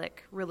pedophilic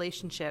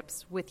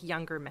relationships with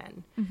younger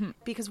men.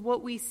 Because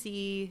what we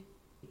see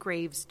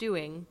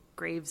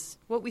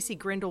what we see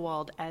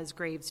Grindelwald as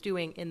Graves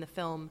doing in the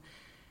film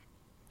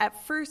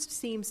at first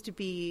seems to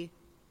be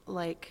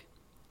like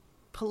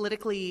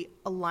politically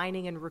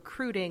aligning and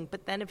recruiting,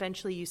 but then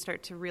eventually you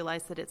start to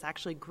realize that it's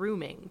actually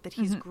grooming, that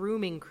he's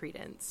grooming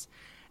Credence.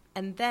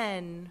 And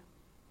then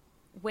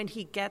when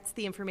he gets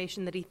the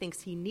information that he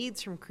thinks he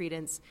needs from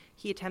Credence,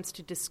 he attempts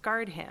to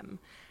discard him.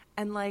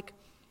 And like,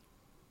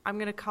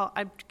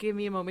 give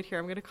me a moment here.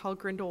 I'm going to call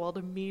Grindelwald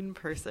a mean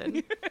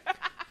person.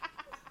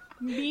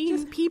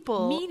 Mean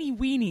people. Meanie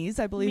weenies,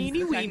 I believe.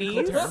 Meanie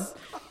weenies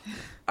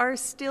are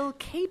still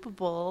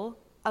capable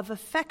of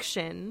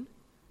affection,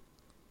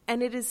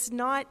 and it is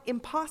not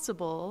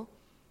impossible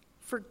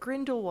for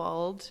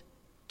Grindelwald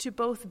to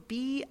both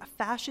be a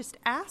fascist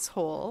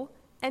asshole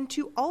and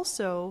to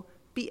also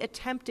be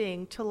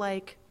attempting to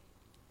like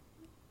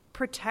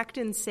protect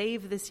and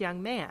save this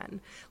young man.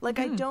 Like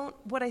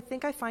what I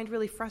think I find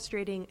really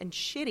frustrating and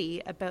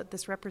shitty about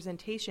this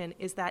representation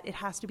is that it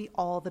has to be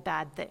all the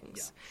bad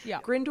things. Yeah.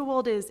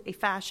 Grindelwald is a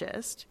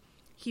fascist.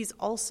 He's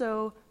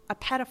also a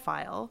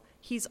pedophile.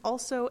 He's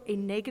also a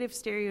negative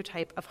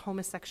stereotype of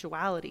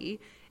homosexuality.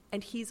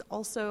 And he's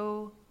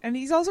also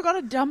got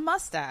a dumb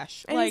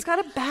mustache. And he's got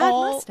a bad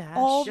mustache.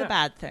 All the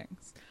bad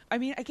things. I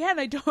mean, again,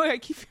 I feel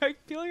like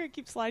I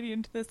keep sliding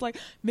into this, like,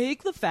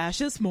 make the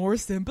fascists more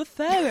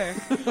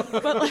sympathetic.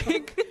 But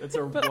like, that's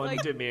our one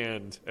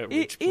demand. At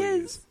which,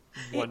 please,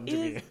 one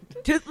demand.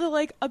 Just the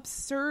like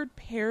absurd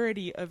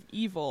parody of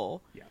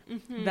evil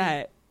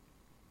that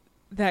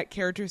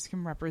characters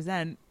can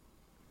represent.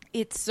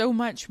 It's so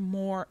much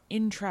more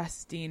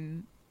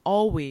interesting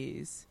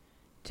always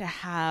to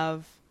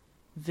have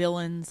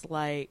villains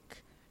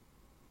like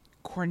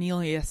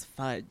Cornelius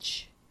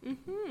Fudge.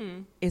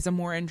 Is a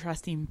more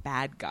interesting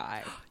bad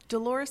guy.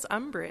 Dolores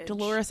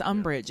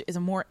Umbridge is a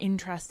more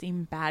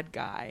interesting bad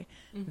guy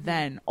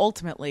than a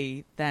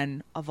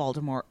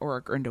Voldemort or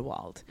a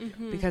Grindelwald,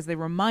 because they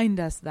remind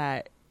us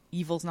that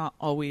evil's not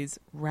always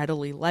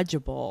readily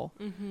legible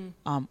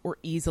or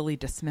easily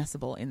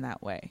dismissible in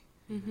that way.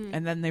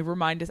 And then they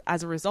remind us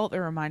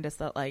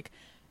that like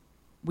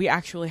we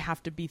actually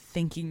have to be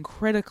thinking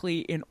critically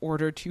in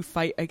order to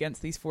fight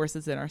against these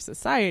forces in our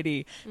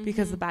society,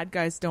 because the bad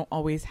guys don't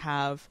always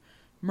have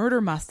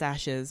murder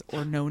mustaches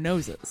or no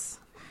noses.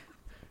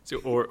 So,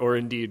 or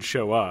indeed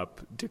show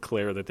up,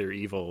 declare that they're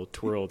evil,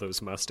 twirl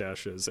those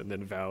mustaches, and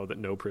then vow that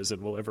no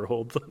prison will ever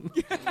hold them.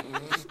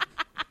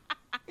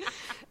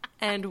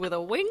 And with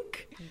a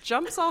wink,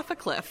 jumps off a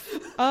cliff.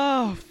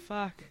 Oh,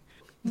 fuck.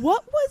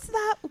 What was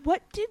that?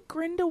 What did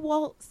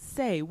Grindelwald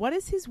say? What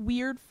is his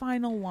weird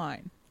final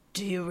line?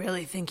 Do you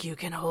really think you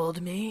can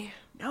hold me?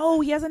 No,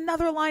 he has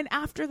another line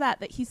after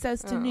that he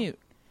says to Newt.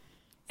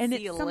 And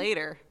See you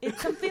later.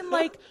 It's something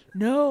like,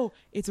 no,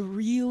 it's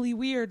really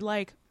weird.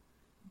 Like,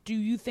 do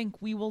you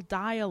think we will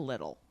die a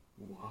little?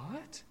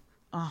 What?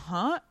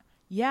 Uh-huh.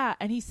 Yeah,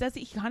 and he says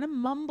it, he kind of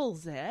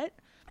mumbles it.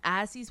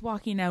 As he's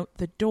walking out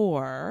the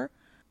door,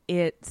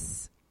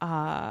 it's,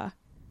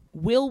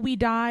 will we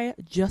die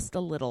just a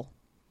little?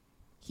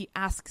 he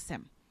asks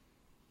him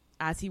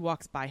as he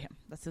walks by him.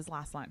 That's his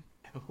last line.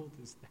 How old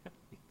is that?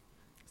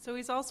 So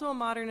he's also a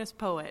modernist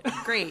poet.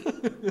 Great.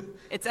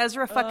 It's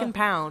Ezra fucking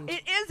Pound.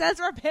 It is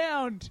Ezra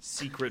Pound.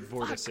 Secret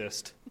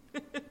vorticist.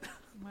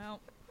 Well,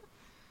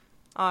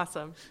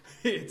 Awesome.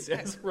 It's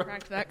Ezra.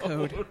 cracked that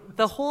code.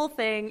 The whole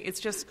thing is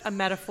just a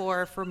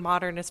metaphor for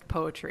modernist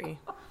poetry.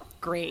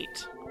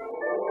 Great.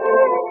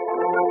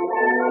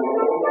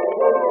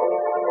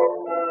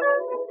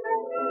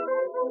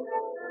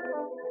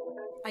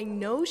 I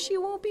know she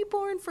won't be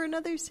born for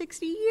another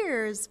 60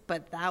 years,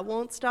 but that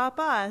won't stop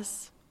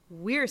us.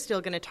 We're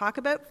still going to talk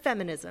about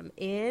feminism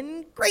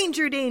in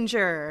Granger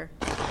Danger.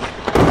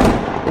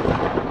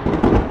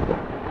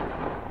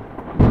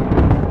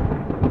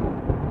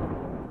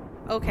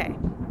 Okay,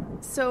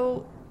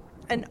 so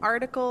an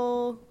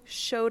article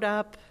showed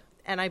up,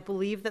 and I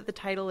believe that the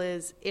title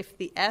is "If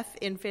the F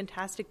in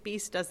Fantastic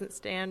Beasts doesn't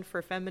stand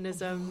for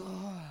feminism."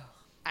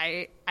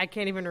 I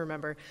can't even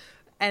remember.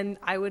 And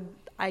I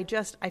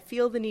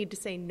feel the need to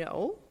say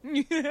no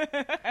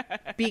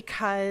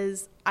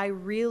because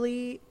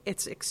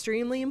it's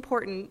extremely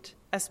important,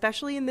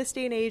 especially in this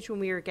day and age when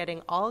we are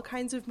getting all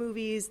kinds of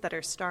movies that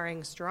are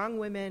starring strong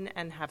women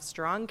and have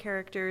strong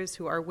characters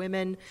who are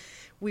women.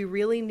 We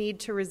really need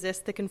to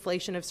resist the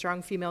conflation of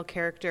strong female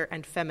character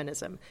and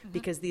feminism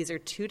because these are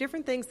two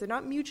different things. They're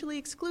not mutually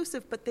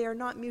exclusive, but they are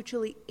not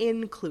mutually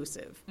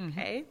inclusive,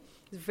 okay?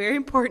 It's very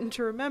important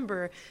to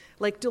remember,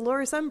 like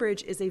Dolores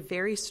Umbridge is a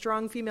very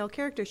strong female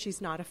character.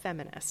 She's not a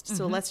feminist.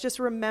 So let's just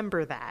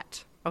remember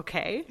that,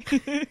 okay?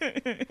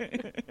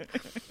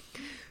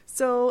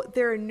 So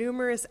there are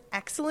numerous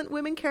excellent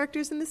women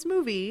characters in this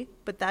movie,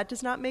 but that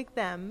does not make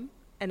them,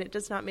 and it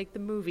does not make the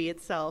movie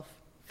itself,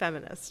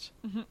 feminist.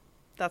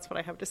 That's what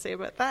I have to say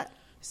about that.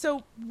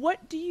 So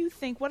what do you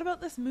think, what about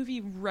this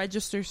movie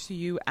registers to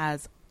you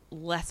as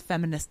less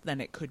feminist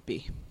than it could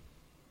be?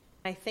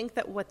 I think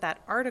that what that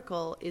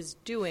article is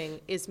doing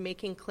is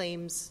making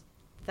claims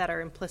that are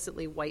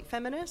implicitly white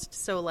feminist.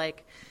 So,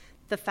 like,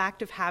 the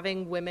fact of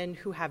having women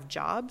who have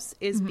jobs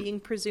is being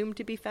presumed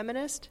to be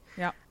feminist.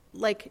 Yeah.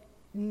 Like,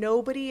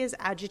 nobody is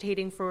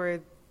agitating for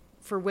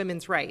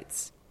women's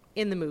rights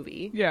in the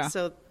movie. Yeah.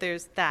 So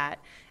there's that.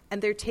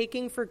 And they're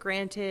taking for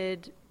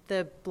granted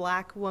the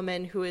black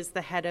woman who is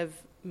the head of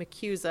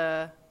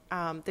MACUSA.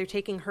 They're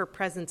taking her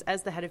presence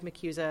as the head of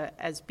MACUSA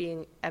as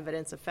being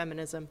evidence of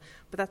feminism.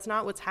 But that's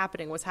not what's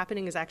happening. What's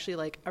happening is actually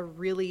like a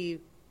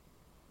really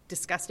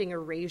disgusting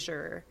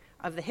erasure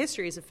of the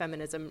histories of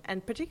feminism,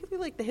 and particularly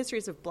like the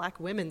histories of black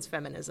women's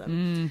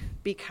feminism.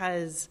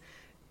 Because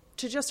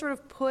to just sort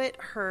of put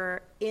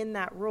her in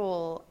that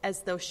role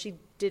as though she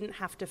didn't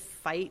have to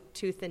fight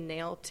tooth and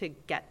nail to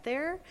get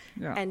there,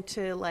 and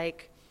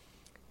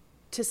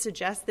to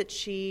suggest that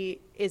she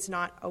is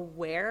not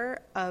aware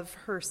of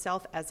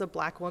herself as a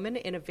black woman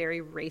in a very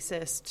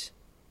racist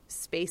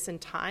space and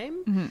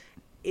time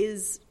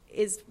is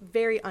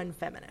very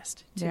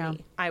unfeminist to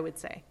me, I would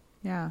say.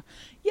 Yeah.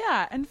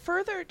 Yeah. And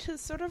further, to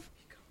sort of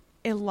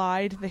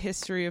elide the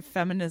history of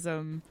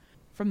feminism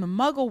from the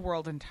Muggle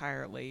world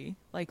entirely,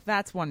 like,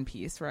 that's one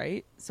piece,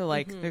 right? So,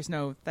 like,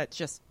 that's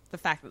just the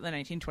fact that the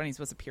 1920s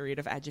was a period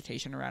of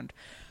agitation around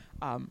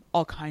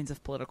all kinds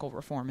of political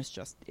reform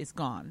is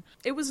gone.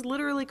 It was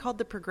literally called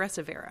the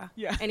Progressive Era.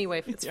 Yeah.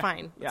 Anyway, it's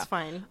fine. It's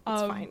fine.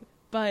 It's fine.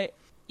 But,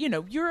 you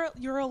know,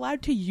 you're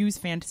allowed to use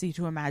fantasy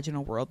to imagine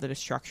a world that is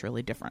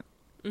structurally different.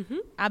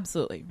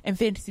 Absolutely. And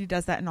fantasy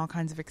does that in all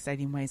kinds of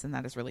exciting ways, and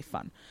that is really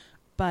fun.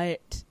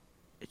 But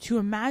to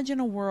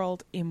imagine a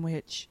world in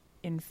which,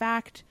 in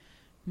fact,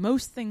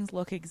 most things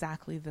look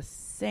exactly the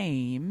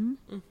same.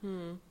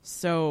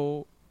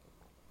 So,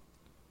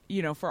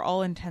 you know, for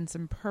all intents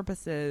and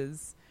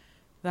purposes,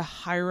 the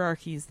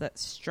hierarchies that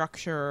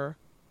structure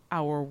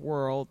our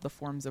world, the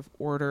forms of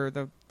order,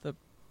 the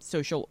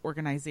social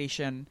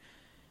organization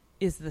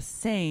is the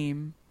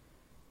same,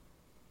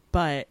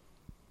 but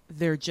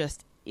there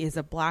just is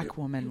a black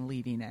woman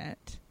leading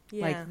it.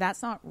 Yeah. Like,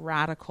 that's not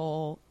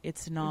radical.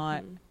 It's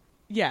not,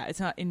 it's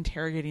not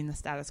interrogating the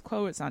status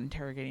quo. It's not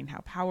interrogating how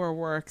power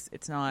works.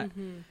 It's not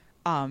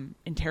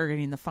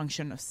interrogating the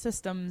function of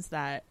systems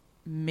that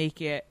make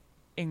it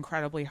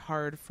incredibly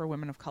hard for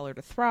women of color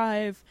to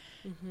thrive.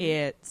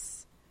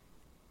 It's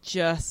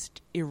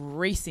just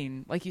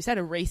erasing, like you said,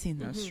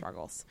 those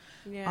struggles.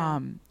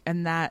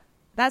 And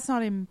that's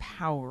not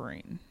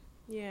empowering.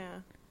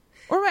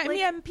 Or I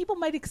mean, people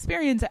might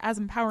experience it as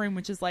empowering,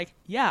 which is like,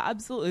 yeah,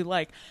 absolutely.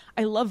 Like,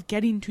 I love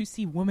getting to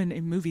see women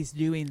in movies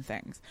doing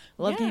things.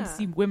 I love getting to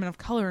see women of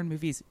color in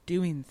movies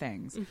doing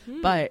things.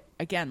 But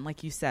again,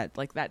 like you said,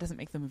 like, that doesn't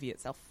make the movie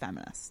itself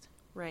feminist.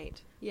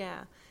 Right.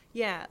 Yeah.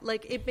 Yeah.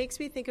 Like, it makes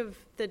me think of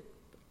the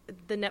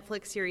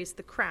Netflix series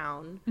The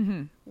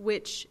Crown,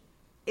 which,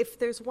 if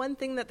there's one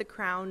thing that The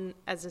Crown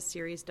as a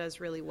series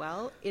does really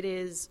well, it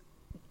is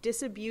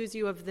disabuse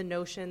you of the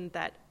notion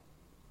that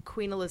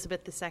Queen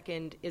Elizabeth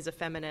II is a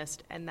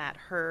feminist and that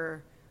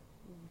her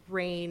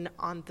reign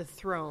on the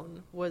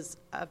throne was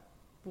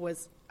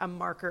a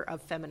marker of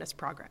feminist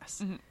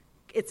progress.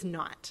 It's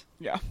not.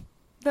 Yeah.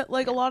 That,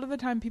 like, a lot of the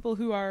time people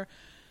who are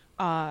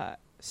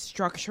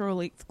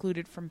structurally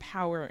excluded from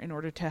power in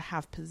order to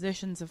have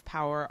positions of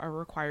power are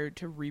required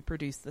to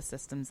reproduce the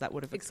systems that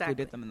would have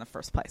excluded them in the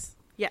first place.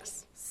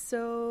 Yes.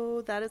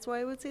 So that is why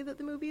I would say that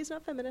the movie is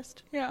not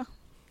feminist. Yeah.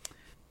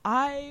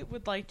 I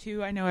would like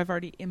to, I know I've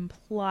already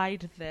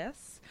implied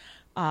this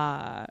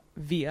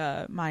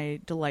via my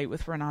delight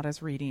with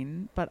Renata's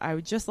reading, but I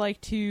would just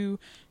like to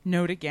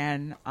note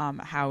again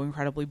how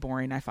incredibly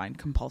boring I find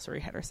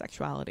compulsory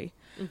heterosexuality.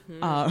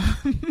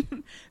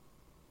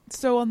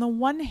 So on the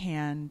one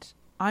hand,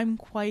 I'm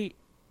quite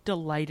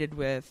delighted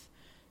with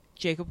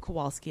Jacob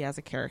Kowalski as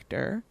a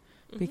character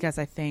because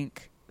I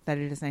think that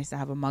it is nice to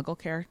have a Muggle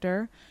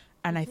character,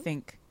 and I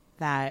think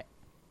that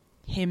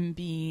him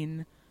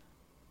being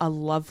a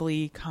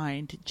lovely,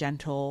 kind,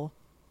 gentle,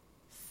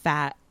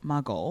 fat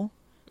Muggle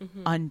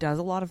undoes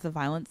a lot of the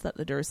violence that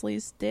the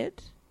Dursleys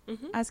did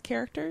as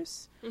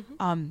characters.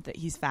 That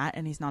he's fat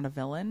and he's not a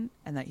villain,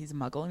 and that he's a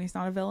Muggle and he's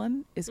not a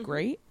villain is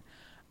great.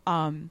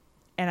 And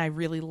I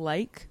really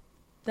like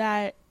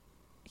that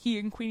he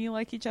and Queenie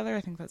like each other.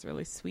 I think that's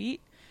really sweet.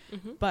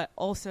 But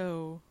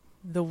also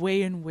the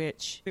way in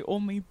which the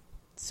only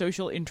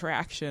social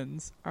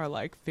interactions are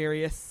like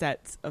various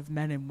sets of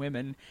men and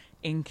women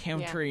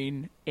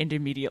encountering and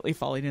immediately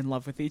falling in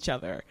love with each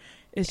other.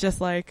 It's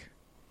just like,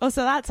 oh,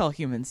 so that's all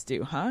humans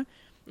do, huh?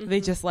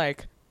 They just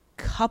like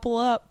couple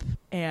up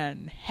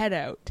and head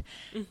out.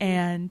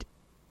 And,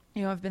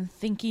 you know, I've been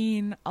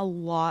thinking a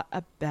lot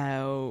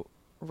about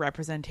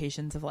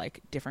representations of like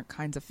different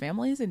kinds of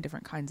families and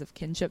different kinds of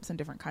kinships and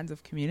different kinds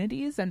of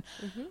communities. And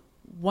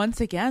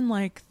once again,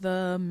 like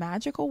the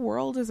magical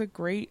world is a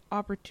great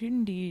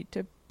opportunity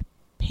to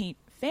paint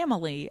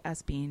family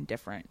as being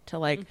different, to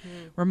like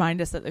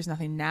remind us that there's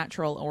nothing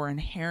natural or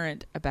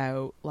inherent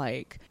about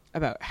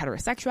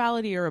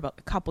heterosexuality or about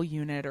the couple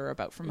unit or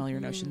about familiar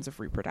notions of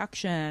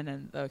reproduction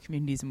and the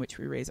communities in which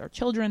we raise our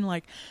children.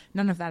 Like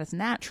none of that is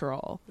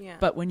natural.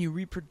 But when you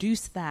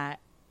reproduce that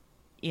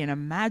in a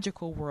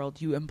magical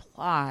world, you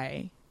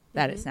imply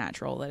that it's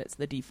natural, that it's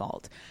the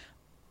default.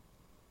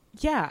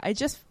 Yeah, I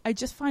just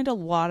find a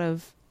lot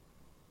of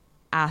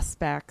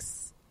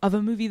aspects of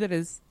a movie that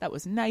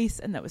was nice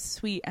and that was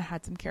sweet and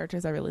had some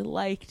characters I really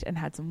liked and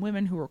had some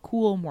women who were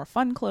cool, more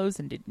fun clothes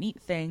and did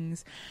neat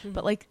things.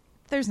 But like,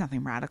 there's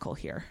nothing radical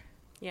here.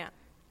 Yeah.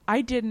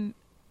 I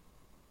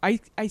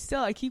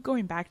keep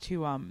going back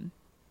to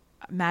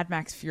Mad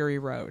Max Fury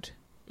Road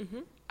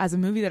as a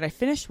movie that I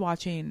finished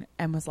watching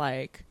and was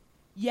like,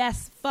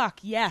 yes, fuck,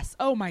 yes.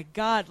 Oh my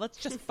God, let's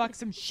just fuck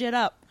some shit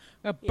up.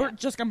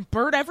 Just gonna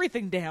burn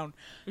everything down.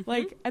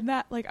 Like, and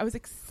that, like, I was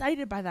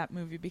excited by that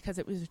movie because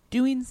it was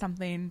doing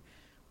something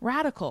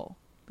radical,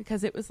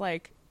 because it was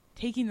like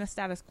taking the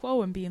status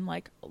quo and being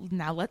like,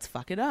 now let's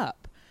fuck it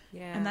up.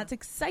 Yeah. And that's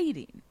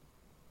exciting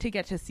to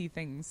get to see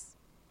things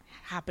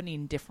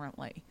happening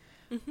differently.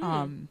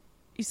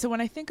 So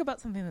when I think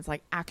about something that's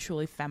like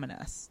actually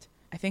feminist,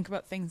 I think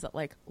about things that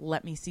like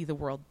let me see the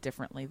world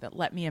differently, that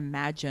let me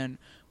imagine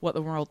what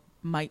the world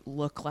might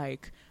look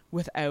like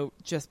without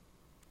just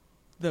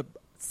the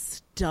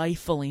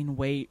stifling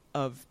weight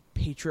of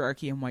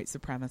patriarchy and white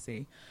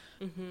supremacy.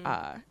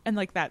 And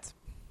like that's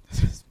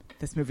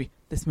this movie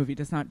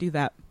does not do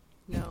that.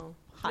 No.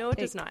 Hot no, take.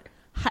 It does not.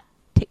 Hot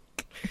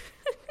take.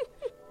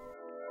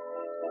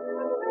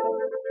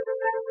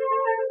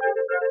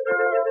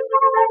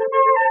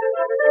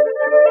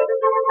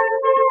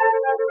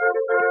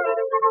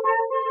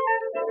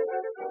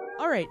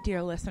 All right,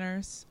 dear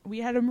listeners, we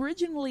had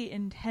originally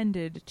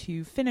intended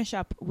to finish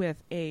up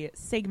with a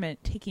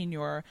segment taking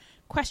your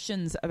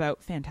questions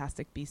about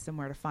Fantastic Beasts and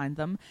where to find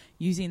them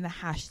using the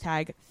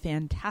hashtag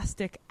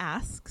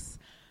 #FantasticAsks.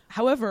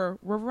 However,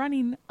 we're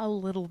running a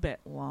little bit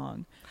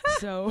long.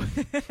 So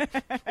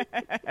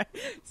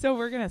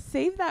we're going to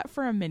save that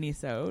for a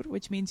mini-sode,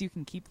 which means you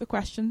can keep the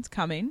questions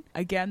coming.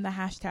 Again, the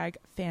hashtag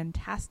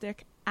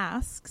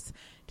 #FantasticAsks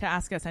to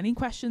ask us any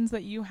questions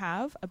that you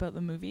have about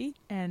the movie,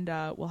 and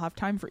we'll have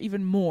time for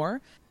even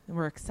more. And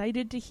we're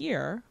excited to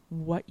hear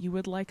what you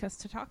would like us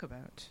to talk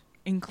about,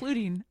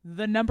 including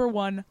the number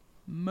one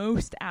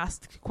most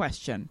asked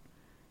question: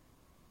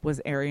 was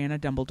Ariana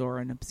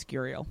Dumbledore an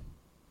Obscurial?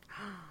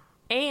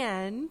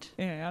 And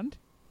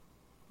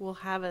we'll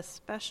have a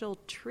special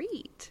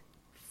treat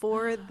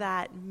for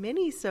that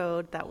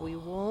mini-sode that we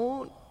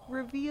won't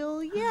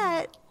reveal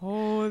yet.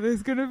 Oh,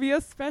 there's going to be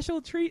a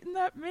special treat in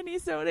that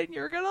mini-sode and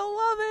you're going to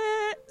love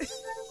it.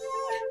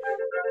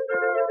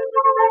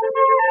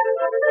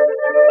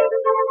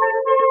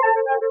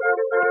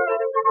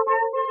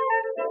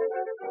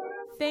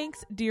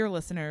 Thanks, dear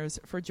listeners,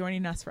 for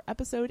joining us for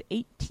episode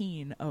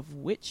 18 of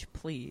Witch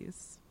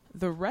Please.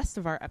 The rest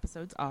of our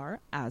episodes are,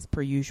 as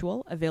per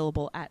usual,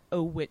 available at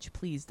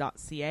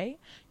ohwitchplease.ca.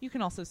 You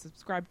can also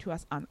subscribe to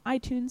us on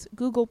iTunes,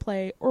 Google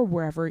Play, or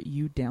wherever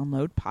you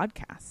download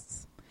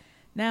podcasts.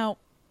 Now,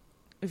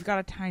 we've got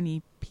a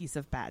tiny piece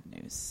of bad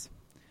news.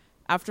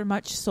 After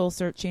much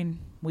soul-searching,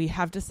 we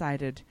have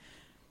decided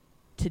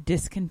to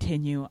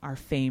discontinue our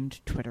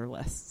famed Twitter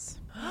lists.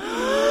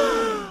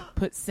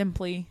 Put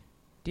simply,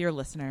 dear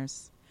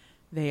listeners,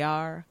 they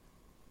are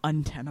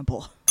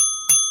untenable.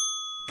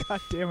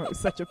 God damn, it was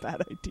such a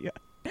bad idea.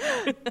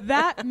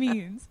 That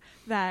means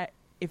that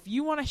if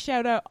you want to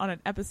shout out on an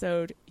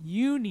episode,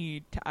 you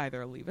need to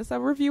either leave us a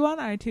review on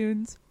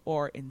iTunes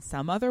or in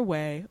some other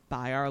way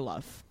buy our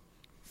love.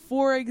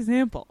 For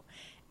example,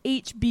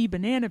 HB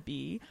Banana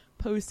Bee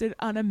posted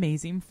an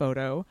amazing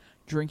photo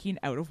drinking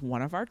out of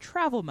one of our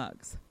travel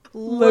mugs.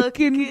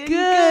 Looking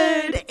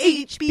good,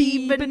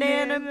 HB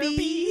Banana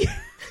Bee.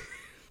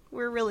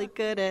 We're really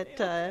good at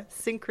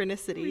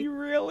synchronicity. We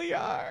really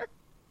are.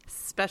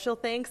 Special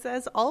thanks,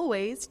 as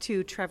always,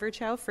 to Trevor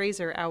Chow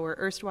Fraser, our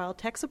erstwhile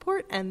tech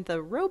support, and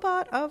the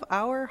robot of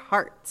our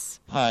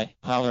hearts. Hi,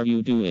 how are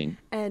you doing?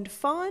 And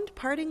fond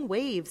parting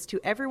waves to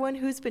everyone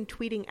who's been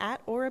tweeting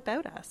at or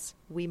about us.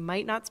 We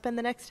might not spend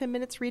the next 10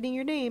 minutes reading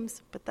your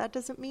names, but that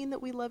doesn't mean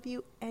that we love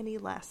you any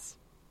less.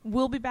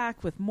 We'll be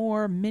back with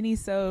more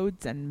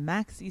mini-sodes and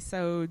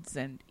maxi-sodes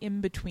and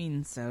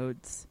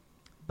in-between-sodes.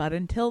 But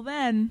until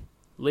then...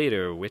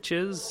 Later,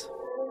 witches.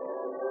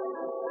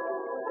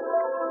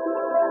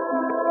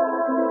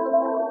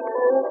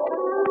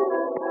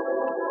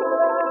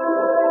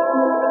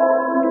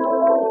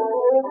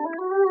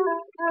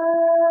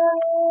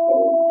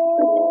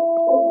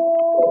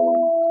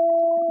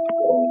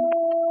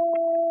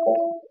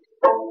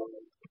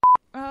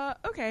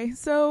 Okay,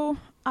 so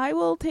I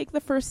will take the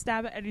first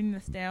stab at editing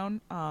this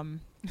down.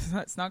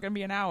 It's not going to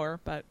be an hour,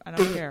 but I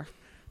don't care.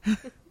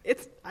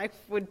 I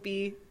would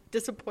be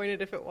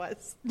disappointed if it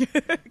was.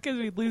 Because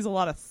we'd lose a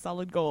lot of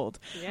solid gold.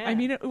 Yeah. I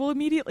mean, it will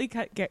immediately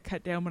get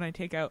cut down when I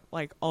take out,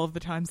 like, all of the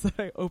times that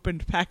I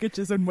opened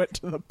packages and went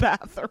to the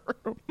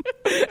bathroom.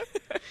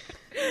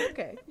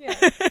 Okay,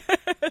 yeah.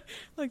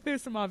 Like,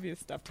 there's some obvious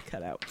stuff to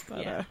cut out.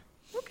 But, Yeah.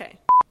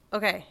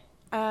 Okay.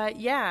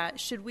 Yeah,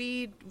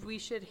 we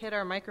should hit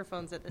our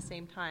microphones at the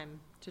same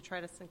time to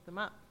try to sync them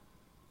up.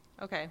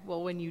 Okay,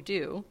 well, when you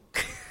do.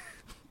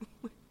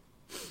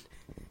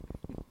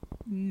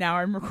 Now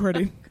I'm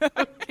recording.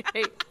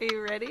 Okay, are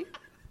you ready?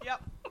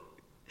 Yep.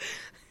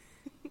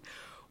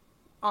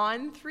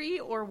 On 3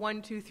 or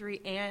 1, 2,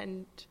 3,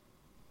 and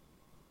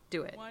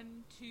do it. 1,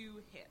 2,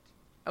 hit.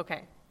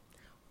 Okay.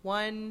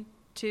 1,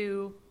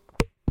 2.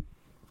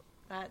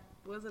 That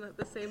wasn't at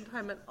the same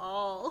time at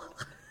all.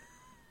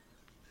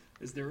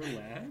 Is there a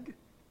lag?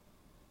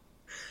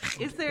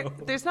 Is there?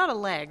 There's not a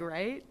lag,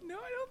 right? No,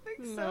 I don't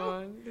think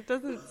so. No, it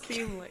doesn't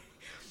seem like.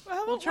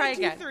 Well, We'll try 1, 2,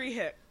 again. 3,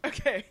 hit.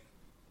 Okay.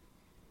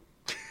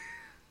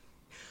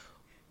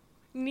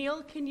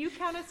 Neil, can you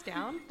count us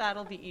down?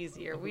 That'll be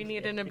easier. We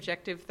need an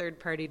objective third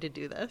party to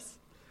do this.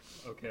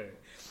 Okay.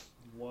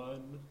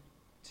 1,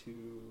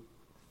 2,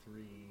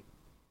 3.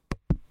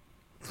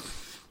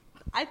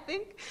 I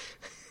think.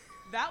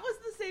 That was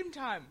the same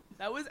time.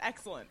 That was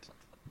excellent.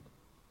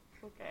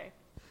 Okay.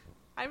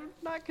 I'm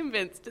not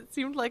convinced. It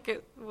seemed like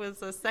it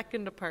was a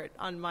second apart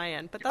on my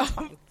end, but that's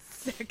fine.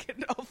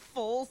 A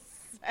full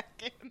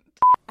second.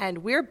 And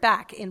we're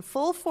back in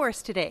full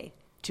force today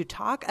to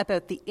talk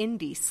about the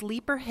indie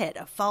sleeper hit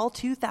of fall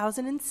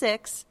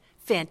 2006,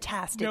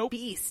 Fantastic Nope.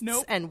 Beasts,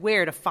 Nope. and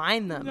where to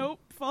find them. Nope.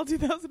 Fall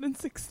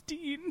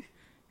 2016.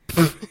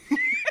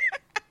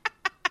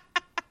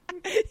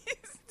 He's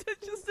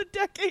just a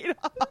decade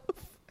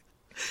off.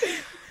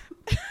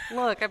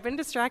 Look, I've been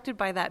distracted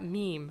by that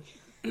meme.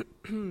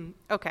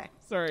 Okay.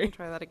 Sorry. I'll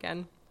try that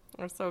again.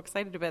 I'm so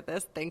excited about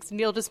this. Thanks.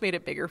 Neil just made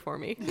it bigger for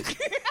me.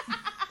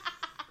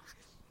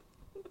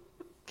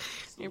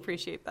 I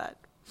appreciate that.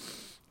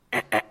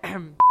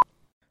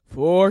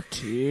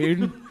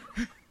 14.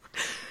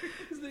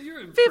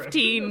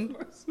 15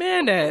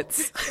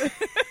 minutes.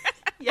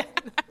 Yeah.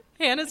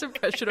 Hannah's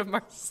impression of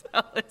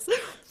Marcel is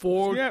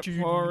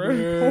 14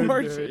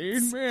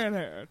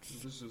 minutes.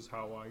 This is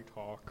how I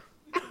talk.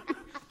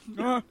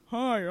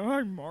 Hi,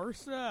 I'm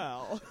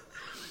Marcel.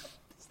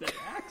 It's that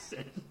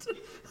accent.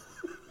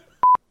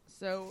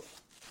 So,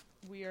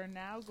 we are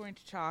now going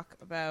to talk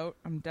about...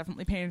 I'm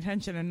definitely paying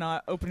attention and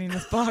not opening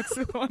this box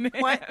with one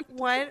hand.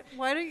 Why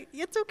do you,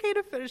 it's okay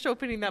to finish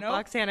opening that Nope.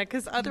 box, Hannah,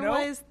 because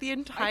otherwise the I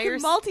entire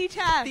can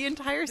multitask. the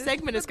entire This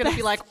segment is is the going to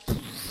be like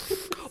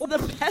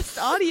the best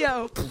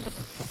audio.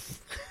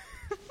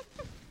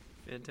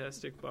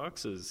 Fantastic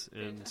boxes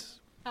and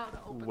how to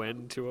open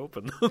when to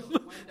open them.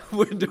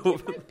 When to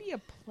open them. Might be a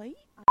plate?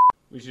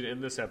 We should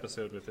end this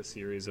episode with a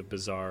series of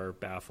bizarre,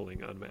 baffling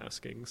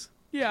unmaskings.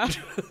 Yeah.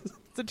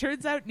 So it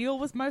turns out Neil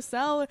was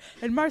Marcel,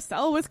 and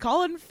Marcel was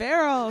Colin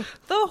Farrell.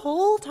 the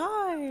whole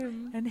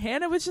time. And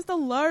Hannah was just a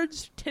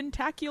large,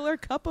 tentacular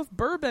cup of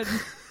bourbon.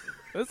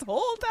 This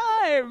whole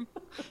time.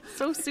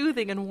 So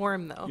soothing and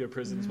warm, though. Your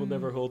prisons will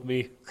never hold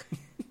me.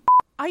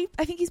 I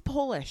think he's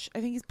Polish.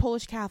 I think he's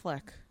Polish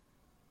Catholic.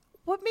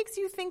 What makes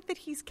you think that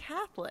he's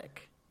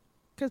Catholic?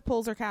 Because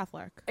Poles are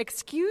Catholic.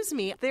 Excuse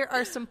me, there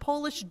are some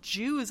Polish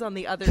Jews on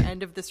the other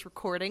end of this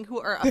recording who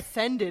are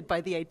offended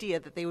by the idea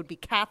that they would be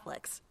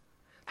Catholics.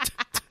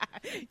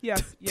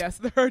 Yes,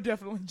 there are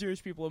definitely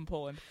Jewish people in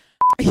Poland.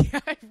 Yeah,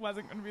 I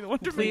wasn't going to be the one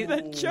to make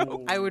that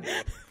joke.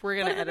 We're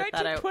going to edit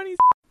that out. 1920s.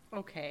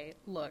 Okay,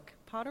 look,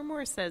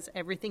 Pottermore says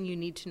everything you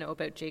need to know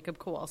about Jacob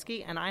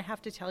Kowalski, and I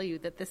have to tell you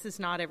that this is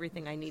not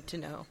everything I need to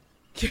know.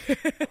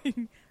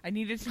 I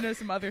needed to know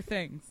some other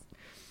things.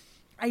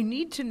 I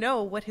need to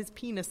know what his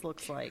penis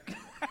looks like.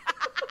 I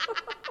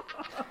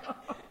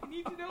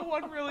need to know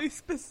one really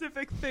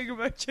specific thing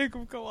about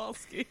Jacob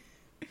Kowalski.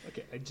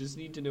 Okay, I just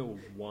need to know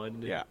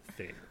one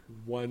thing.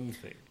 One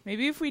thing.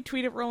 Maybe if we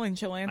tweet at Rolling,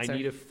 she'll answer. I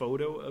need a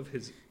photo of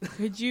his...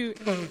 Could you,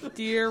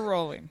 dear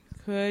Rolling,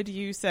 could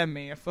you send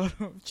me a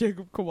photo of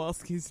Jacob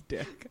Kowalski's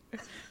dick?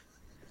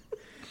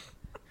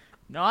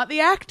 Not the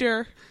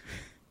actor.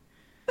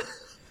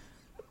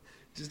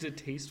 Just a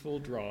tasteful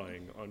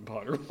drawing on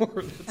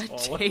Pottermore.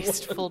 That's all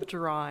Tasteful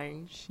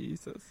drawing.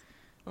 Jesus.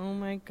 Oh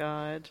my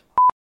god.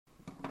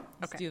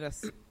 Let's do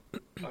this.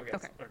 Okay.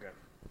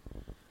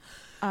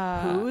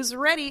 Who's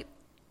ready?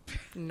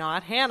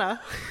 Not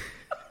Hannah.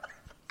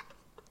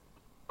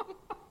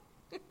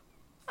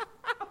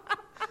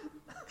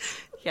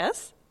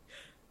 Yes?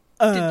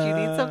 Did you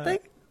need something?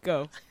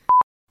 Go.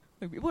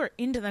 Like, people are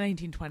into the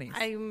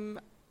 1920s.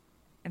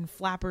 And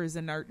flappers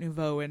and Art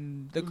Nouveau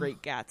and The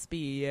Great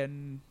Gatsby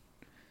and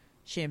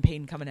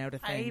champagne coming out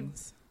of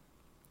things.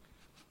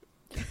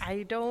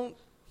 I don't...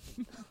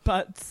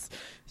 Butts.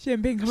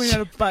 Champagne coming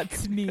out of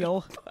butts,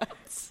 Neil.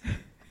 Butts.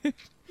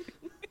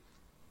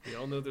 We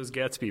all know those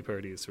Gatsby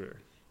parties were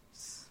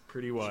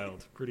pretty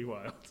wild. Pretty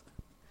wild.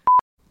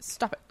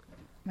 Stop it.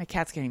 My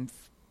cat's getting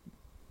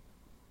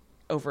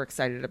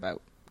overexcited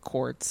about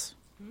chords.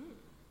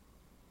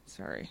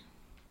 Sorry.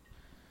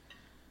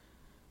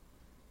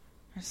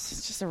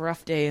 It's just a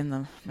rough day in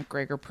the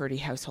McGregor-Purdy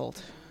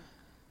household.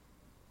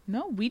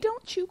 No, we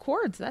don't chew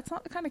cords. That's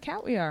not the kind of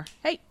cat we are.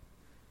 Hey!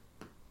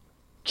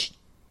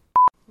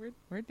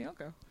 Where'd Neil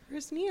go?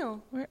 Where's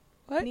Neil? What?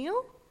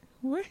 Neil?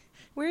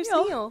 Where's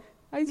Neil? Neil?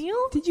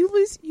 Neil? Did you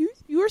lose?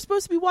 You were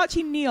supposed to be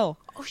watching Neil.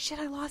 Oh shit,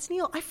 I lost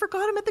Neil. I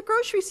forgot him at the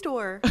grocery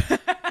store.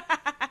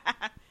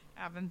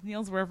 Happens.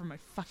 Neil's wherever my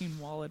fucking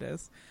wallet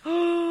is.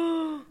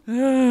 I'm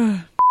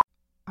going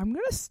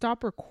to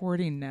stop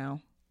recording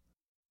now.